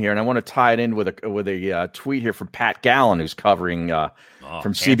stream here, and I want to tie it in with a tweet here from Pat Gallen, who's covering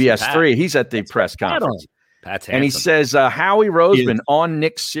from CBS 3. He's at the press conference. And he says, Howie Roseman on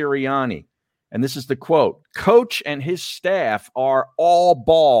Nick Sirianni. And this is the quote: "Coach and his staff are all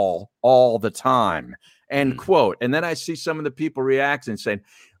ball all the time." End quote. And then I see some of the people reacting, saying,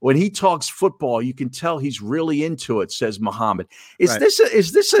 when he talks football, you can tell he's really into it, says Muhammad. Is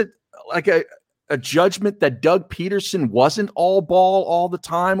this a judgment that Doug Peterson wasn't all ball all the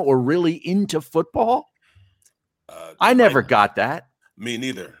time or really into football? I never got that. Me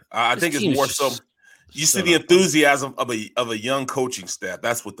neither. I think it's more so. You see the enthusiasm of a young coaching staff.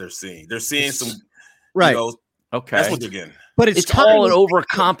 That's what they're seeing. They're seeing some, okay. That's what they're getting. But it's all an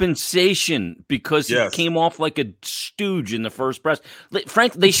overcompensation because he came off like a stooge in the first press.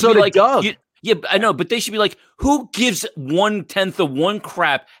 Frank, they should be like, I know, but they should be like, who gives 1/10 of one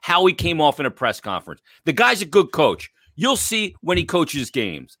crap how he came off in a press conference? The guy's a good coach. You'll see when he coaches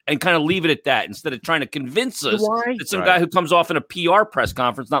games and kind of leave it at that instead of trying to convince us that some guy who comes off in a PR press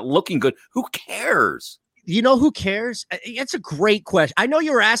conference not looking good. Who cares? You know who cares? It's a great question. I know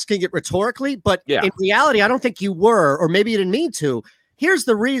you were asking it rhetorically, but in reality, I don't think you were, or maybe you didn't mean to. Here's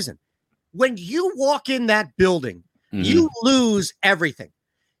the reason. When you walk in that building, you lose everything.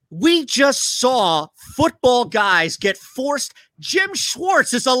 We just saw football guys get forced. Jim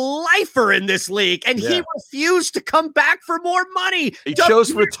Schwartz is a lifer in this league, and he refused to come back for more money. He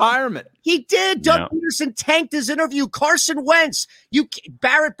chose retirement. He did. Doug Peterson tanked his interview. Carson Wentz.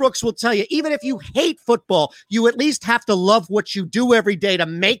 Barrett Brooks will tell you, even if you hate football, you at least have to love what you do every day to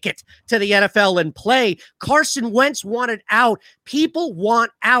make it to the NFL and play. Carson Wentz wanted out. People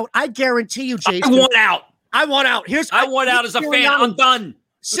want out. I guarantee you, Jason. I want out. I want out. I want out as a fan. I'm done.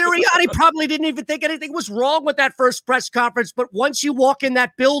 Sirianni probably didn't even think anything was wrong with that first press conference, but once you walk in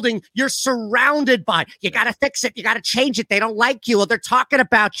that building, you're surrounded by, you got to fix it, you got to change it, they don't like you, or they're talking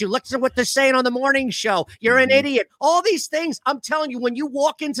about you, listen to what they're saying on the morning show, you're an idiot, all these things. I'm telling you, when you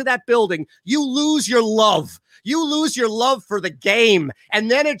walk into that building, you lose your love. You lose your love for the game,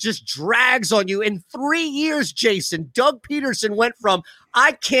 and then it just drags on you. In 3 years, Jason, Doug Peterson went from,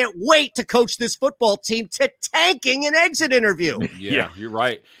 I can't wait to coach this football team, to tanking an exit interview. Yeah, you're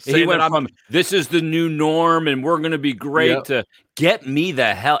right. He went from, this is the new norm, and we're going to be great, to get me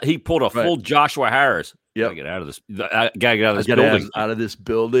the hell. He pulled a full Joshua Harris. Gotta get out of this. Gotta get out of this building. Out of this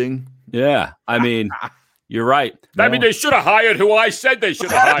building. Yeah, I mean, you're right. I mean, they should have hired who I said they should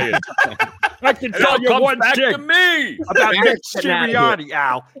have hired. I can tell you one thing to me about Nick Sirianni,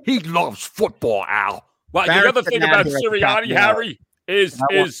 Al. He loves football, Al. Well, the other thing about Sirianni, Harry, is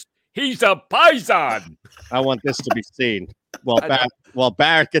he's a Paisan. I want this to be seen. Well,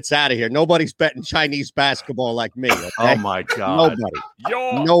 Barrett gets out of here. Nobody's betting Chinese basketball like me. Okay? Oh, my God.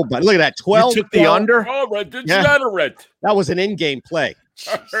 Nobody. Look at that. 12. You took the under? That was an in-game play.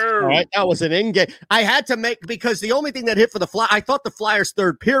 All right, that was an in-game. I had to make, because the only thing that hit for the Flyers, I thought the Flyers'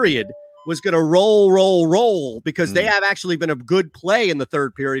 third period was going to roll because they have actually been a good play in the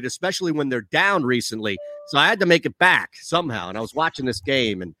third period, especially when they're down recently. So I had to make it back somehow. And I was watching this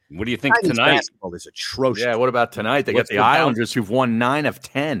game. And what do you think tonight? Basketball is atrocious. Yeah, what about tonight? They got the Islanders who've won 9 of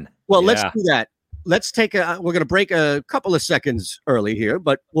 10. Well, let's do that. let's take we're going to break a couple of seconds early here,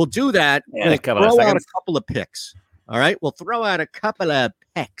 but we'll do that. Yeah, we'll a couple of throw out seconds. a couple of picks. All right. We'll throw out a couple of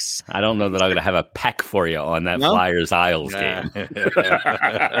picks. I don't know that I'm going to have a peck for you on that Flyers Isles game. Well,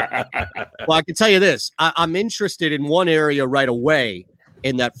 I can tell you this. I'm interested in one area right away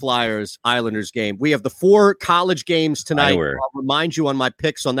in that Flyers Islanders game. We have the 4 college games tonight. I'll remind you on my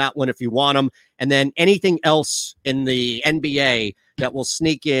picks on that one if you want them. And then anything else in the NBA that will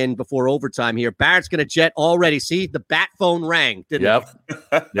sneak in before overtime here. Barrett's going to jet already. See, the bat phone rang. Didn't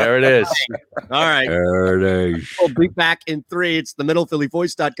it? There it is. All right. There it is. We'll be back in 3. It's the middle,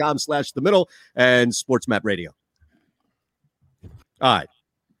 phillyvoice.com/the middle and SportsMap Radio. All right.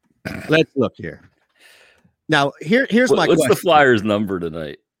 Let's look here. Now, here's my question. What's the Flyers number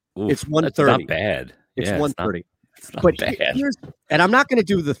tonight? Oof, it's 130. That's not bad. It's Yeah, 130. It's not But bad. and I'm not going to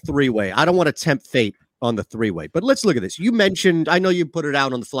do the 3-way. I don't want to tempt fate on the 3-way. But let's look at this. You mentioned, I know you put it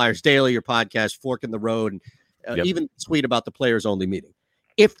out on the Flyers Daily, your podcast, Fork in the Road, and even tweet about the players only meeting.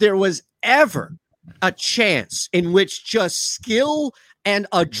 If there was ever a chance in which just skill and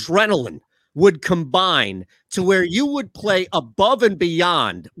adrenaline would combine to where you would play above and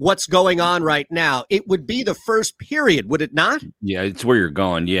beyond what's going on right now, it would be the first period, would it not? Yeah, it's where you're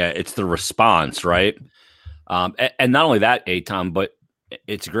going. Yeah, it's the response, right? And not only that, Tom, but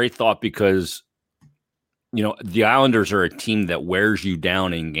it's a great thought because, you know, the Islanders are a team that wears you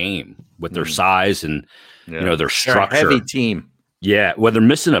down in game with their size and, you know, their structure. They're a heavy team. Yeah. Well, they're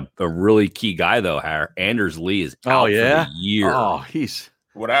missing a really key guy, though, Anders Lee is out for the year. Oh, he's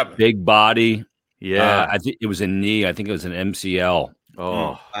what happened? Big body. Yeah. I think it was a knee. I think it was an MCL.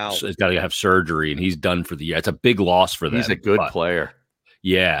 Oh, wow. So he's got to have surgery, and he's done for the year. It's a big loss for them. He's a good player.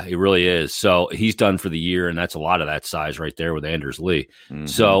 Yeah, he really is. So he's done for the year, and that's a lot of that size right there with Anders Lee. Mm-hmm.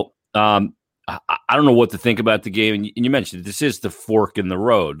 So I don't know what to think about the game. And you mentioned this is the fork in the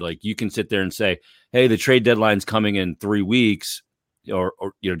road. Like you can sit there and say, hey, the trade deadline's coming in 3 weeks or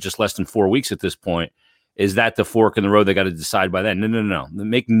you know, just less than 4 weeks at this point. Is that the fork in the road? They got to decide by then. No.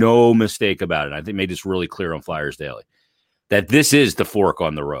 Make no mistake about it. I think made this really clear on Flyers Daily that this is the fork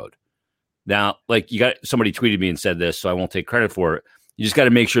on the road. Now, like somebody tweeted me and said this, so I won't take credit for it. You just got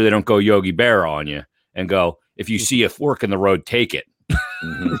to make sure they don't go Yogi Berra on you and go, if you see a fork in the road, take it.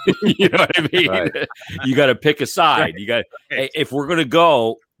 Mm-hmm. You know what I mean? Right. You got to pick a side. You got if we're going to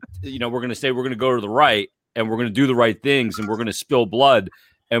go, you know, we're going to say we're going to go to the right and we're going to do the right things and we're going to spill blood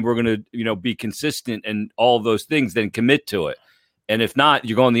and we're going to, you know, be consistent and all of those things, then commit to it. And if not,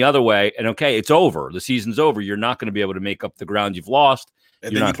 you're going the other way and okay, it's over. The season's over. You're not going to be able to make up the ground you've lost.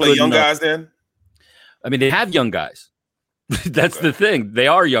 And then you play young guys then? I mean, they have young guys. That's the thing. They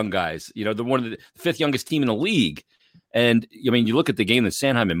are young guys. You know, they're one of the 5th youngest team in the league. And I mean, you look at the game that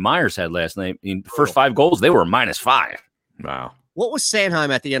Sanheim and Myers had last night. I mean, the first 5 goals, they were -5. Wow. What was Sanheim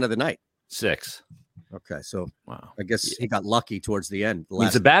at the end of the night? 6. Okay, so wow. I guess he got lucky towards the end.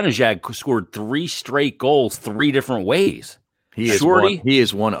 Zibanejad scored 3 straight goals 3 different ways. He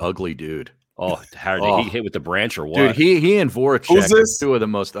is one ugly dude. Oh, how did he hit with the branch or what? Dude, he and Voracek are 2 of the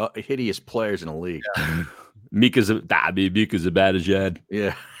most hideous players in the league. Yeah. Mika Zibanejad.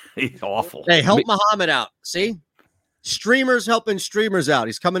 Yeah, he's awful. Hey, help Muhammad out. See? Streamers helping streamers out.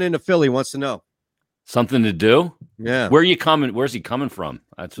 He's coming into Philly, wants to know. Something to do? Yeah. Where are you coming? Where's he coming from?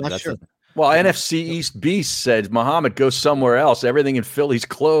 That's sure. Well, NFC East Beast said, Muhammad, go somewhere else. Everything in Philly's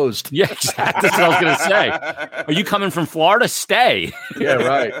closed. Yeah, exactly. That's what I was going to say. Are you coming from Florida? Stay. Yeah,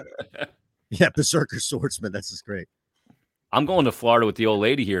 right. Yeah, Berserker Swordsman. That's just great. I'm going to Florida with the old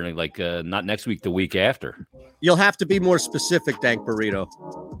lady here, like not next week, the week after. You'll have to be more specific, Dank Burrito.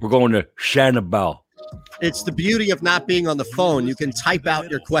 We're going to Shanabel. It's the beauty of not being on the phone. You can type out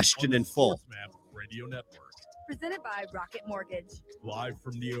your question in full. Radio Network. Presented by Rocket Mortgage. Live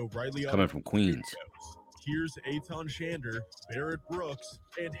from the O'Reilly Coming from Queens. Here's Eitan Shander, Barrett Brooks,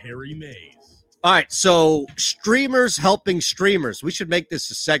 and Harry Mays. All right, so streamers helping streamers. We should make this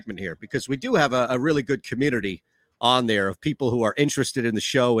a segment here because we do have a really good community on there of people who are interested in the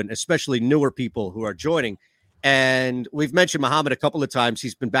show and especially newer people who are joining. And we've mentioned Muhammad a couple of times.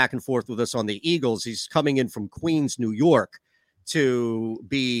 He's been back and forth with us on the Eagles. He's coming in from Queens, New York to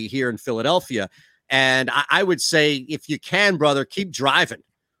be here in Philadelphia. And I would say, if you can, brother, keep driving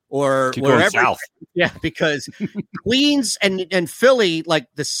or keep wherever. Going south. Yeah, because Queens and Philly, like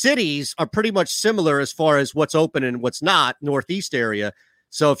the cities, are pretty much similar as far as what's open and what's not, Northeast area.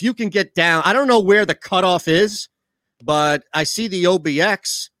 So if you can get down, I don't know where the cutoff is, but I see the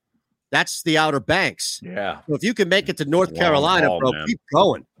OBX. That's the Outer Banks. Yeah. So if you can make it to North Carolina, haul, bro, man. keep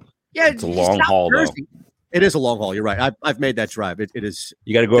going. Yeah, It's a long haul, though. It is a long haul. You're right. I've made that drive. It is.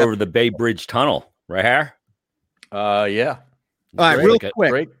 You got to go over the Bay Bridge Tunnel, right here? Yeah. All right, real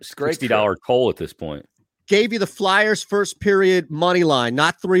quick. Great $60 toll at this point. Gave you the Flyers first period money line,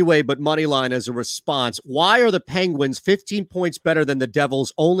 not three-way, but money line as a response. Why are the Penguins 15 points better than the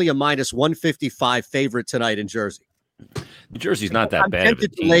Devils, only a minus 155 favorite tonight in Jersey? New Jersey's not that bad of a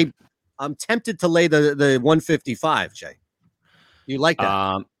team. I'm tempted to lay the 155, Jay. You like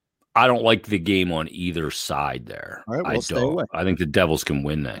that? I don't like the game on either side there. All right, well, I stay don't. away. I think the Devils can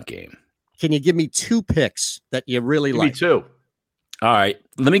win that game. Can you give me two picks that you really like? Me too. All right,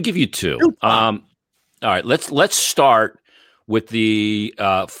 let me give you two. All right, let's start with the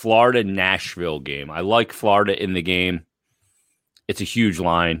Florida-Nashville game. I like Florida in the game. It's a huge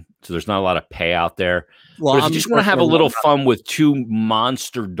line, so there's not a lot of payout there. Well, but if you just want to have a little fun with two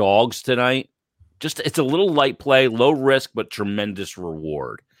monster dogs tonight, it's a little light play, low risk, but tremendous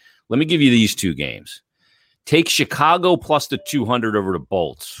reward. Let me give you these two games. Take Chicago plus the 200 over the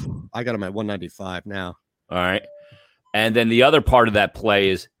Bolts. I got them at 195 now. All right. And then the other part of that play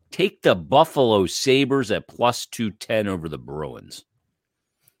is take the Buffalo Sabres at plus 210 over the Bruins.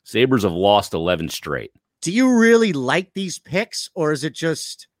 Sabres have lost 11 straight. Do you really like these picks, or is it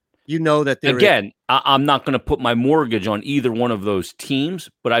just that they're again? I'm not going to put my mortgage on either one of those teams,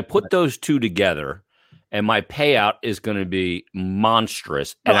 but I put those two together, and my payout is going to be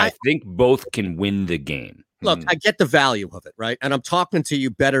monstrous, and I think both can win the game. Look, I get the value of it, right? And I'm talking to you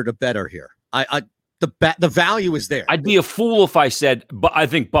better to better here. The value is there. I'd be a fool if I said, but I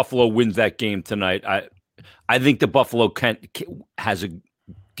think Buffalo wins that game tonight. I think the Buffalo has a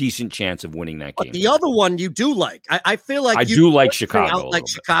decent chance of winning that game. But the other one you do like. I feel like I do like Chicago. Like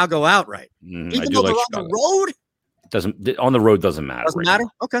Chicago outright. Even though they're on the road? On the road doesn't matter. Doesn't matter?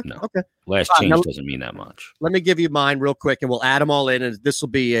 Okay. No. Okay. Last change doesn't mean that much. Let me give you mine real quick, and we'll add them all in. And this will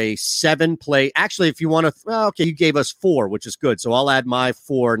be a 7-play. Actually, if you want to, okay, you gave us 4, which is good. So I'll add my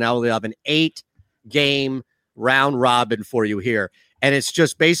 4. Now we'll have an 8-game round robin for you here. And it's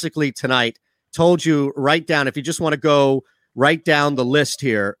just basically tonight, told you, write down, if you just want to go, write down the list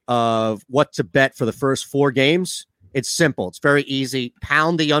here of what to bet for the first 4 games. It's simple. It's very easy.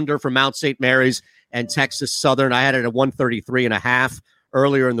 Pound the under for Mount St. Mary's and Texas Southern. I had it at 133.5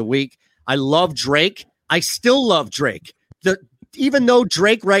 earlier in the week. I love Drake. I still love Drake. Even though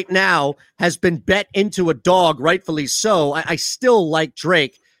Drake right now has been bet into a dog, rightfully so, I still like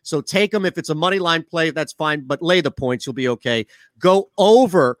Drake. So take him. If it's a money line play, that's fine, but lay the points. You'll be okay. Go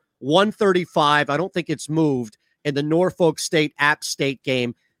over 135. I don't think it's moved in the Norfolk State App State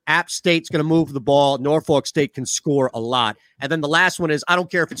game. App State's going to move the ball. Norfolk State can score a lot. And then the last one is, I don't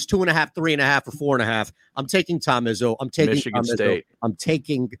care if it's 2.5, 3.5, or 4.5. I'm taking Tom Izzo. I'm taking Michigan Tom State. Izzo. I'm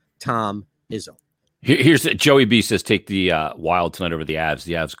taking Tom Izzo. Here's Joey B says take the Wild tonight over the Avs.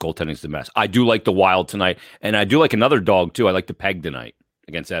 The Avs goaltending's the mess. I do like the Wild tonight, and I do like another dog too. I like the Peg tonight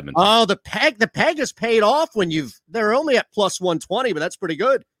against Edmonton. Oh, the Peg is paid off when they're only at plus 120, but that's pretty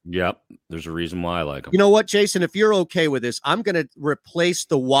good. Yep, there's a reason why I like them. You know what, Jason? If you're okay with this, I'm going to replace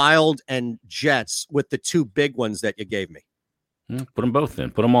the Wild and Jets with the 2 big ones that you gave me. Put them both in.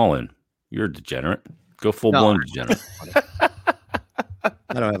 Put them all in. You're a degenerate. Go full-blown degenerate.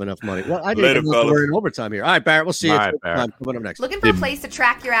 I don't have enough money. Well, I didn't know we're in overtime here. All right, Barrett, we'll see you coming up next. Looking for a place to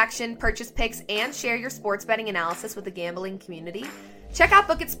track your action, purchase picks, and share your sports betting analysis with the gambling community? Check out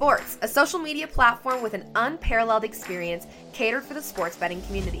Book It Sports, a social media platform with an unparalleled experience catered for the sports betting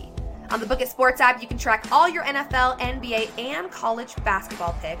community. On the Book It Sports app, you can track all your NFL, NBA, and college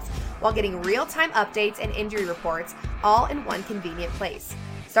basketball picks while getting real-time updates and injury reports all in one convenient place.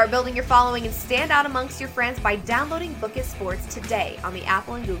 Start building your following and stand out amongst your friends by downloading Book It Sports today on the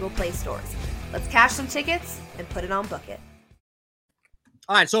Apple and Google Play stores. Let's cash some tickets and put it on Book It.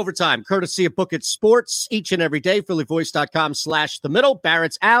 All right, it's overtime, courtesy of Book It Sports, each and every day, phillyvoice.com/the-middle.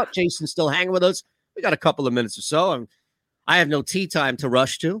 Barrett's out. Jason's still hanging with us. We got a couple of minutes or so. I have no tea time to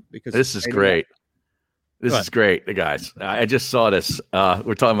rush to because this is great. This is great, guys. I just saw this.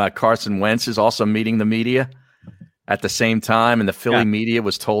 We're talking about Carson Wentz is also meeting the media at the same time, and the Philly media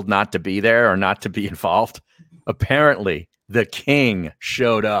was told not to be there or not to be involved. Apparently, the king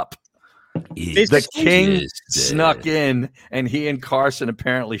showed up. The king snuck in, and he and Carson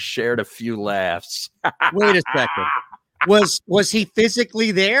apparently shared a few laughs. Wait a second. Was he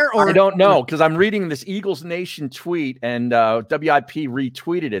physically there? Or I don't know, because I'm reading this Eagles Nation tweet, and WIP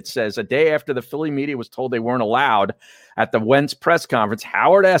retweeted it. Says, a day after the Philly media was told they weren't allowed at the Wentz press conference,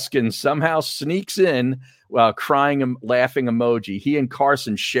 Howard Eskin somehow sneaks in crying and laughing emoji. He and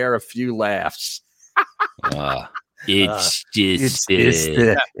Carson share a few laughs. It's just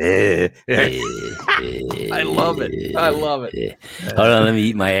I love it. I love it. Hold on, let me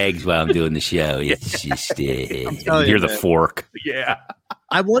eat my eggs while I'm doing the show. It's just hear the fork. Yeah.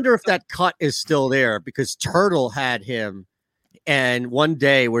 I wonder if that cut is still there because Turtle had him And one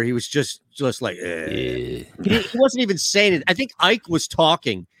day where he was just like, he wasn't even saying it. I think Ike was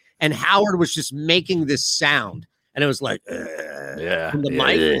talking and Howard was just making this sound. And it was like, in the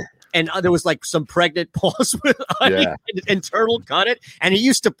mic. And there was like some pregnant pause with Ike and Turtle cut it. And he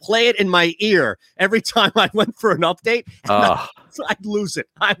used to play it in my ear every time I went for an update. I'd lose it.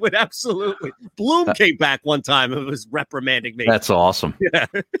 I would absolutely. Bloom came back one time and was reprimanding me. That's awesome. Yeah.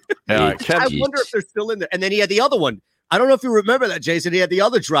 I wonder if they're still in there. And then he had the other one. I don't know if you remember that, Jason. He had the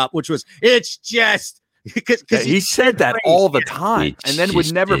other drop, which was, it's just. Cause he said that all the time and then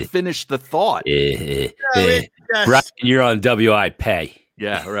would never finish the thought. Brian, you're on WIP.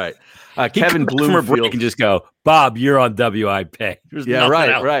 Yeah, right. Kevin Bloomfield can just go, Bob, you're on WIP.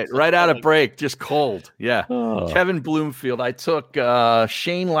 Right out of break, just cold. Yeah. Kevin Bloomfield. I took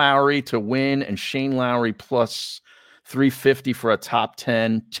Shane Lowry to win and Shane Lowry plus 350 for a top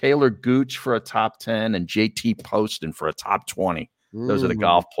 10, Taylor Gooch for a top 10, and JT Poston for a top 20. Those are the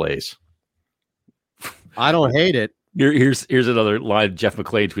golf plays. I don't hate it. Here's another line Jeff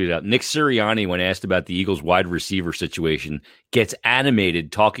McClain tweeted out. Nick Sirianni, when asked about the Eagles wide receiver situation, gets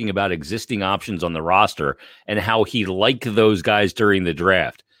animated talking about existing options on the roster and how he liked those guys during the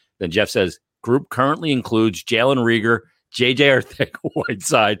draft. Then Jeff says, group currently includes Jalen Reagor, J.J.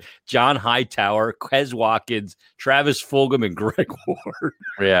 Arcega-Whiteside, John Hightower, Quez Watkins, Travis Fulgham, and Greg Ward.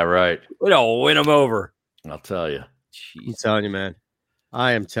 Yeah, right. We don't win them over. I'll tell you. I'm telling you, man.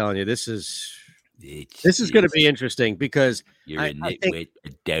 I am telling you, this is going to be interesting because you're a nitwit, a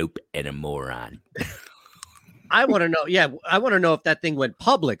dope, and a moron. I want to know. Yeah, I want to know if that thing went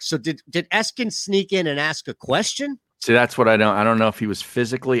public. So did Eskin sneak in and ask a question? See, that's what I don't. I don't know if he was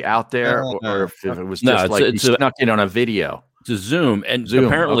physically out there or if it was just he snuck in on a video. It's a Zoom, and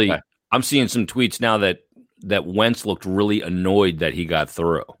apparently, I'm seeing some tweets now that Wentz looked really annoyed that he got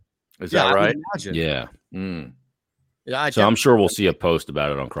through. Is that right? Yeah. Yeah. So I'm sure we'll see a post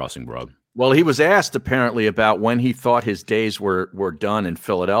about it on Crossing Broad. Well, he was asked apparently about when he thought his days were done in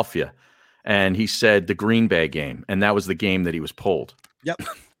Philadelphia, and he said the Green Bay game, and that was the game that he was pulled. Yep.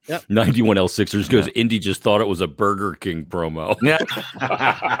 91L Sixers goes, Indy just thought it was a Burger King promo. Yeah.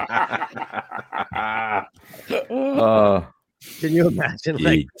 Can you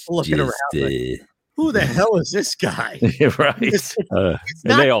imagine looking around? Like, who the hell is this guy? Right. It's and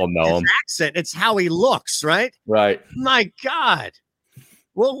they all know him. Accent. It's how he looks, right? Right. My God.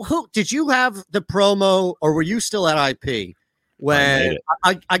 Well, who did you have the promo, or were you still at IP? When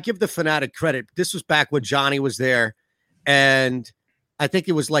I give the Fanatic credit. This was back when Johnny was there, and I think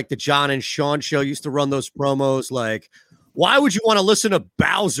it was like the John and Sean show used to run those promos like, why would you want to listen to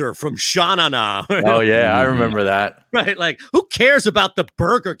Bowser from Sha-Na-Na? Oh, yeah, I remember that. Right, like, who cares about the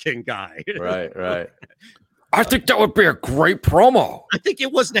Burger King guy? Right. I think that would be a great promo. I think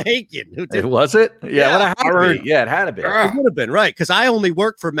it was Nahagian who did. Was it? Yeah, it had to be. It would have been, right, because I only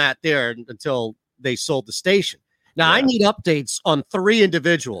worked for Matt there until they sold the station. Now, I need updates on 3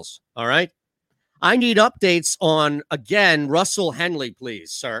 individuals, all right? I need updates on, again, Russell Henley,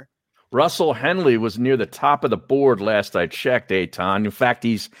 please, sir. Russell Henley was near the top of the board last I checked, Eitan. In fact,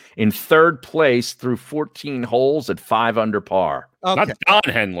 he's in 3rd place through 14 holes at 5 under par. Okay. Not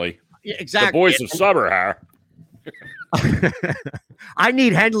Don Henley. Yeah, exactly. The voice of Summerhair. I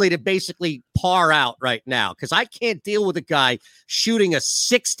need Henley to basically par out right now because I can't deal with a guy shooting a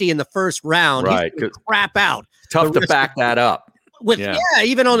 60 in the first round. Right. He's crap out. Tough to back that up.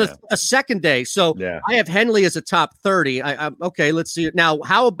 Even on a second day. So I have Henley as a top 30. I'm okay. Let's see it now.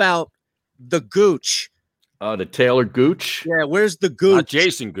 How about the Gooch? The Taylor Gooch. Yeah, where's the Gooch? Not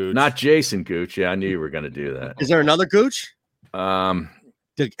Jason Gooch. Not Jason Gooch. Yeah, I knew you were going to do that. Is there another Gooch? I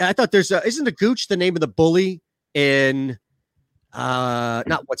thought isn't the Gooch the name of the bully in?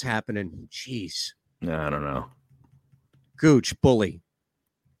 Not What's Happening. Jeez. No, I don't know. Gooch bully.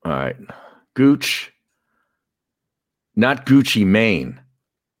 All right, Gooch. Not Gucci Mane.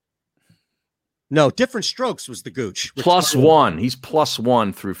 No, Different Strokes was the Gooch. +1. He's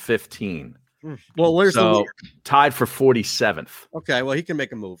 +1 through 15. Well, where's the leader? Tied for 47th. Okay, well, he can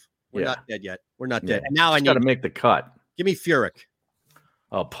make a move. We're not dead yet. We're not dead. Yeah. And now I got to make the cut. Give me Furyk.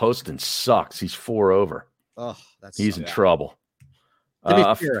 Oh, Poston sucks. He's 4 over. Oh, he's in trouble. Give me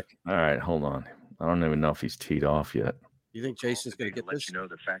Furyk. All right, hold on. I don't even know if he's teed off yet. You think Jason's going to get this? You know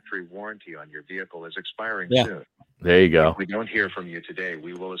the factory warranty on your vehicle is expiring soon. There you go. If we don't hear from you today,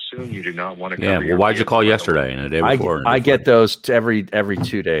 we will assume you do not want to. Yeah. Well, why'd you call yesterday and the day before? I get those every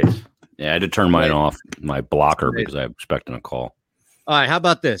 2 days. Yeah, I had to turn mine off, my blocker, because I'm expecting a call. All right. How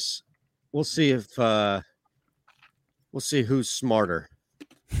about this? We'll see if who's smarter,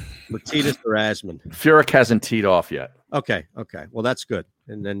 Martinez or Asman. Furyk hasn't teed off yet. Okay. Well, that's good.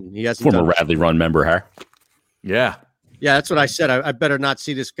 And then he hasn't. Former Radley Run member, huh? Yeah. Yeah, that's what I said. I better not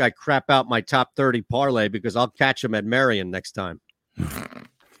see this guy crap out my top 30 parlay because I'll catch him at Marion next time.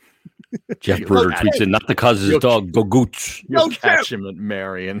 Jeff Bruder tweets in, not because his dog go gooch. You'll catch him at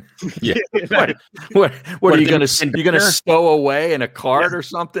Marion. Yeah. What are you going to? You're going to stow away in a cart or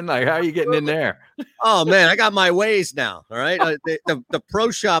something? Like, how are you getting in there? Oh man, I got my ways now. All right, the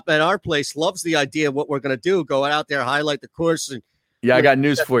pro shop at our place loves the idea of what we're going to do. Go out there, highlight the course, and yeah, I got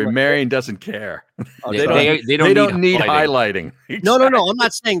news for you. Marion doesn't care. Oh, they don't need highlighting. No. I'm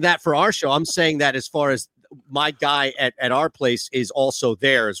not saying that for our show. I'm saying that as far as my guy at our place is also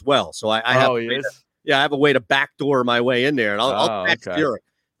there as well. So I have I have a way to backdoor my way in there, and I'll catch Furyk.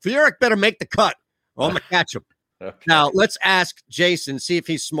 Furyk better make the cut, or I'm gonna catch him. Okay. Now let's ask Jason, see if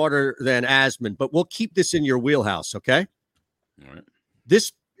he's smarter than Asman, but we'll keep this in your wheelhouse, okay? All right.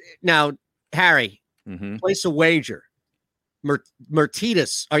 This now, Harry, place a wager.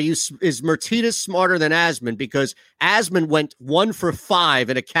 Mertitas, is Mertitas smarter than Asman? Because Asman went 1 for 5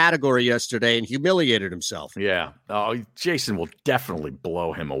 in a category yesterday and humiliated himself. Yeah. Oh, Jason will definitely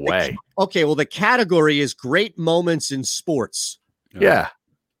blow him away. Okay, well, the category is great moments in sports. Yeah.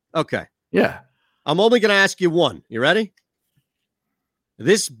 Okay. Yeah. I'm only going to ask you one. You ready?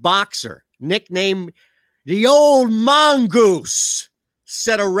 This boxer, nicknamed the Old Mongoose,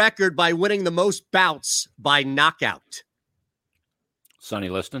 set a record by winning the most bouts by knockout. Sonny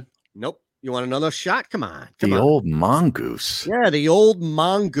Liston? Nope. You want another shot? Come on. The Old Mongoose. Yeah, the Old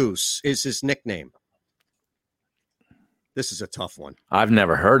Mongoose is his nickname. This is a tough one. I've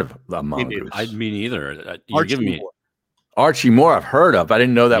never heard of the Mongoose. I mean, either. Archie Moore, I've heard of. I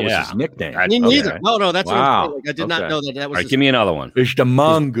didn't know that was his nickname. Me neither. No, that's what I did not know that was. All right, give me another one. It's the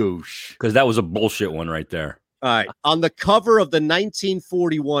Mongoose. Because that was a bullshit one right there. All right. On the cover of the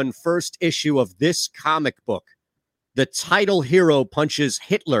 1941 first issue of this comic book, the title hero punches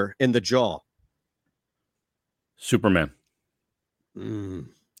Hitler in the jaw. Superman.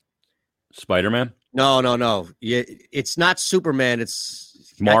 Spider-Man? No. Yeah, it's not Superman.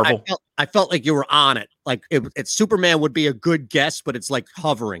 It's Marvel. I felt like you were on it. Like Superman would be a good guess, but it's like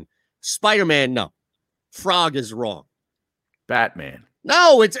hovering. Spider-Man, no. Frog is wrong. Batman.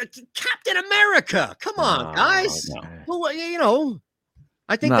 No, it's Captain America. Come on, guys. No. Well,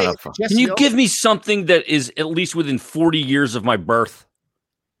 I think Can you give me something that is at least within 40 years of my birth?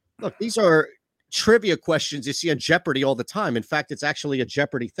 Look, these are trivia questions you see on Jeopardy all the time. In fact, it's actually a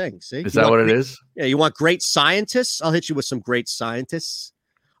Jeopardy thing. See? Is that what it is? Yeah, you want great scientists? I'll hit you with some great scientists.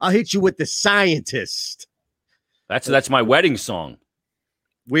 I'll hit you with the scientist. That's my wedding song.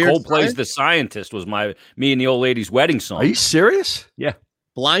 Coldplay's The Scientist was me and the old lady's wedding song. Are you serious? Yeah.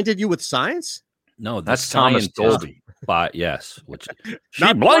 Blinded you with science? No, that's Thomas Dolby. But yes, which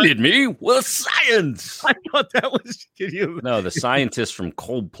she blinded me with science. I thought that was No, the scientist from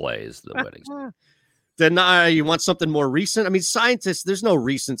Coldplay is the wedding song. Then you want something more recent? I mean, scientists, there's no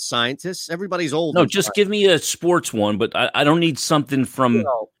recent scientists. Everybody's old. No, just give me a sports one, but I don't need something from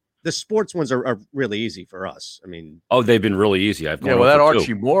the sports ones are really easy for us. I mean, they've been really easy. That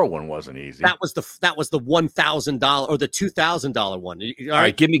Archie Moore one wasn't easy. That was the $1,000 or the $2,000 one. All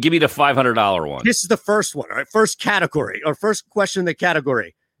right, give me the $500 one. This is the first one. All right, first category or first question in the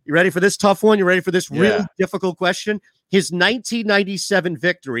category. You ready for this tough one? You ready for this really difficult question? His 1997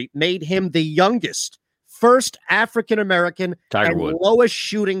 victory made him the youngest, first African-American and lowest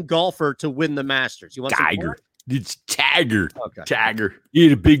shooting golfer to win the Masters. You want Tiger? It's Tiger. Okay. Tiger. He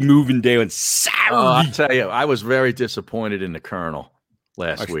had a big moving day on Saturday. I'll tell you, I was very disappointed in the Colonel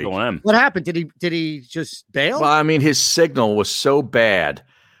last week. What happened? Did he just bail? Well, I mean, his signal was so bad.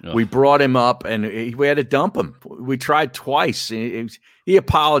 Oh. We brought him up, and we had to dump him. We tried twice. He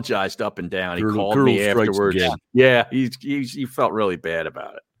apologized up and down. He called me afterwards. Yeah, he felt really bad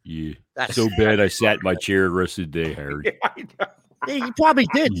about it. Yeah, that's so bad. I sat in my chair the rest of the day, Harry. Yeah, he probably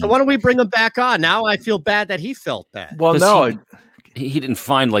did. So why don't we bring him back on? Now I feel bad that he felt bad. Well, no, he didn't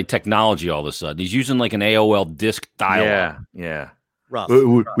find like technology all of a sudden. He's using like an AOL disk dial. Yeah. Rough.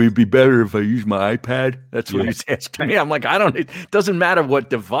 Would it be better if I use my iPad? That's what he's asking me. I'm like, it doesn't matter what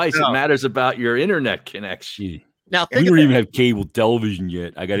device. No. It matters about your internet connection. Now, we don't even have cable television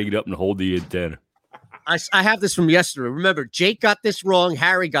yet. I got to get up and hold the antenna. I have this from yesterday. Remember, Jake got this wrong.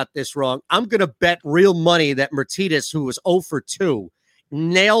 Harry got this wrong. I'm going to bet real money that Mertitas, who was 0 for 2,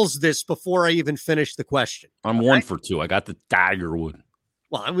 nails this before I even finish the question. I'm 1 for 2. I got the Tiger one.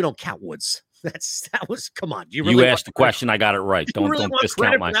 Well, we don't count Woods. That was come on. You asked the question. I got it right. Don't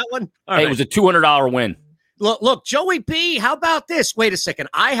discount mine. That one? Hey, it was a $200 win. Look, Joey B, how about this? Wait a second.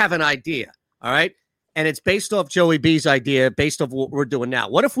 I have an idea. All right. And it's based off Joey B's idea, based off what we're doing now.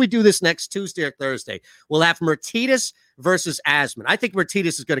 What if we do this next Tuesday or Thursday? We'll have Mertitas versus Asman. I think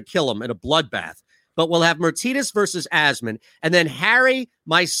Mertitas is going to kill him in a bloodbath. but we'll have Martinez versus Asman. And then Harry,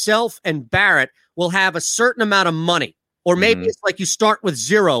 myself, and Barrett will have a certain amount of money. Or maybe it's like you start with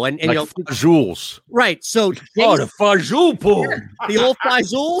 0 and like Fajouls. Right. So the Fajoul pool. The old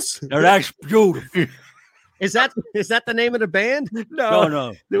Fajouls? That's beautiful. Is that the name of the band?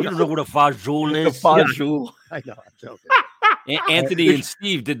 No. You don't know what a Fajoul is? The Fajoul. I know. I'm joking. Anthony and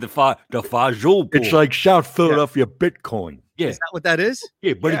Steve did the Fajoul pool. It's like South Philadelphia Bitcoin. Yeah. Is that what that is?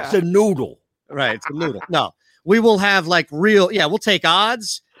 Yeah, but it's a noodle. Right. It's a noodle. No, we will have like real. Yeah, we'll take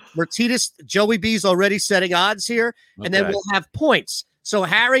odds. Martinez, Joey B's already setting odds here, and then we'll have points. So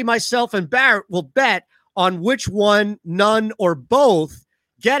Harry, myself, and Barrett will bet on which one, none, or both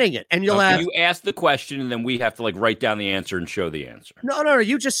getting it. And you'll have you ask the question, and then we have to like write down the answer and show the answer. No,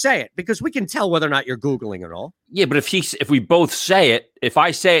 you just say it because we can tell whether or not you're Googling it all. Yeah, but if we both say it, if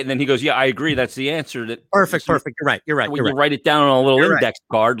I say it and then he goes, yeah, I agree, that's the answer. Perfect. You're right. We can write it down on a little index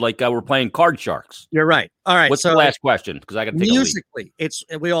card like we're playing Card Sharks. You're right. All right. What's the last question? Because I got to take musically,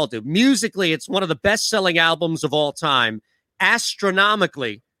 we all do. Musically, it's one of the best-selling albums of all time.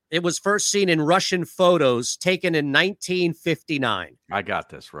 Astronomically, it was first seen in Russian photos taken in 1959. I got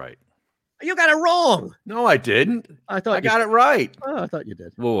this right. You got it wrong. No, I didn't. I thought I got it right. Oh, I thought you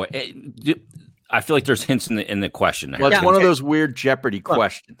did. Whoa, I feel like there's hints in the question. Well, it's one of those weird Jeopardy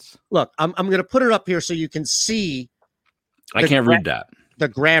questions. Look, I'm going to put it up here so you can see. I can't read that. The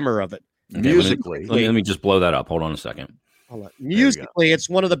grammar of it. Okay, musically. Let me just blow that up. Hold on a second. Hold on. Musically, it's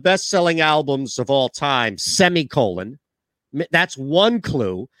one of the best-selling albums of all time, semicolon. That's one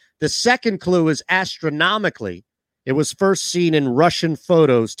clue. The second clue is astronomically. It was first seen in Russian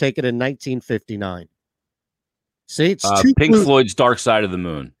photos taken in 1959. See, it's Pink Floyd's Dark Side of the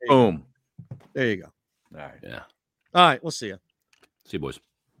Moon. Boom. There you go. All right. Yeah. All right. We'll see you. See you, boys.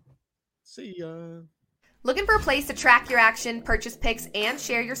 See ya. Looking for a place to track your action, purchase picks, and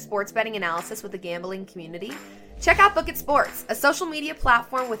share your sports betting analysis with the gambling community? Check out Book It Sports, a social media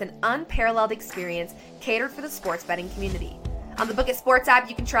platform with an unparalleled experience catered for the sports betting community. On the Book It Sports app,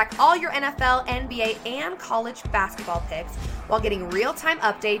 you can track all your NFL, NBA, and college basketball picks while getting real-time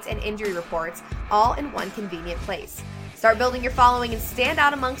updates and injury reports all in one convenient place. Start building your following and stand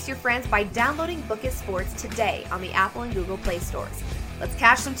out amongst your friends by downloading Book It Sports today on the Apple and Google Play stores. Let's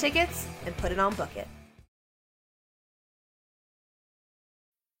cash some tickets and put it on Book It.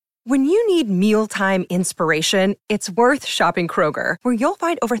 When you need mealtime inspiration, it's worth shopping Kroger, where you'll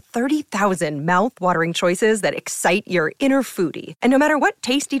find over 30,000 mouth-watering choices that excite your inner foodie. And no matter what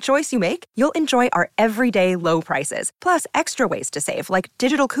tasty choice you make, you'll enjoy our everyday low prices, plus extra ways to save, like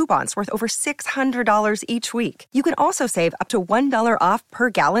digital coupons worth over $600 each week. You can also save up to $1 off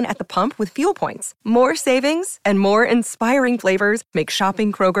per gallon at the pump with fuel points. More savings and more inspiring flavors make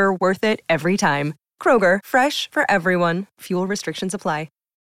shopping Kroger worth it every time. Kroger, fresh for everyone. Fuel restrictions apply.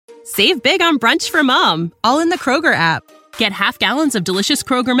 Save big on brunch for mom, all in the Kroger app. Get half gallons of delicious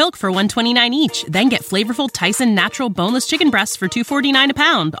Kroger milk for $1.29 each. Then get flavorful Tyson natural boneless chicken breasts for $2.49 a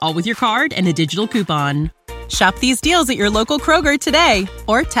pound, all with your card and a digital coupon. Shop these deals at your local Kroger today,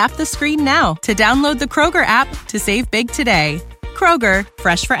 or tap the screen now to download the Kroger app to save big today. Kroger,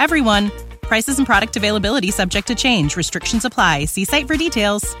 fresh for everyone. Prices and product availability subject to change. Restrictions apply. See site for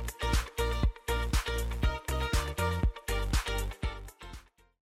details.